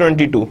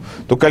 622।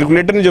 तो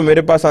कैलकुलेटर ने जो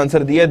मेरे पास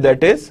आंसर दिया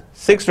दैट इज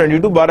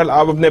 622। बहरहाल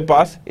आप अपने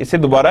पास इसे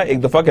दोबारा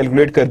एक दफा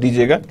कैलकुलेट कर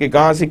दीजिएगा कि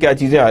कहां से क्या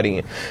चीजें आ रही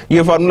हैं।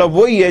 ये फार्मूला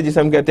वही है जिसे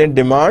हम कहते हैं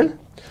डिमांड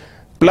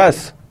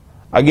प्लस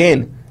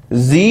अगेन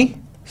जी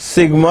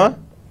सिग्मा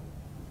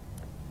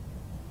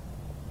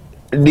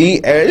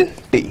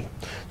DLT।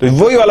 तो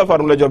वही वाला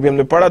फार्मूला जो अभी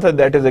हमने पढ़ा था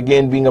that is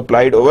again being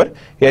applied over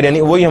here,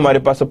 यानी वही हमारे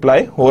पास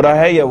अप्लाई हो रहा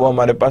है या वो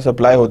हमारे पास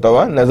अप्लाई होता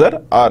हुआ नजर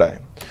आ रहा है।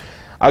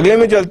 अगले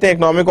में चलते हैं,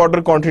 economic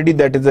order quantity,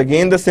 that is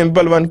again the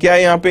simple one. क्या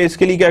है यहाँ पे,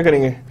 इसके लिए क्या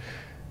करेंगे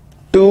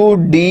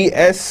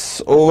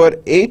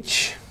 2ds/h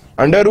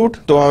अंडर रूट,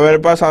 तो हमारे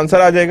पास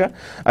आंसर आ जाएगा।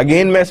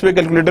 अगेन मैं इस पे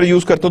कैलकुलेटर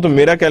यूज करता हूं, तो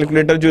मेरा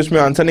कैलकुलेटर जो इसमें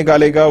आंसर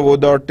निकालेगा वो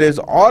that is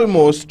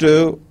almost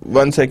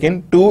 1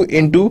 second 2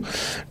 into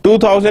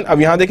 2000।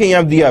 अब यहां देखें,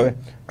 यहां दिया हुआ है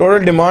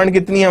टोटल डिमांड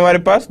कितनी है हमारे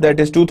पास, दैट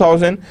इज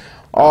 2000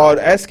 और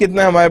एस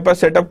कितना है हमारे पास,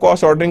 सेटअप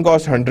कॉस्ट ऑर्डरिंग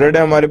कॉस्ट 100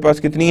 है हमारे पास,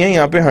 कितनी है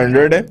यहाँ पे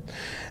 100 है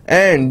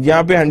एंड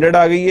यहाँ पे 100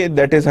 आ गई है,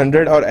 दैट इज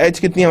 100 और एच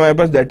कितनी है हमारे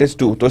पास, दैट इज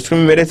 2। तो इसमें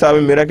मेरे हिसाब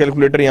में मेरा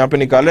कैलकुलेटर यहाँ पे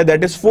निकाल रहा है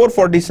दैट इज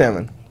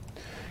 447,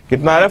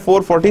 कितना आ रहा है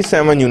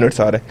 447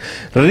 यूनिट्स आ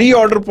रहा है।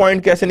 रीऑर्डर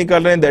पॉइंट कैसे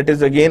निकाल रहे हैं, that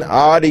is again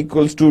are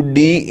equals to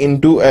D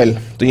into L.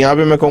 तो यहाँ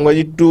पे मैं कहूंगा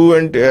जी 2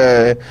 and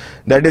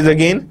that is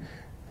again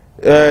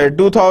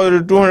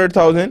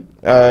 200,000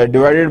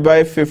 divided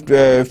by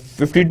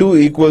 52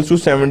 equals to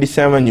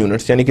 77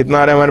 units, यानी कितना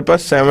आ रहा है हमारे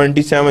पास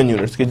 77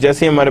 यूनिट्स। कि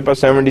जैसे हमारे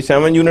पास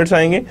 77 यूनिट्स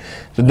आएंगे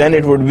तो then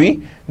it would be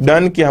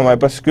done कि हमारे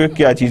पास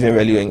क्या चीजें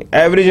वैल्यू आएंगे।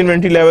 Average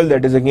inventory level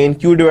that is again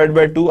Q divide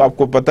by 2,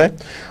 आपको पता है।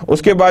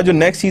 उसके बाद जो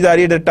नेक्स्ट चीज आ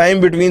रही है the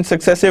time between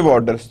successive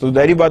orders, तो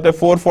जाहिर बात है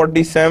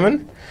 447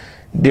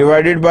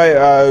 divided by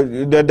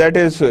that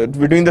is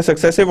between the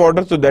successive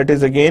orders, तो that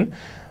is again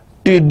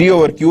D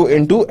over Q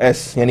into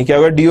S, यानी क्या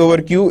होगा D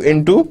over Q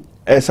into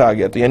S आ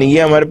गया। तो यानी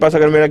ये हमारे पास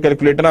अगर मेरा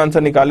कैलकुलेटर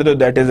आंसर निकाले तो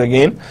दैट इज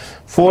अगेन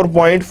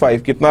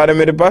 4.5, कितना आ रहा है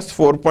मेरे पास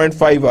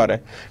 4.5 आ रहा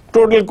है।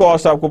 टोटल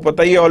कॉस्ट आपको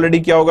पता ही है ऑलरेडी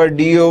क्या होगा,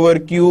 D over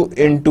Q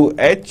into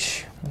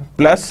H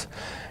plus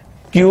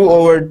Q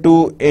over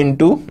 2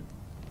 into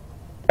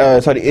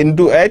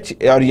into H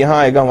और यहां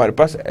आएगा हमारे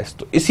पास एस।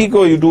 तो इसी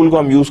को टूल को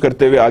हम यूज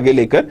करते हुए आगे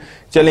लेकर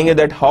चलेंगे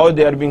that how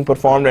they are being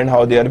performed and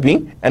how they are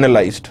being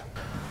analysed,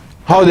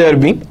 how they are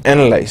being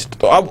analysed.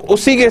 तो अब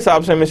उसी के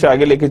हिसाब से हम इसे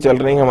आगे लेके चल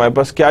रहे हैं, हमारे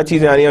पास क्या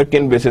चीजें आ रही हैं और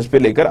किन बेसिस पे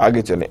लेकर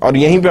आगे चलें। और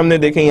यहीं पे हमने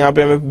देखें, यहाँ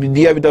पे हमें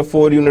दिया भी था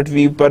 4 यूनिट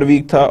वीक पर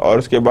वीक था और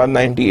उसके बाद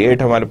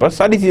 98 हमारे पास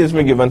सारी चीजें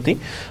इसमें गिवन थी।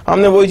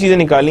 हमने वही चीजें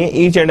निकाली हैं,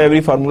 ईच एंड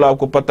एवरी फार्मूला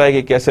आपको पता है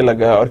कि कैसे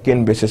लगा है और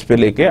किन बेसिस पे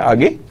लेके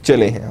आगे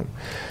चले हैं हम।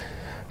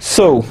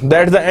 So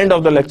that's the end of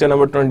the lecture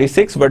number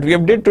 26. What we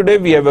have did today,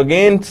 we have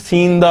again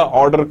seen the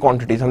order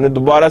quantities. हमने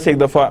दोबारा से एक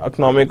दफा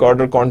economic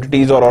order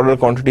quantities और order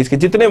quantities के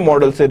जितने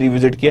मॉडल से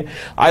रिविजिट किए।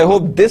 I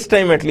hope this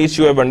time at least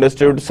you have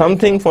understood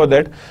something for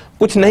that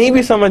कुछ नहीं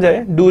भी समझ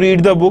आए, do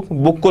read the book,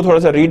 book को थोड़ा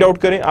सा रीड आउट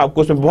करें,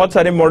 आपको उसमें बहुत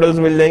सारे मॉडल्स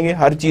मिल जाएंगे,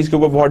 हर चीज के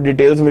ऊपर बहुत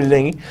डिटेल्स मिल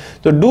जाएंगी।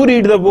 तो डू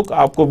रीड द बुक,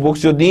 आपको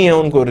बुक्स जो दी हैं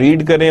उनको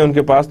रीड करें,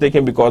 उनके पास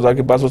देखें, बिकॉज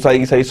आपके पास वो सारी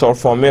की सारी शॉर्ट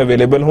फॉर्म में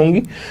अवेलेबल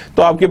होंगी,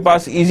 तो आपके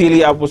पास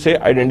इजीली आप उसे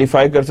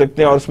आइडेंटिफाई कर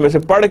सकते हैं और उसमें से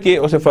पढ़ के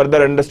उसे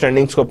फर्दर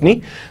अंडरस्टैंडिंग्स को अपनी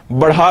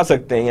बढ़ा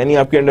सकते हैं, यानी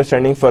आपकी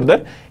अंडरस्टैंडिंग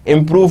फर्दर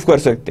इंप्रूव कर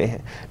सकते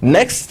हैं।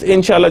 नेक्स्ट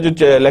इंशाल्लाह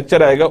जो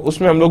लेक्चर आएगा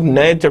उसमें हम लोग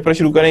नए चैप्टर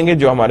शुरू करेंगे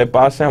जो हमारे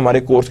पास है, हमारे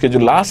कोर्स के जो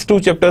लास्ट 2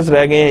 चैप्टर्स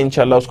रह गए हैं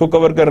इंशाल्लाह उसको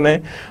कवर करना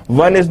है।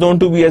 One is known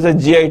to be as a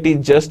GIT,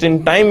 just in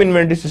time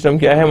inventory system.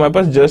 क्या है हमारे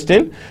पास? Just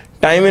in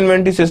time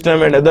inventory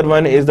system. And other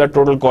one is the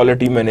total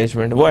quality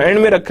management. वो एंड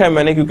में रखा है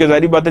मैंने, क्योंकि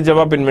जारी बात है जब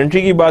आप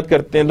इन्वेंटरी की बात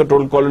करते हैं तो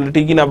टोटल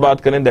क्वालिटी की ना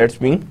बात करें, दैट्स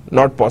बीइंग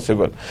नॉट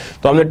पॉसिबल।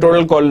 तो हमने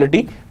टोटल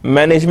क्वालिटी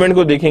मैनेजमेंट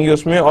को देखेंगे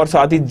उसमें, और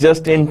साथ ही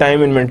just in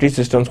time inventory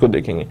systems को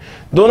देखेंगे,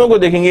 दोनों को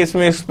देखेंगे।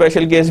 इसमें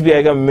स्पेशल केस भी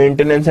आएगा,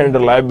 मेंटेनेंस एंड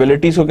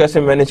रिलायबिलिटीज को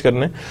कैसे मैनेज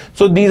करना है।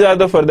 So these are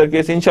the further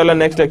case. इंशाल्लाह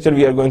next lecture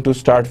we are going to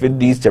start with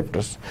these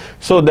chapters.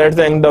 So that's the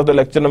end of the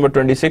lecture number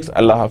 26।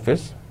 Allah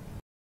Hafiz.